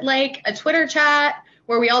did like a Twitter chat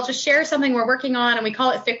where we all just share something we're working on and we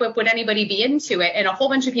call it Fic Whip, would anybody be into it? And a whole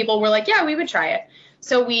bunch of people were like, yeah, we would try it.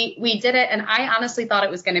 So we did it. And I honestly thought it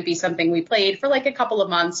was going to be something we played for like a couple of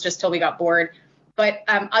months just till we got bored. But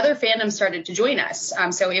other fandoms started to join us.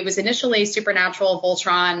 So it was initially Supernatural,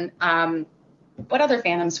 Voltron. What other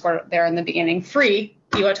fandoms were there in the beginning? Free,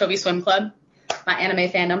 Iwatobi Swim Club, my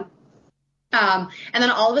anime fandom. And then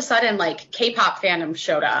all of a sudden, like K-pop fandom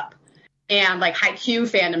showed up. And like Haikyuu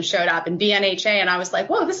fandom showed up, and BNHA, and I was like,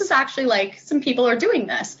 whoa, this is actually like some people are doing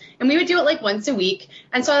this. And we would do it like once a week.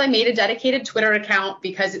 And so I made a dedicated Twitter account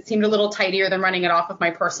because it seemed a little tidier than running it off of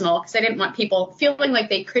my personal, because I didn't want people feeling like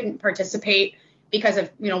they couldn't participate because of,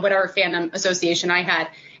 whatever fandom association I had.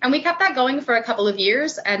 And we kept that going for a couple of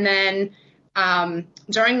years. And then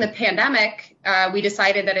during the pandemic, we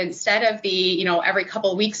decided that instead of the, every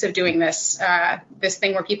couple of weeks of doing this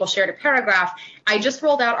thing where people shared a paragraph, I just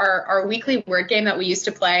rolled out our weekly word game that we used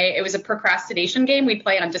to play. It was a procrastination game. We'd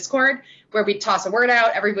play on Discord where we'd toss a word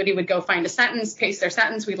out. Everybody would go find a sentence, paste their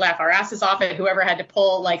sentence. We'd laugh our asses off at whoever had to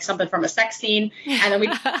pull like something from a sex scene. And then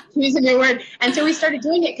we'd choose a new word. And so we started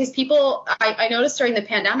doing it because people, I noticed during the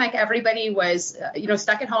pandemic, everybody was,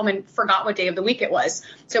 stuck at home and forgot what day of the week it was.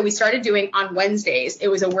 So we started doing on Wednesdays. It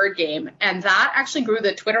was a word game. And that actually grew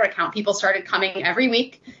the Twitter account. People started coming every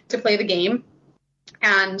week to play the game.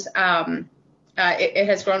 And it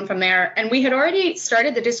has grown from there. And we had already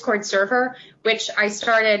started the Discord server, which I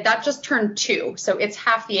started, that just turned 2. So it's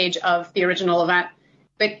half the age of the original event.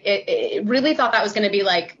 But it really thought that was going to be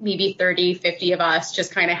like maybe 30, 50 of us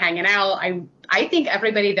just kind of hanging out. I think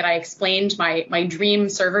everybody that I explained my dream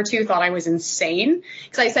server to thought I was insane.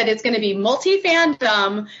 Because I said it's going to be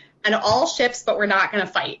multi-fandom and all ships, but we're not going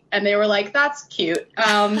to fight. And they were like, that's cute. Good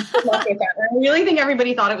luck with that. I really think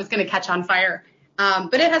everybody thought it was going to catch on fire.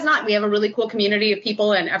 But it has not. We have a really cool community of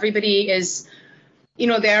people, and everybody is,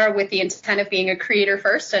 there with the intent of being a creator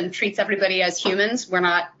first and treats everybody as humans. We're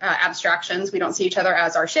not abstractions. We don't see each other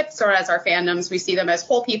as our ships or as our fandoms. We see them as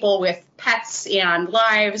whole people with pets and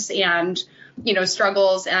lives and,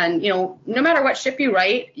 struggles. And, no matter what ship you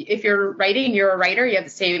write, if you're writing, you're a writer, you have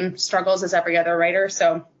the same struggles as every other writer.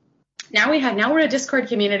 So now we're a Discord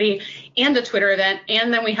community and a Twitter event,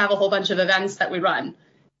 and then we have a whole bunch of events that we run.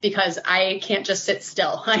 Because I can't just sit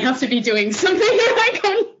still. I have to be doing something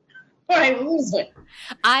or I lose it.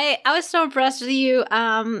 I was so impressed with you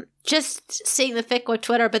just seeing the Fic with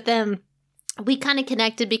Twitter, but then we kind of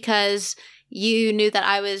connected because you knew that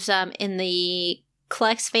I was in the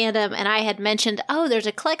Klex fandom, and I had mentioned, there's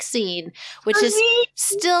a Klex scene, which is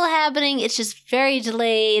still happening. It's just very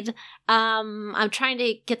delayed. I'm trying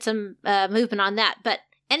to get some movement on that. But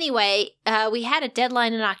anyway, we had a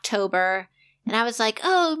deadline in October. And I was like,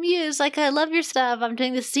 oh, Muse, like, I love your stuff. I'm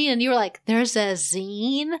doing this zine. And you were like, there's a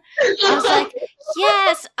zine? I was like,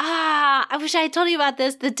 yes. I wish I had told you about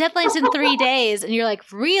this. The deadline's in 3 days. And you're like,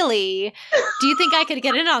 really? Do you think I could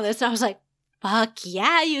get in on this? And I was like, fuck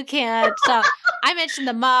yeah, you can. So I mentioned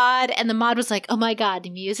the mod, and the mod was like, oh my God,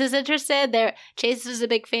 Muse is interested. Chase is a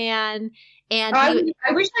big fan. And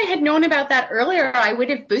I wish I had known about that earlier. I would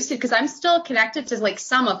have boosted, because I'm still connected to like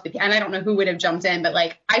some of the, and I don't know who would have jumped in, but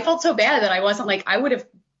like I felt so bad that I wasn't like, I would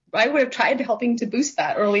have tried helping to boost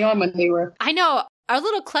that early on when they were. I know our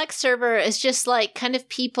little Klex server is just like kind of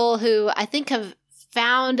people who I think have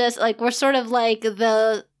found us. Like we're sort of like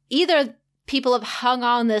either people have hung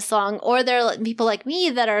on this long, or they're like people like me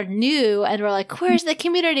that are new and we're like, where's the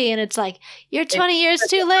community? And it's like, you're 20 years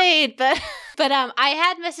too late. But I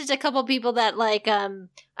had messaged a couple people that like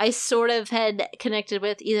I sort of had connected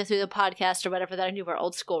with either through the podcast or whatever that I knew were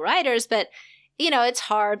old school writers. But it's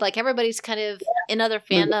hard. Like everybody's kind of in other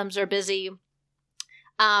fandoms or busy.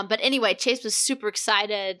 But anyway, Chase was super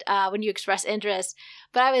excited when you expressed interest.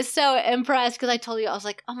 But I was so impressed because I told you, I was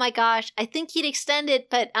like, oh my gosh, I think he'd extend it,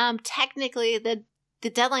 but technically the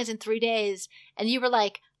deadline's in 3 days. And you were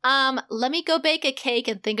like, let me go bake a cake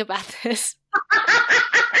and think about this.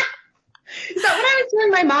 Is that when I was doing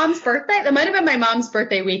my mom's birthday? That might have been my mom's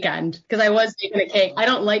birthday weekend because I was baking a cake. I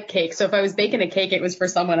don't like cake, so if I was baking a cake, it was for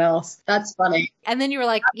someone else. That's funny. And then you were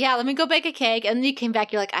like, yeah, let me go bake a cake. And then you came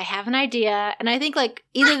back, you're like, I have an idea. And I think like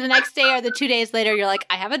either the next day or the 2 days later, you're like,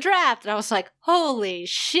 I have a draft. And I was like, holy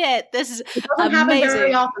shit, this is it doesn't happen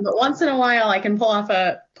very often, but once in a while I can pull off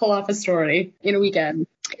a story in a weekend.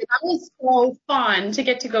 That was so fun to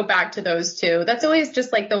get to go back to those two. That's always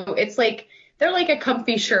just like it's like they're like a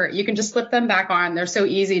comfy shirt. You can just slip them back on. They're so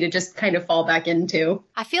easy to just kind of fall back into.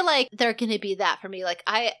 I feel like they're going to be that for me. Like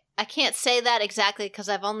I can't say that exactly because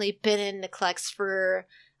I've only been in NCLEX for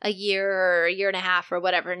a year or a year and a half or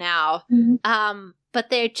whatever now. Mm-hmm.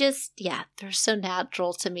 But they're just, they're so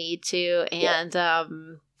natural to me too.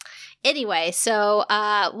 And anyway, so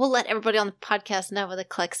we'll let everybody on the podcast know when the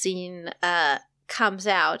NCLEX scene comes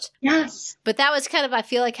out. Yes. But that was kind of, I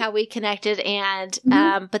feel like, how we connected. And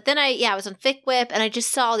but then I was on Fic Whip and I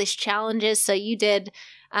just saw all these challenges. So you did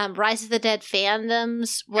Rise of the Dead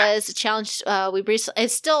fandoms was a challenge.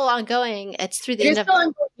 It's still ongoing. It's through the end of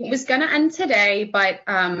it was gonna end today, but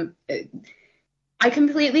I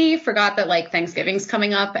completely forgot that like Thanksgiving's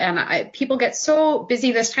coming up and people get so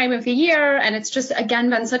busy this time of the year. And it's just, again,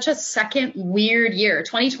 been such a second weird year.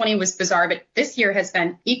 2020 was bizarre, but this year has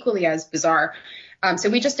been equally as bizarre.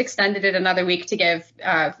 So we just extended it another week to give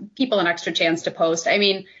people an extra chance to post. I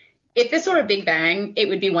mean, if this were a big bang, it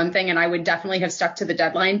would be one thing and I would definitely have stuck to the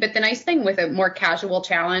deadline. But the nice thing with a more casual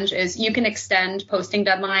challenge is you can extend posting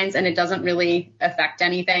deadlines and it doesn't really affect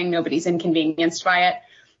anything. Nobody's inconvenienced by it.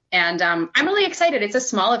 And I'm really excited. It's a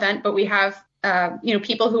small event, but we have,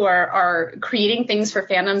 people who are creating things for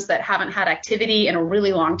fandoms that haven't had activity in a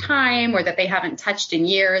really long time or that they haven't touched in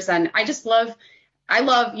years. And I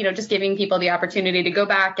love, just giving people the opportunity to go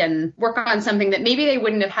back and work on something that maybe they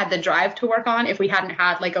wouldn't have had the drive to work on if we hadn't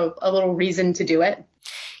had like a little reason to do it.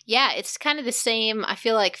 Yeah, it's kind of the same, I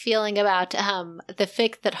feel like, feeling about the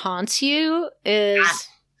fic that haunts you is...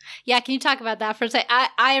 Yeah, can you talk about that for a second?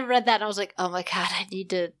 I read that and I was like, oh my God, I need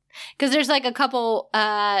to... Because there's like a couple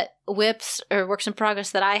whips or works in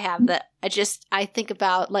progress that I have that I think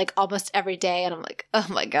about like almost every day. And I'm like, oh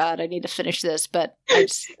my God, I need to finish this. But I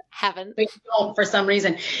just haven't. We don't for some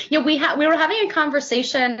reason. Yeah, we were having a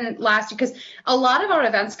conversation last year because a lot of our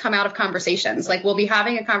events come out of conversations. Like we'll be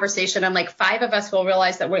having a conversation and like 5 of us will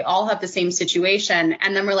realize that we all have the same situation.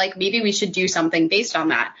 And then we're like, maybe we should do something based on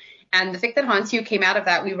that. And the Fic That Haunts You came out of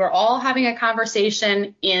that. We were all having a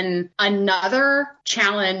conversation in another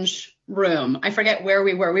challenge room. I forget where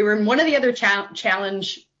we were. We were in one of the other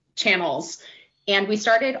challenge channels. And we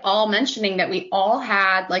started all mentioning that we all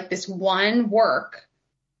had like this one work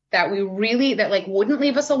that like wouldn't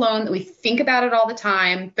leave us alone, that we think about it all the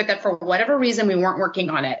time, but that for whatever reason, we weren't working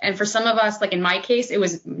on it. And for some of us, like in my case, it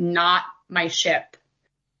was not my ship.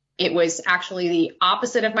 It was actually the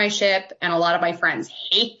opposite of my ship. And a lot of my friends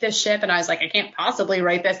hate this ship. And I was like, I can't possibly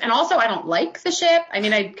write this. And also I don't like the ship. I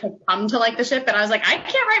mean, I come to like the ship, but I was like, I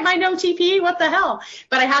can't write my no TP. What the hell?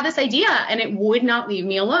 But I had this idea and it would not leave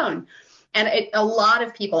me alone. And a lot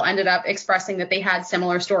of people ended up expressing that they had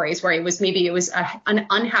similar stories where it was an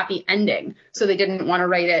unhappy ending. So they didn't want to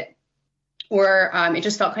write it, or it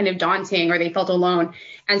just felt kind of daunting, or they felt alone.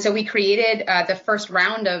 And so we created the first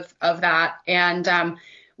round of that. And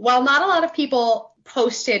while not a lot of people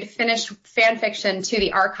posted finished fan fiction to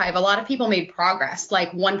the archive, a lot of people made progress.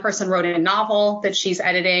 Like one person wrote a novel that she's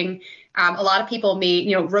editing. A lot of people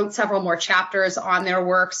wrote several more chapters on their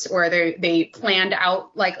works, or they planned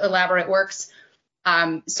out like elaborate works.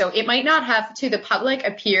 So it might not have to the public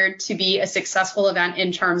appeared to be a successful event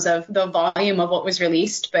in terms of the volume of what was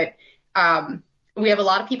released, but we have a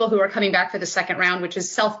lot of people who are coming back for the second round, which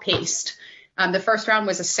is self-paced. The first round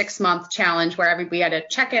was a 6-month challenge where we had to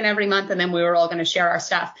check in every month and then we were all going to share our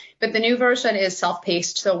stuff. But the new version is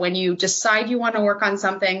self-paced. So when you decide you want to work on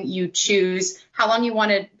something, you choose how long you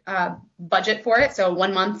want to budget for it. So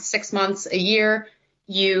 1 month, 6 months, a year,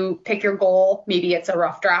 you pick your goal. Maybe it's a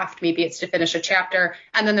rough draft. Maybe it's to finish a chapter.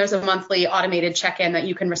 And then there's a monthly automated check-in that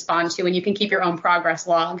you can respond to, and you can keep your own progress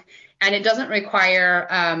log. And it doesn't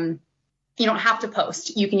require... You don't have to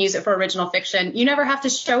post. You can use it for original fiction. You never have to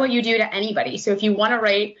show what you do to anybody. So if you want to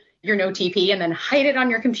write your no TP and then hide it on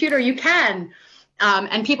your computer, you can.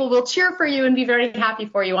 And people will cheer for you and be very happy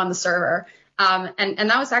for you on the server. And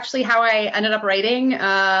that was actually how I ended up writing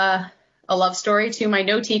a love story to my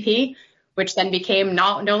no TP, which then became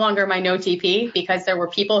no longer my no TP because there were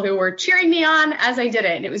people who were cheering me on as I did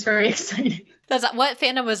it. And it was very exciting. What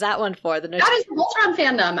fandom was that one for? That is the Voltron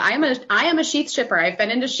fandom. I am a Sheath shipper. I've been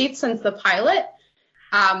into Sheath since the pilot.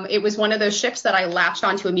 It was one of those ships that I latched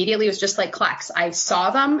onto immediately. It was just like Klex. I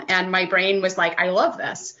saw them and my brain was like, I love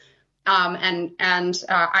this.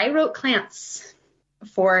 I wrote Clance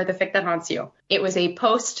for The Fic That Haunts You. It was a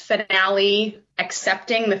post-finale,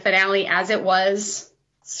 accepting the finale as it was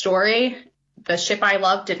story. The ship I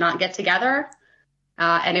loved did not get together.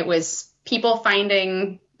 And it was people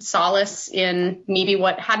finding solace in maybe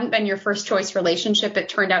what hadn't been your first choice relationship. It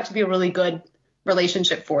turned out to be a really good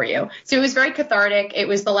relationship for you. So it was very cathartic. It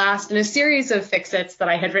was the last in a series of fix-its that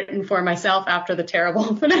I had written for myself after the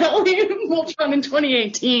terrible finale of Voltron in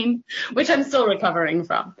 2018, which I'm still recovering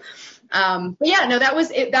from. But yeah, no, that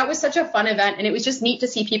was such a fun event, and it was just neat to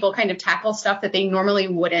see people kind of tackle stuff that they normally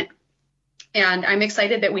wouldn't. And I'm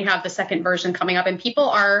excited that we have the second version coming up, and people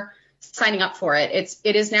are signing up for it.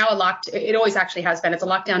 It is now it always actually has been. It's a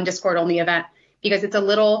lockdown Discord only event because it's a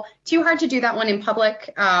little too hard to do that one in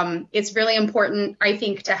public. It's really important, I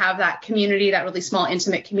think, to have that community, that really small,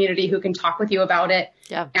 intimate community who can talk with you about it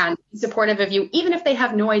and be supportive of you. Even if they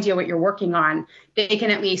have no idea what you're working on, they can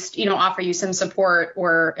at least, offer you some support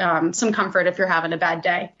or some comfort if you're having a bad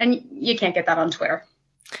day. And you can't get that on Twitter.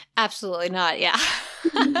 Absolutely not. Yeah.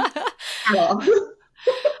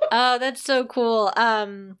 Oh, that's so cool.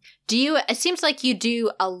 It seems like you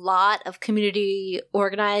do a lot of community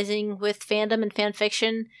organizing with fandom and fan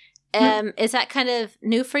fiction. Is that kind of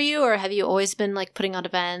new for you, or have you always been like putting on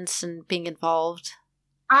events and being involved?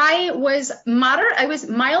 I was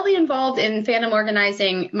mildly involved in fandom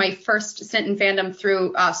organizing my first stint in fandom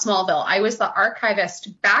through Smallville. I was the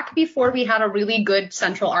archivist back before we had a really good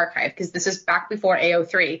central archive, because this is back before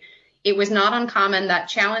AO3. It was not uncommon that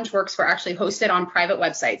challenge works were actually hosted on private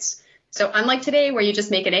websites. So unlike today where you just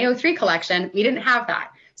make an AO3 collection, we didn't have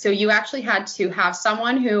that. So you actually had to have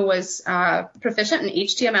someone who was proficient in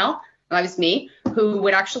HTML, that was me, who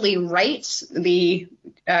would actually write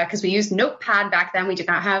because we used Notepad back then. We did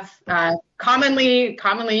not have commonly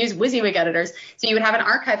used WYSIWYG editors. So you would have an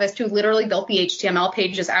archivist who literally built the HTML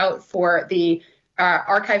pages out for the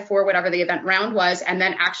archive for whatever the event round was, and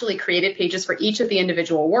then actually created pages for each of the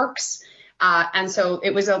individual works. And so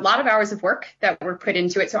it was a lot of hours of work that were put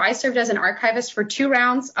into it. So I served as an archivist for 2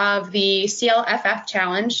 rounds of the CLFF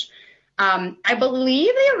challenge. I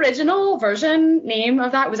believe the original version name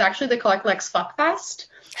of that was actually the Clarklex Fuckfest,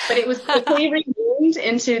 but it was quickly renamed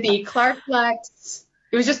into the Clarklex.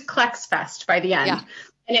 It was just Klex Fest by the end. Yeah.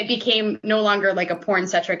 And it became no longer like a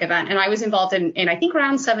porn-centric event. And I was involved in I think,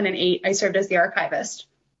 round 7 and 8. I served as the archivist.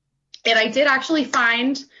 And I did actually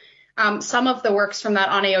find some of the works from that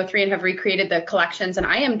on AO3 and have recreated the collections. And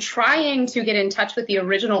I am trying to get in touch with the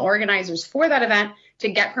original organizers for that event to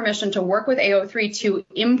get permission to work with AO3 to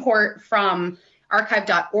import from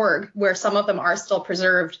archive.org, where some of them are still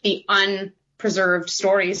preserved, the unpreserved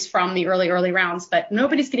stories from the early rounds. But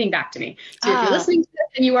nobody's getting back to me. So if you're listening to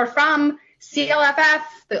this and you are from CLFF,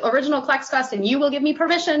 the original Klex Fest, and you will give me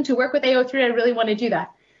permission to work with AO3, I really want to do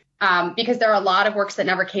that. Because there are a lot of works that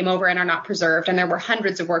never came over and are not preserved. And there were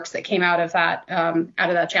hundreds of works that came out of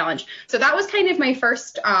that challenge. So that was kind of my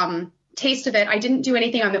first taste of it. I didn't do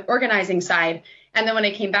anything on the organizing side. And then when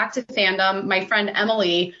I came back to fandom, my friend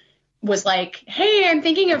Emily was like, hey, I'm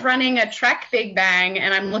thinking of running a Trek Big Bang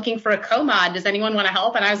and I'm looking for a co-mod. Does anyone want to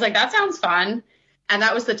help? And I was like, that sounds fun. And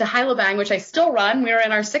that was the Tahila Bang, which I still run. We were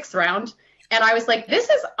in our 6th round. And I was like, this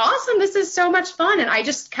is awesome. This is so much fun. And I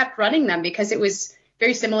just kept running them because it was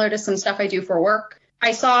very similar to some stuff I do for work.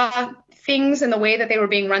 I saw things in the way that they were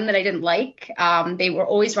being run that I didn't like. They were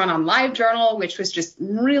always run on LiveJournal, which was just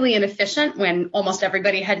really inefficient when almost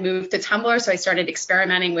everybody had moved to Tumblr. So I started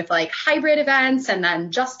experimenting with like hybrid events and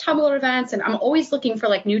then just Tumblr events. And I'm always looking for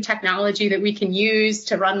like new technology that we can use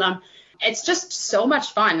to run them. It's just so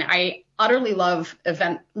much fun. I utterly love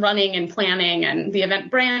event running and planning and the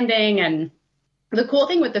event branding. And the cool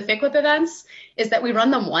thing with the FICWIP events is that we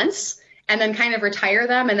run them once and then kind of retire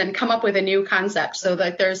them and then come up with a new concept. So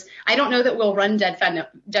that I don't know that we'll run dead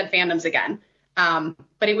fandoms again.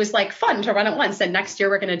 But it was like fun to run it once. And next year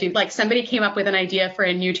we're going to do, like, somebody came up with an idea for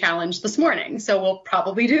a new challenge this morning. So we'll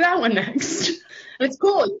probably do that one next. It's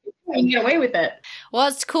cool. You can get away with it. Well,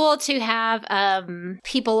 it's cool to have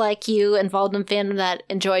people like you involved in fandom that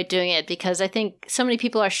enjoy doing it, because I think so many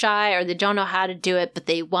people are shy or they don't know how to do it, but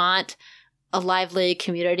they want a lively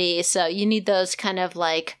community. So you need those kind of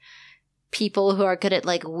like people who are good at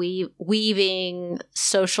like weaving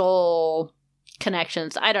social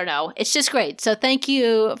connections. I don't know. It's just great. So thank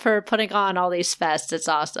you for putting on all these fests. It's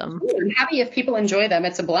awesome. I'm happy if people enjoy them.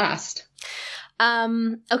 It's a blast.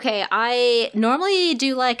 Okay, I normally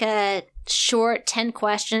do like a short 10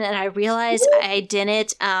 question, and I realized I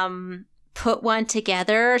didn't put one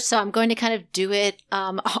together, so I'm going to kind of do it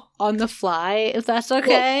on the fly, if that's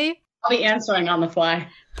okay. Cool. I'll be answering on the fly.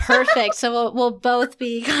 Perfect. So we'll both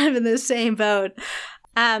be kind of in the same boat.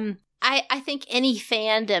 I think any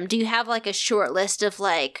fandom, do you have like a short list of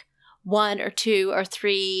like 1 or 2 or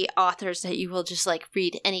 3 authors that you will just like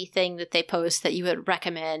read anything that they post that you would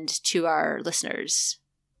recommend to our listeners?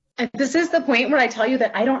 This is the point where I tell you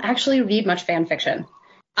that I don't actually read much fan fiction.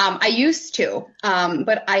 I used to,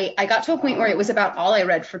 but I got to a point where it was about all I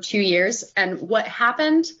read for 2 years. And what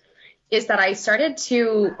happened is that I started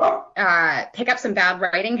to pick up some bad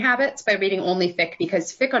writing habits by reading only fic,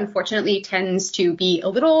 because fic, unfortunately, tends to be a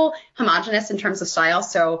little homogenous in terms of style.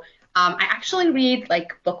 So I actually read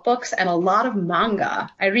like books and a lot of manga.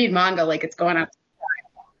 I read manga like it's going up.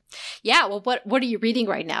 Yeah, well, what are you reading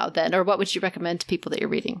right now then? Or what would you recommend to people that you're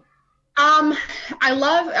reading? I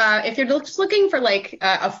love, if you're just looking for like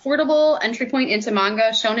affordable entry point into manga,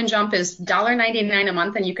 Shonen Jump is $1.99 a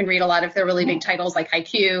month, and you can read a lot of their really big titles like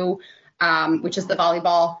Haikyuu, which is the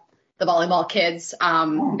volleyball kids.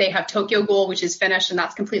 They have Tokyo Ghoul, which is finished, and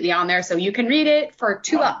that's completely on there. So you can read it for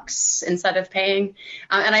 $2 instead of paying.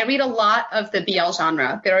 And I read a lot of the BL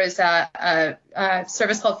genre. There is a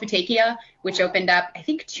service called Futekia, which opened up, I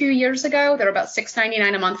think, 2 years ago. They're about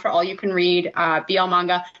 $6.99 a month for all you can read BL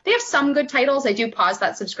manga. They have some good titles. I do pause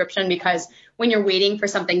that subscription because when you're waiting for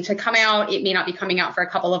something to come out, it may not be coming out for a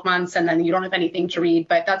couple of months, and then you don't have anything to read.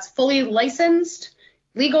 But that's fully licensed,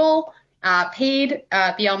 legal, paid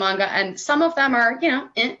BL manga, and some of them are,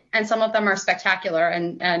 and some of them are spectacular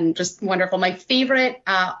and just wonderful. My favorite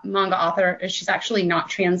manga author, she's actually not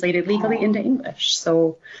translated legally into English,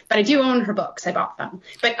 but I do own her books. I bought them.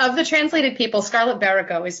 But of the translated people, Scarlett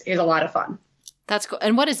Barago is a lot of fun. That's cool.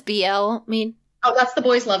 And what does BL mean? Oh, that's the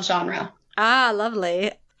boys' love genre. Ah,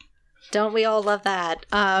 lovely. Don't we all love that?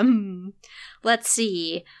 Let's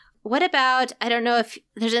see. What about, I don't know if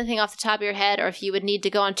there's anything off the top of your head or if you would need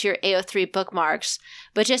to go onto your AO3 bookmarks,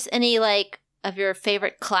 but just any like of your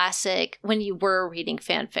favorite classic when you were reading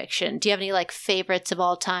fan fiction. Do you have any like favorites of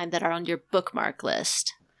all time that are on your bookmark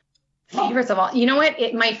list? Favorites of all, you know what?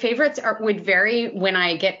 My favorites would vary when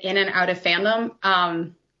I get in and out of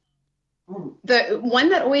fandom. The one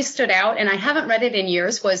that always stood out, and I haven't read it in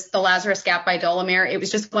years, was The Lazarus Gap by Delamere. It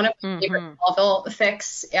was just one of my favorite Smallville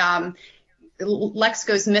fics. Lex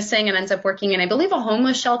goes missing and ends up working in, I believe, a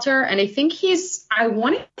homeless shelter. And I think I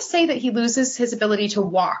want to say that he loses his ability to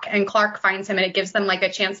walk, and Clark finds him, and it gives them like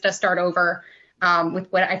a chance to start over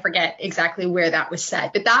with what I forget exactly where that was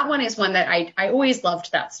set. But that one is one that I always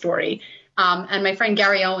loved that story. And my friend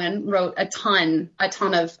Gary Owen wrote a ton of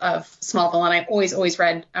Smallville, and I always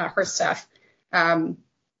read her stuff. So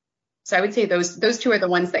I would say those two are the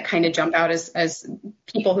ones that kind of jump out as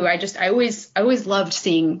people who I always loved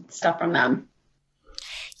seeing stuff from them.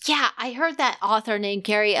 Yeah, I heard that author named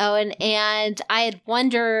Gary Owen, and I had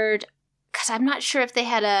wondered, because I'm not sure if they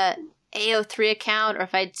had a AO3 account or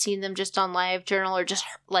if I'd seen them just on LiveJournal or just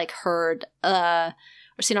like heard or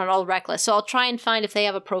seen on All Reckless. So I'll try and find if they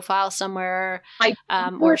have a profile somewhere.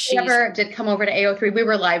 Or she ever did come over to AO3. We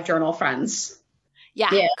were LiveJournal friends. Yeah,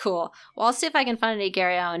 cool. Well, I'll see if I can find any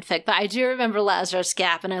Gary Owen fic, but I do remember Lazarus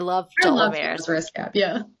Gap, and I love Lazarus Gap,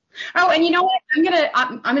 yeah. Oh, and you know what?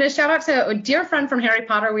 I'm gonna shout out to a dear friend from Harry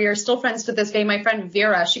Potter. We are still friends to this day. My friend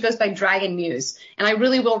Vera. She goes by Dragon Muse, and I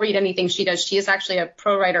really will read anything she does. She is actually a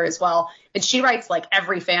pro writer as well, but she writes like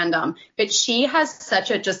every fandom. But she has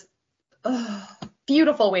such a just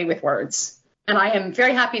beautiful way with words, and I am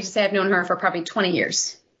very happy to say I've known her for probably 20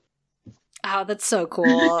 years. Oh, that's so cool!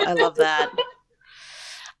 I love that.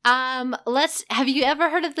 Have you ever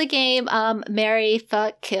heard of the game Marry,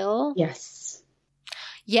 Fuck, Kill?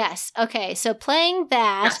 Yes. Okay. So playing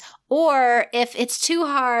that, or if it's too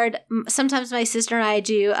hard, sometimes my sister and I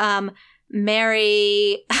do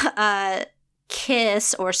marry,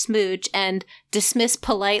 kiss, or smooch, and dismiss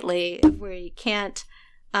politely if we can't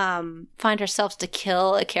find ourselves to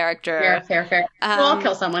kill a character. Fair. I'll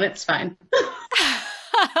kill someone. It's fine. We're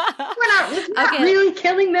not really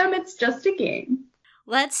killing them. It's just a game.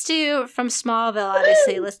 Let's do, from Smallville,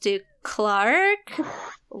 obviously, let's do Clark,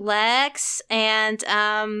 Lex, and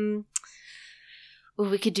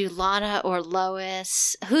we could do Lana or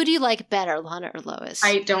Lois. Who do you like better, Lana or Lois?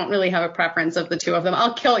 I don't really have a preference of the two of them.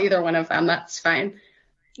 I'll kill either one of them. That's fine.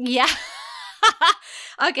 Yeah.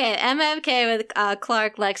 Okay, MMK with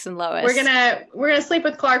Clark, Lex, and Lois. We're gonna sleep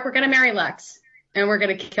with Clark. We're gonna marry Lex, and we're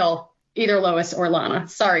gonna kill either Lois or Lana.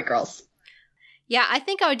 Sorry, girls. Yeah, I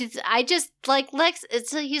think I would. I just like Lex.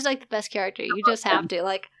 He's like the best character. You just have to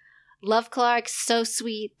like. Love Clark, so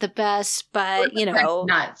sweet, the best, but you know,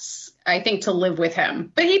 nuts. I think to live with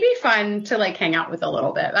him, but he'd be fun to like hang out with a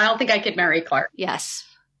little bit. I don't think I could marry Clark. Yes,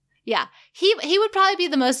 yeah, he would probably be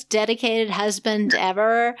the most dedicated husband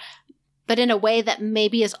ever, but in a way that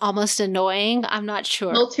maybe is almost annoying. I'm not sure.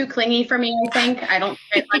 A little too clingy for me, I think. I don't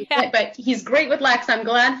quite like it, but he's great with Lex. I'm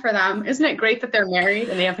glad for them. Isn't it great that they're married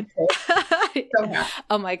and they have a kid? So, yeah.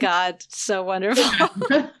 Oh my God, so wonderful.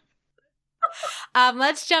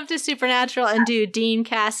 Let's jump to Supernatural and do Dean,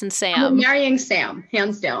 Cass, and Sam. I'm marrying Sam,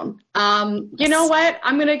 hands down. You know what?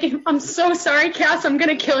 I'm so sorry, Cass. I'm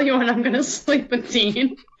gonna kill you and I'm gonna sleep with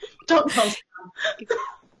Dean. Don't tell Sam.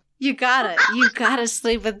 You gotta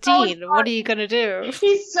sleep with Dean. What are you gonna do?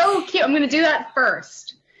 He's so cute. I'm gonna do that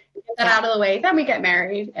first. Get that out of the way. Then we get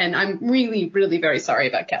married. And I'm really, really very sorry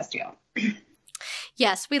about Castiel.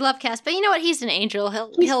 Yes, we love Cass, but you know what? He's an angel.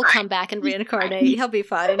 He'll come back and reincarnate. He'll be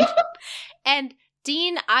fine. And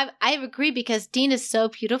Dean, I agree because Dean is so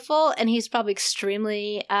beautiful, and he's probably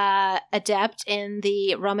extremely adept in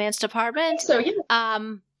the romance department. So yeah.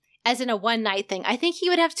 As in a one night thing. I think he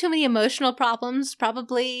would have too many emotional problems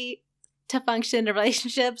probably to function in a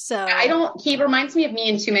relationship. So he reminds me of me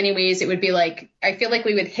in too many ways. It would be like, I feel like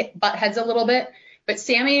we would butt heads a little bit, but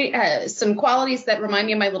Sammy has some qualities that remind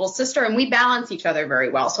me of my little sister, and we balance each other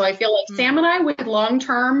very well. So I feel like Sam and I would long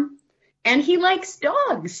term, and he likes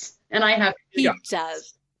dogs, and I have dogs.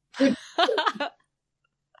 Does.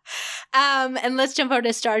 And let's jump over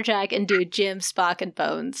to Star Trek and do Jim, Spock, and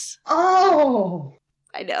Bones. Oh,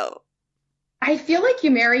 I know. I feel like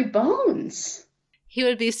you marry Bones. He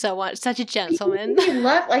would be such a gentleman.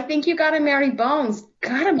 I think you got to marry Bones.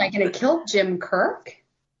 God, am I going to kill Jim Kirk?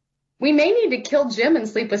 We may need to kill Jim and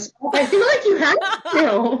sleep with Spock. I feel like you have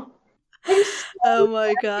to. Oh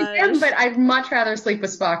my gosh. But I'd much rather sleep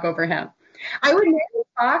with Spock over him. I would marry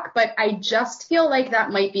Spock, but I just feel like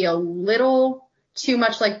that might be a little too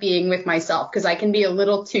much like being with myself because I can be a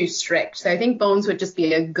little too strict. So I think Bones would just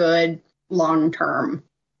be a good long-term.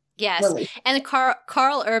 Yes. And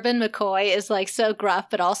Carl Urban McCoy is like so gruff,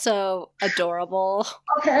 but also adorable.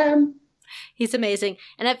 Okay. He's amazing.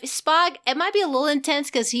 And if Spock, it might be a little intense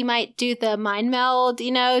because he might do the mind meld,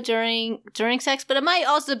 during sex, but it might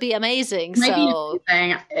also be amazing.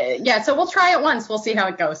 Yeah, so we'll try it once. We'll see how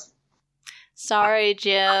it goes. Sorry,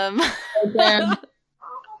 Jim.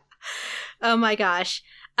 Oh my gosh.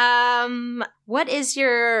 What is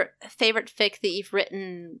your favorite fic that you've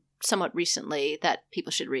written somewhat recently that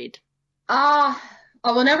people should read? I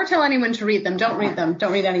will never tell anyone to read them. Don't read them.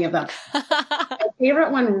 Don't read any of them. My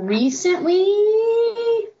favorite one recently?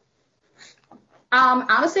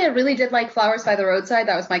 Honestly, I really did like Flowers by the Roadside.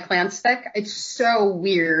 That was my Clans fic. It's so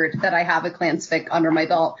weird that I have a Clans fic under my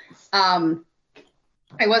belt. I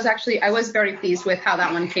was very pleased with how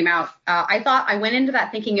that one came out. I went into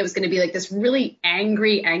that thinking it was going to be like this really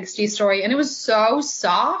angry, angsty story, and it was so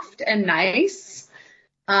soft and nice.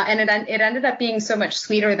 And it ended up being so much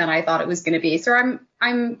sweeter than I thought it was going to be. So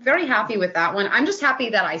I'm very happy with that one. I'm just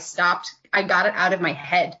happy that I got it out of my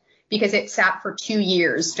head because it sat for 2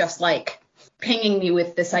 years, just like pinging me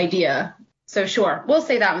with this idea. So sure, we'll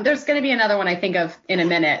say that one. There's going to be another one I think of in a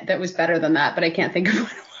minute that was better than that, but I can't think of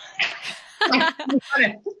what it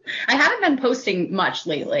was. I haven't been posting much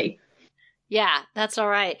lately. Yeah, that's all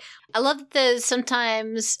right. I love that there's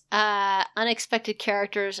sometimes unexpected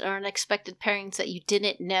characters or unexpected pairings that you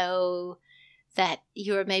didn't know that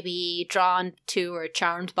you were maybe drawn to or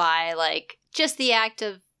charmed by. Like, just the act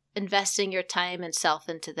of investing your time and self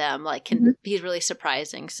into them, like, can be really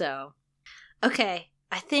surprising. So, okay,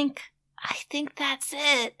 I think that's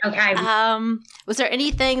it. Okay. Was there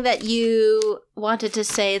anything that you wanted to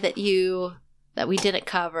say that we didn't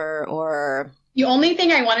cover, or? The only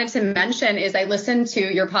thing I wanted to mention is I listened to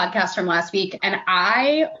your podcast from last week, and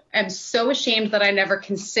I am so ashamed that I never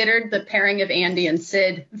considered the pairing of Andy and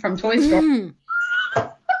Sid from Toy Story.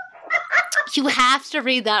 You have to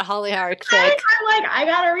read that Holly Hark fic. I'm like, I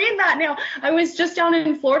gotta read that now. I was just down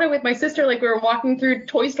in Florida with my sister, like we were walking through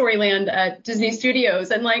Toy Story Land at Disney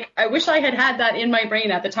Studios, and like I wish I had that in my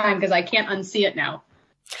brain at the time because I can't unsee it now.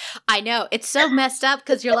 I know. It's so messed up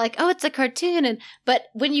because you're like, oh, it's a cartoon. But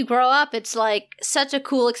when you grow up, it's like such a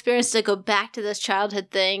cool experience to go back to those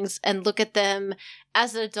childhood things and look at them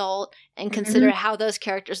as an adult and consider how those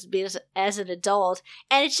characters would be as an adult.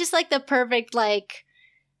 And it's just like the perfect, like,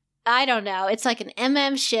 I don't know. It's like an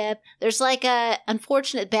MM ship. There's like a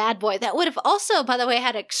unfortunate bad boy that would have also, by the way,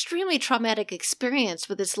 had an extremely traumatic experience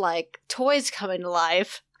with his like toys coming to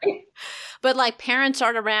life. But like parents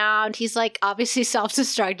aren't around. He's like obviously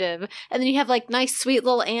self-destructive. And then you have like nice sweet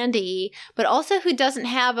little Andy, but also who doesn't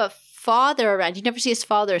have a father around. You never see his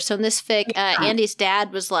father. So in this fic, Andy's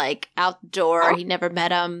dad was like outdoor. He never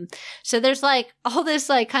met him. So there's like all this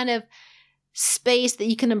like kind of space that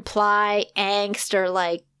you can imply angst or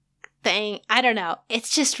like thing. I don't know.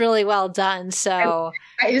 It's just really well done. So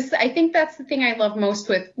I think that's the thing I love most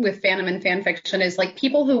with fandom and fan fiction is like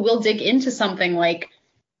people who will dig into something like,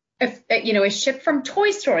 if, you know, a ship from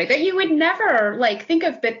Toy Story that you would never like think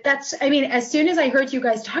of. But that's, I mean, as soon as I heard you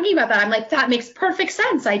guys talking about that, I'm like, that makes perfect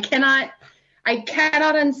sense. I cannot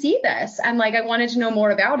unsee this. And like, I wanted to know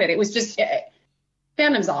more about it. It was just,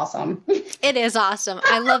 fandom's awesome. It is awesome.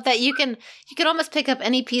 I love that you can almost pick up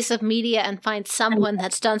any piece of media and find someone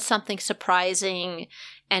that's done something surprising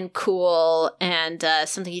and cool and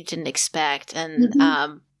something you didn't expect. And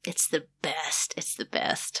it's the best. It's the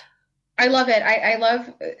best. I love it. I love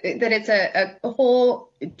that it's a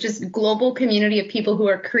whole just global community of people who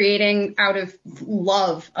are creating out of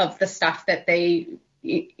love of the stuff that they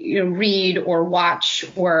read or watch,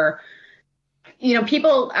 or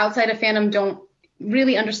people outside of fandom don't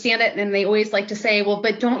really understand it, and they always like to say, well,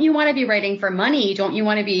 but don't you want to be writing for money? Don't you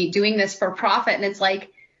want to be doing this for profit? And it's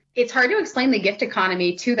like, it's hard to explain the gift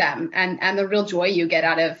economy to them and the real joy you get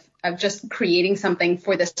out of just creating something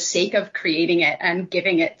for the sake of creating it and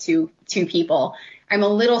giving it to people. I'm a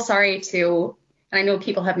little sorry to, and I know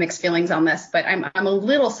people have mixed feelings on this, but I'm a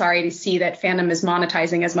little sorry to see that fandom is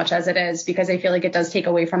monetizing as much as it is, because I feel like it does take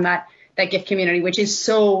away from that gift community, which is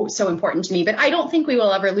so important to me. But I don't think we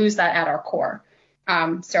will ever lose that at our core.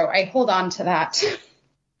 So I hold on to that.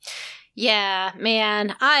 Yeah,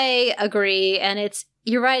 man, I agree. And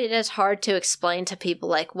you're right, it is hard to explain to people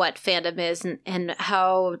like what fandom is and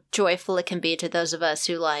how joyful it can be to those of us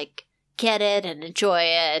who like get it and enjoy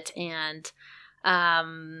it. And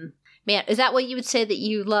man, is that what you would say that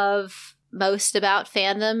you love most about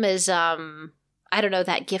fandom is I don't know,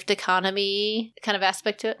 that gift economy kind of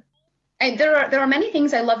aspect to it? And there are many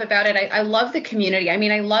things I love about it. I love the community. I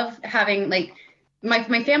mean, I love having like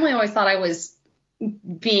my family always thought I was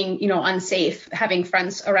being, unsafe, having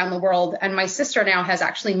friends around the world. And my sister now has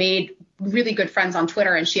actually made really good friends on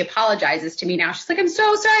Twitter, and she apologizes to me now. She's like, I'm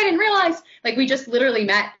so sorry, I didn't realize. Like, we just literally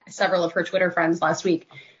met several of her Twitter friends last week.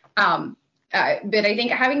 But I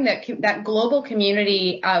think having that global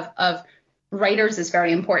community of writers is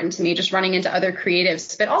very important to me, just running into other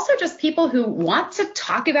creatives, but also just people who want to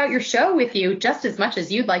talk about your show with you just as much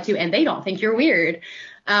as you'd like to, and they don't think you're weird.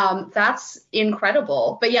 That's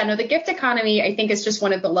incredible. But yeah, no, the gift economy, I think, is just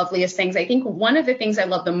one of the loveliest things. I think one of the things I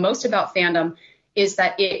love the most about fandom is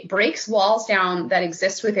that it breaks walls down that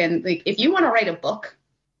exist within, like, if you want to write a book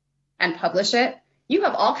and publish it, you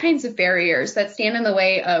have all kinds of barriers that stand in the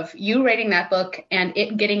way of you writing that book and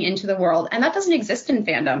it getting into the world. And that doesn't exist in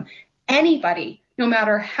fandom. Anybody, no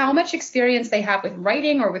matter how much experience they have with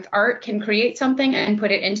writing or with art, can create something and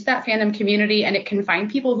put it into that fandom community, and it can find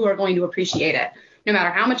people who are going to appreciate it. No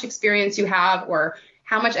matter how much experience you have or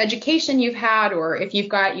how much education you've had, or if you've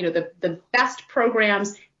got, the best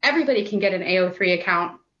programs, everybody can get an AO3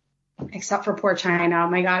 account, except for poor China. Oh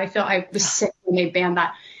my God, I was sick when they banned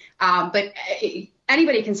that. But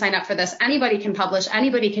anybody can sign up for this. Anybody can publish.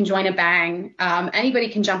 Anybody can join a bang. Anybody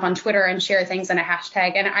can jump on Twitter and share things in a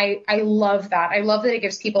hashtag. And I love that. I love that it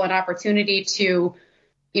gives people an opportunity to,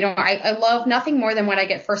 I love nothing more than when I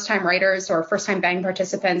get first-time writers or first-time Bang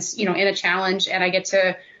participants, in a challenge, and I get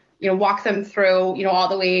to, walk them through, all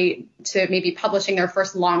the way to maybe publishing their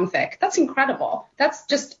first long fic. That's incredible. It's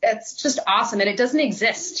just awesome. And it doesn't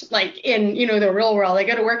exist like in, the real world. I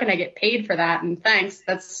go to work and I get paid for that, and thanks.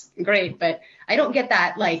 That's great. But I don't get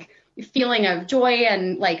that like feeling of joy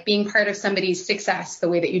and like being part of somebody's success the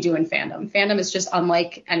way that you do in fandom. Fandom is just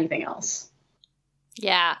unlike anything else.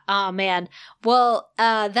 Yeah. Oh, man. Well,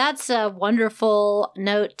 that's a wonderful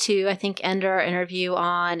note to, I think, end our interview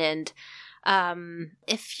on. And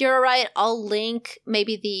if you're right, I'll link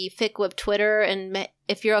maybe the FicWhip Twitter, and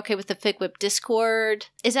if you're okay with the FicWhip Discord.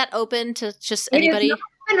 Is that open to just anybody? It is not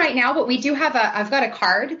open right now, but we do have I've got a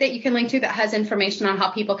card that you can link to that has information on how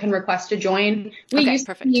people can request to join. We used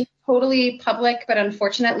to be totally public, but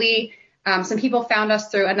unfortunately, some people found us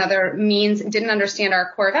through another means, didn't understand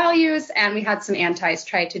our core values, and we had some antis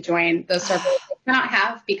try to join those servers. We cannot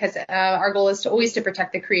have, because our goal is always to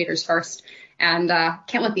protect the creators first, and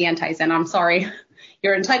can't let the antis in. I'm sorry.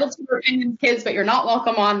 You're entitled to your opinions, kids, but you're not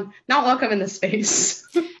welcome in this space.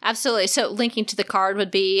 Absolutely. So linking to the card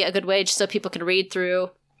would be a good way just so people can read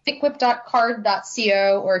through.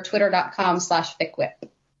 ficwhip.card.co or twitter.com/ficwhip.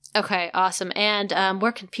 Okay, awesome. And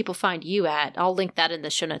where can people find you at? I'll link that in the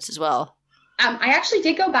show notes as well. I actually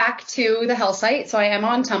did go back to the Hell site, so I am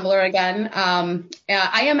on Tumblr again. I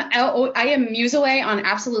am Museaway on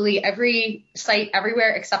absolutely every site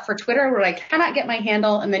everywhere except for Twitter, where I cannot get my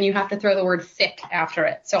handle, and then you have to throw the word fic after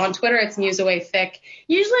it. So on Twitter, it's Museaway fic.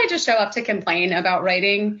 Usually, I just show up to complain about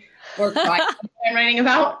writing or what I'm writing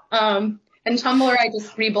about. And Tumblr, I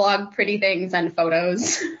just reblog pretty things and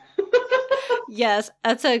photos. Yes,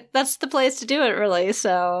 that's the place to do it, really.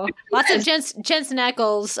 So lots of Jensen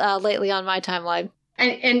Ackles lately on my timeline.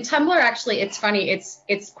 And Tumblr, actually, it's funny.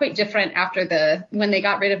 It's quite different after when they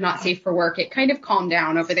got rid of Not Safe for Work. It kind of calmed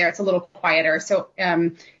down over there. It's a little quieter. So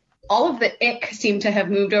all of the ick seem to have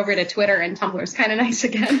moved over to Twitter, and Tumblr's kind of nice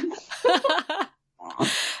again.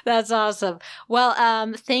 That's awesome.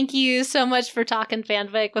 Well, thank you so much for talking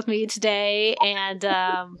fanfic with me today. And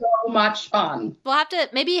so much fun. We'll have to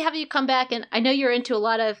maybe have you come back. And I know you're into a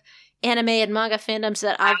lot of anime and manga fandoms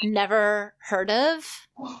that I've never heard of.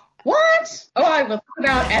 What? Oh, I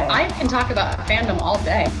can talk about fandom all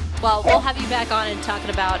day. Well, we'll have you back on and talking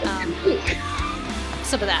about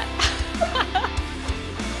some of that.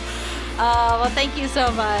 Well, thank you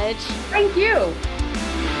so much. Thank you.